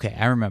 Okay,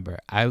 I remember.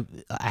 I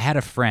had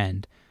a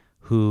friend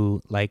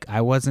who, like,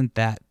 I wasn't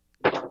that.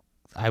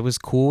 I was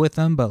cool with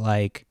him, but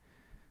like,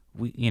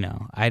 we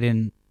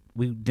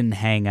didn't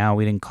hang out.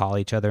 We didn't call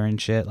each other and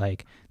shit.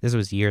 Like, this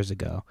was years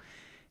ago,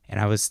 and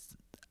I was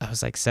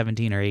like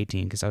 17 or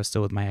 18 because I was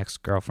still with my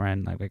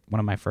ex-girlfriend, like one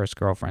of my first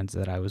girlfriends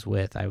that I was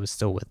with. I was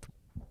still with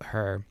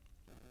her,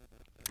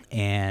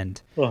 and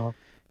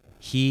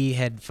he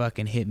had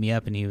fucking hit me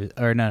up, and he was,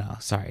 or no,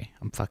 sorry,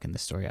 I'm fucking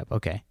this story up.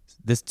 Okay,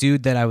 this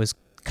dude that I was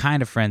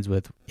kind of friends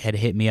with had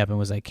hit me up and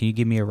was like, "Can you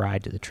give me a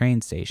ride to the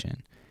train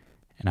station?"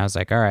 And I was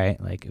like, all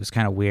right. Like, it was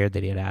kind of weird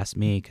that he had asked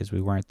me because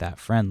we weren't that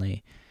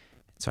friendly.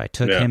 So I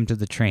took him to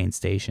the train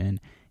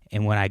station.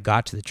 And when I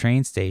got to the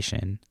train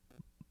station,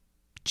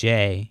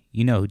 Jay,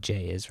 you know who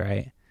Jay is,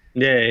 right?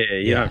 Yeah.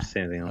 You don't have to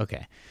say anything else.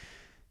 Okay.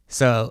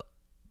 So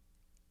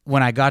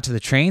when I got to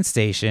the train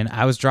station,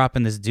 I was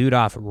dropping this dude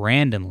off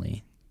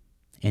randomly.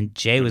 And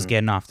Jay was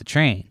getting off the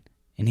train.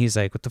 And he's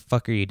like, what the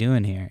fuck are you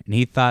doing here? And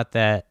he thought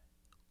that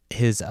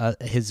his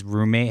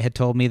roommate had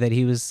told me that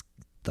he was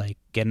like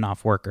getting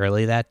off work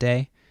early that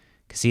day,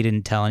 because he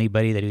didn't tell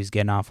anybody that he was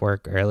getting off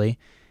work early.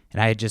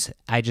 And I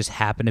just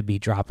happened to be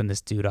dropping this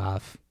dude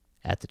off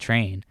at the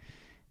train.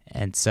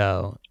 And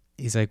so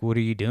he's like, what are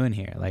you doing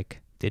here?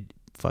 Like, did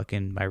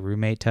fucking my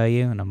roommate tell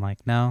you? And I'm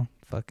like, no,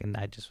 fucking,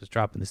 I just was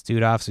dropping this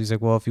dude off. So he's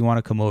like, well, if you want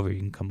to come over, you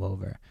can come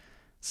over.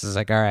 So I was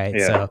like, all right.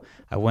 Yeah. So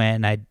I went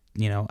and I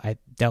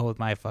dealt with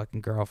my fucking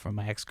girlfriend,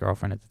 my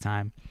ex-girlfriend at the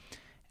time.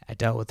 I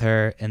dealt with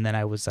her, and then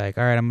I was like,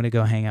 all right, I'm going to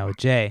go hang out with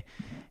Jay.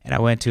 And I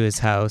went to his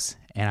house,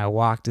 and I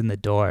walked in the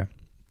door,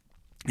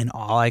 and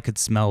all I could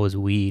smell was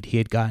weed. He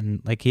had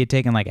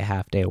taken like a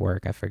half day of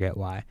work. I forget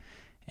why.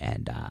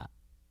 And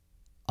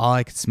all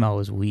I could smell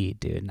was weed,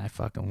 dude. And I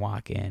fucking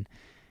walk in,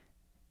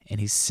 and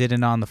he's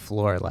sitting on the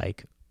floor,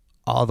 like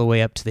all the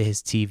way up to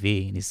his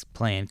TV, and he's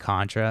playing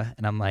Contra.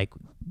 And I'm like,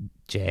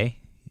 Jay,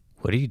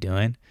 what are you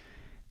doing?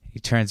 He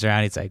turns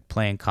around, he's like,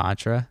 playing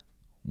Contra.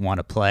 Want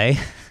to play?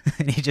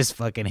 And he just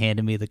fucking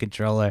handed me the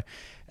controller.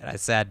 And I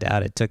sat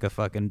down and took a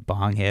fucking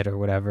bong hit or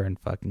whatever and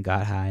fucking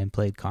got high and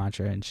played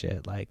Contra and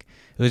shit. Like,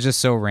 it was just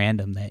so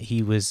random that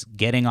he was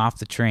getting off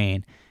the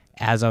train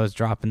as I was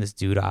dropping this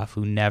dude off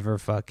who never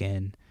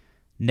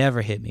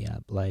hit me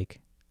up. Like,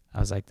 I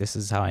was like, this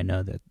is how I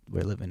know that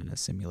we're living in a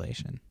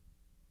simulation.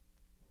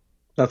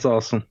 That's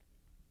awesome.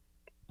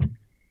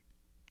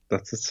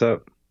 That's what's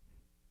up.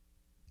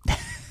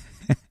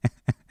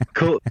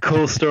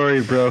 Cool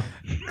story, bro.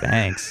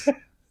 Thanks.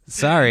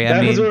 Sorry,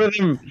 that was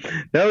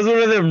one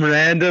of them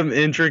random,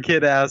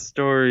 intricate ass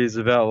stories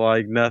about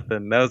like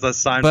nothing. That was a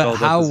Seinfeld. But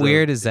how episode.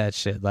 weird is that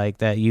shit? Like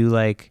that you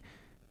like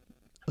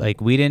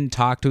we didn't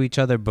talk to each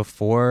other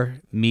before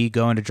me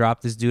going to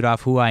drop this dude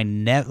off, who I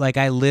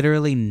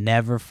literally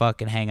never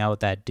fucking hang out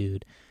with that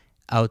dude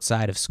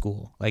outside of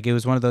school. Like, it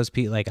was one of those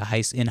people like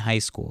in high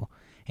school,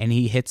 and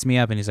he hits me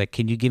up and he's like,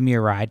 "Can you give me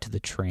a ride to the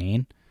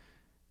train?"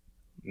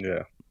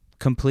 Yeah.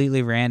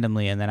 Completely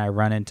randomly, and then I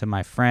run into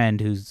my friend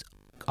who's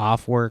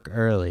off work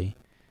early.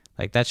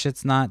 Like, that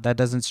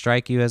doesn't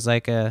strike you as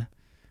like a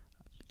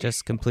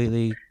just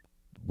completely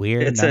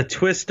weird? It's a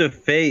twist of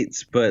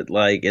fates, but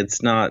like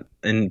it's not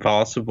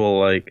impossible.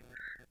 Like,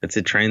 it's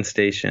a train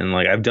station.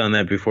 Like, I've done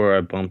that before.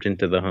 I bumped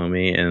into the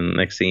homie, and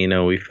next thing you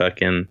know, we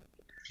fucking,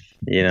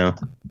 we'd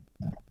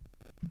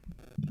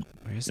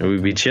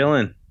be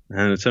chilling,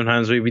 and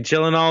sometimes we'd be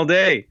chilling all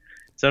day.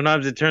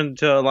 Sometimes it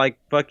turns into like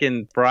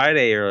fucking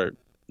Friday or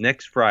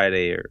next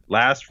Friday or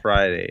last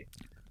Friday.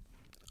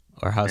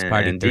 Or House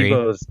Party 3.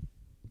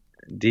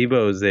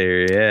 Debo's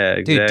there, yeah,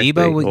 exactly. Dude,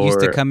 Debo used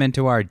to come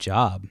into our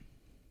job.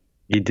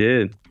 He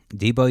did.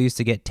 Debo used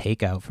to get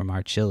takeout from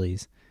our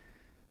Chili's.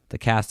 The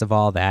cast of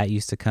All That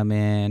used to come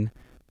in.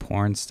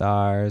 Porn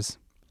stars.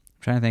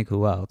 I'm trying to think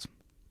who else.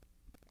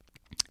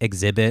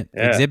 Exhibit.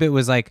 Yeah.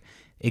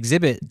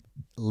 Exhibit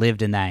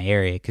lived in that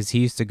area because he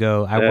used to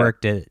go. I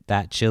worked at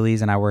that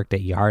Chili's and I worked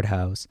at Yard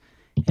House.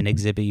 an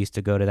exhibit used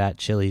to go to that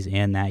Chili's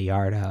and that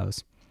Yard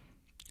House.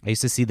 I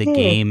used to see the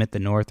game at the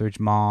Northridge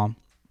Mall.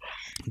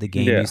 The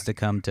game used to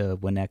come to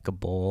Winnetka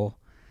Bowl.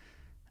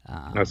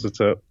 That's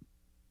what's up.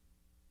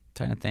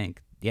 Trying to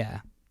think. Yeah.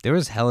 There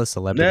was hella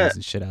celebrities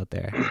and shit out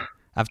there.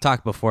 I've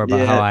talked before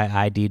about how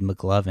I ID'd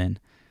McLovin.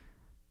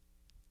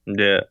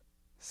 Yeah.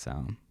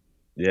 So.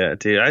 Yeah,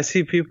 dude. I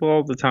see people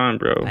all the time,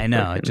 bro. I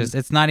know.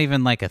 It's not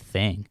even like a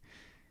thing.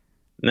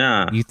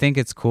 Nah. You think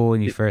it's cool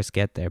when you first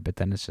get there, but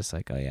then it's just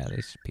like, oh yeah,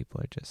 these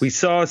people are just... We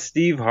saw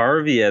Steve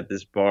Harvey at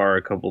this bar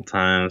a couple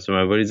times.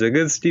 My buddy's like,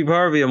 "Good Steve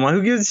Harvey." I'm like,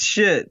 who gives a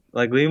shit?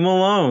 Like, leave him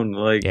alone.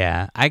 Like,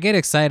 yeah, I get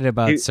excited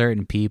about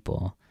certain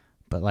people,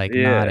 but like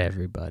not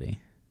everybody.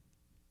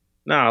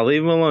 Nah,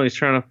 leave him alone. He's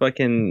trying to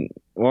fucking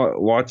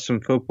watch some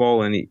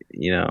football, and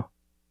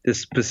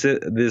this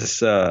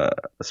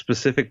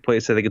specific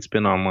place. I think it's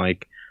been on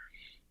like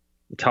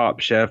Top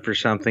Chef or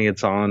something.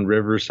 It's on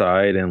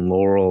Riverside and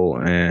Laurel,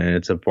 and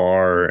it's a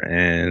bar,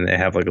 and they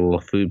have like a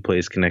little food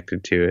place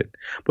connected to it.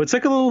 But it's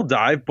like a little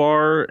dive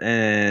bar,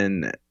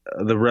 and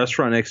the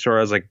restaurant next door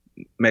has like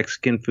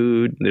Mexican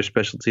food. Their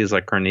specialty is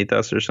like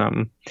carnitas or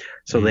something.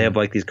 So they have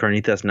like these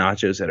carnitas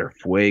nachos that are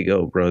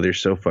fuego, bro. They're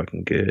so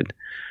fucking good.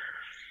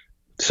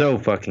 So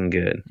fucking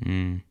good.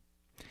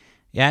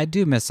 Yeah, I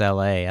do miss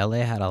LA.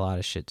 LA had a lot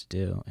of shit to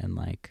do, and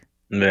like...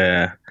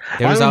 Yeah,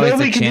 there was always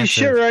nobody a can do chance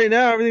shit right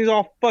now. Everything's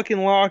all fucking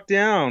locked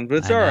down, but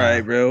it's all right,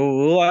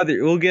 bro.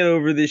 We'll get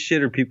over this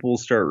shit, or people will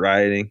start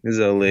rioting. It's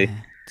LA,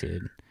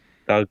 dude.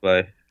 Dog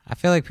life. I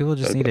feel like people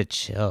just need to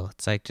chill.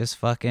 It's like just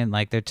fucking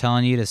like they're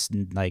telling you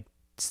to like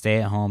stay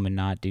at home and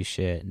not do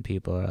shit, and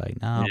people are like,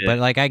 no. But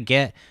like I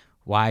get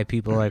why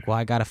people are like, well,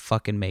 I gotta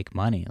fucking make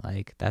money.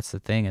 Like that's the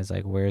thing is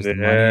like, where's the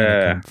money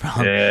gonna come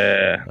from?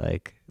 Yeah,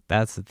 like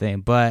that's the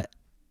thing. But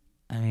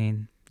I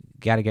mean, you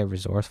got to get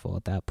resourceful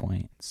at that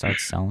point. Start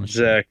selling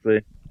shit.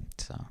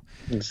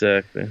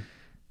 Exactly.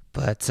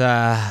 But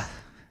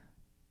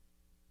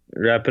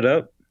wrap it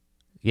up.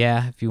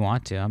 Yeah, if you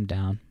want to, I'm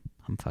down.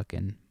 I'm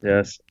fucking.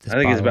 Yes, I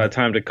think it's about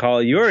time to call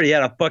it. You already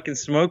had a fucking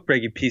smoke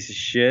break, you piece of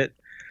shit.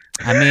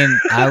 I mean,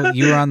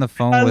 you were on the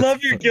phone. I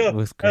love your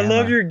guilt. I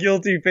love your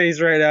guilty face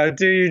right now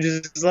too. You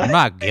just like... I'm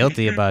not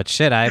guilty about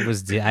shit. I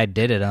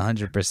did it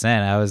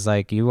 100%. I was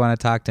like, you want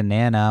to talk to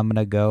Nana? I'm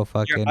gonna go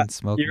fucking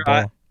smoke a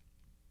bowl.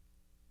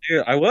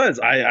 Dude,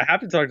 I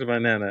have to talk to my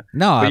Nana.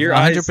 No,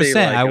 100%.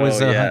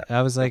 Like,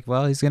 I was like,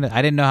 well, he's gonna.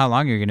 I didn't know how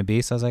long you were gonna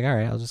be, so I was like, all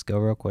right, I'll just go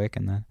real quick.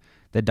 And then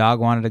the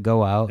dog wanted to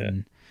go out,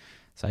 and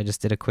so I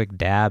just did a quick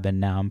dab, and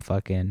now I'm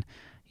fucking,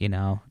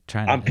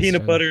 trying. I'm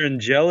peanut butter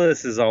and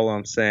jealous is all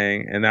I'm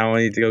saying, and now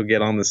I need to go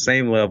get on the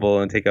same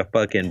level and take a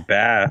fucking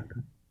bath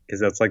because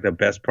that's like the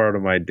best part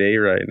of my day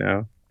right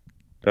now.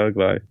 Dog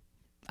life.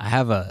 I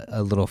have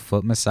a little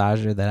foot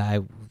massager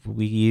that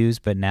we use,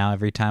 but now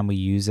every time we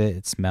use it,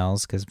 it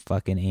smells because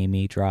fucking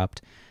Amy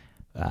dropped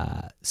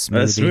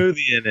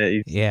smoothie in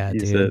it. Yeah,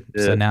 dude. Said,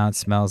 so now it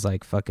smells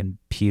like fucking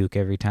puke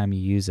every time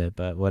you use it.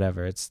 But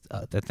whatever. It's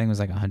that thing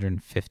was like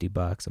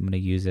 $150. I'm gonna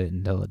use it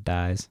until it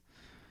dies.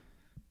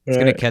 It's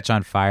gonna catch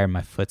on fire.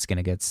 My foot's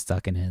gonna get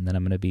stuck in it, and then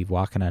I'm gonna be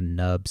walking on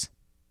nubs.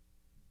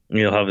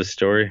 You'll have a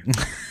story.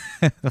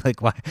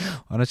 Like why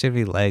don't you have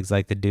any legs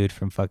like the dude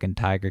from fucking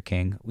Tiger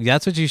King?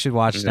 That's what you should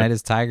watch tonight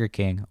is Tiger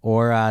King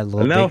or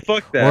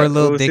fuck that.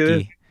 Lil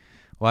Dicky.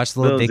 Watch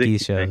the Lil Dicky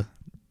show. Thing.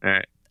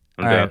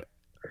 All right.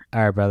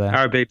 All right, brother. All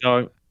right, big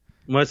dog.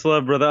 Much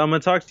love, brother. I'm gonna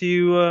talk to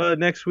you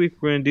next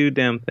week. We're gonna do a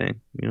damn thing.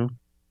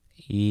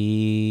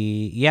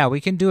 Yeah,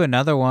 we can do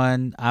another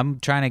one. I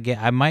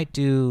might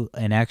do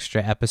an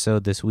extra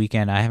episode this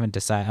weekend. I haven't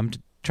decided. I'm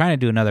trying to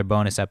do another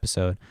bonus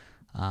episode.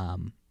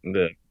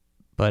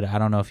 But I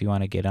don't know if you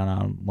want to get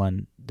on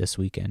one this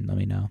weekend. Let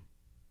me know.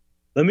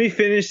 Let me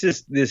finish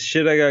this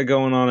shit I got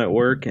going on at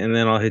work, and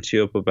then I'll hit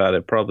you up about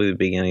it probably the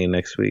beginning of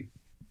next week.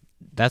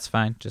 That's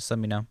fine. Just let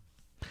me know.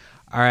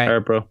 All right,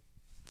 bro.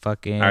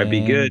 Fucking. All right,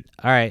 be good.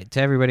 All right,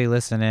 to everybody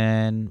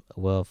listening,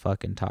 we'll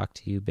fucking talk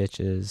to you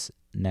bitches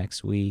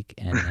next week,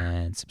 and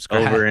then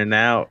subscribe. Over and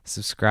out.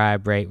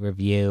 Subscribe, rate,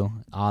 review,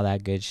 all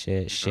that good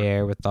shit.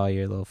 Share with all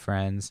your little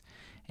friends.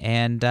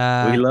 And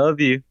we love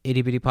you.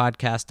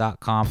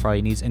 ittybittypodcast.com for all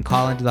your needs. And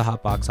call into the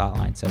Hotbox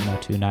hotline,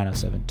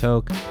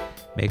 702-907-TOKE.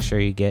 Make sure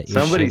you get your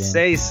Somebody shit in.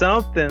 say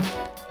something.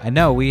 I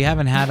know, we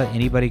haven't had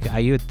anybody.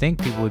 You would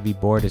think people would be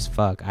bored as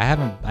fuck.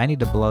 I need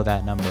to blow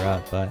that number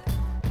up. But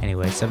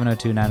anyway,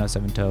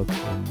 702-907-TOKE.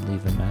 And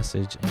leave a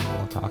message. And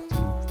we'll talk to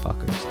you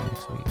fuckers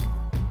next week.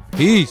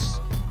 Peace.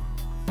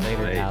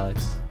 Later,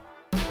 Alex.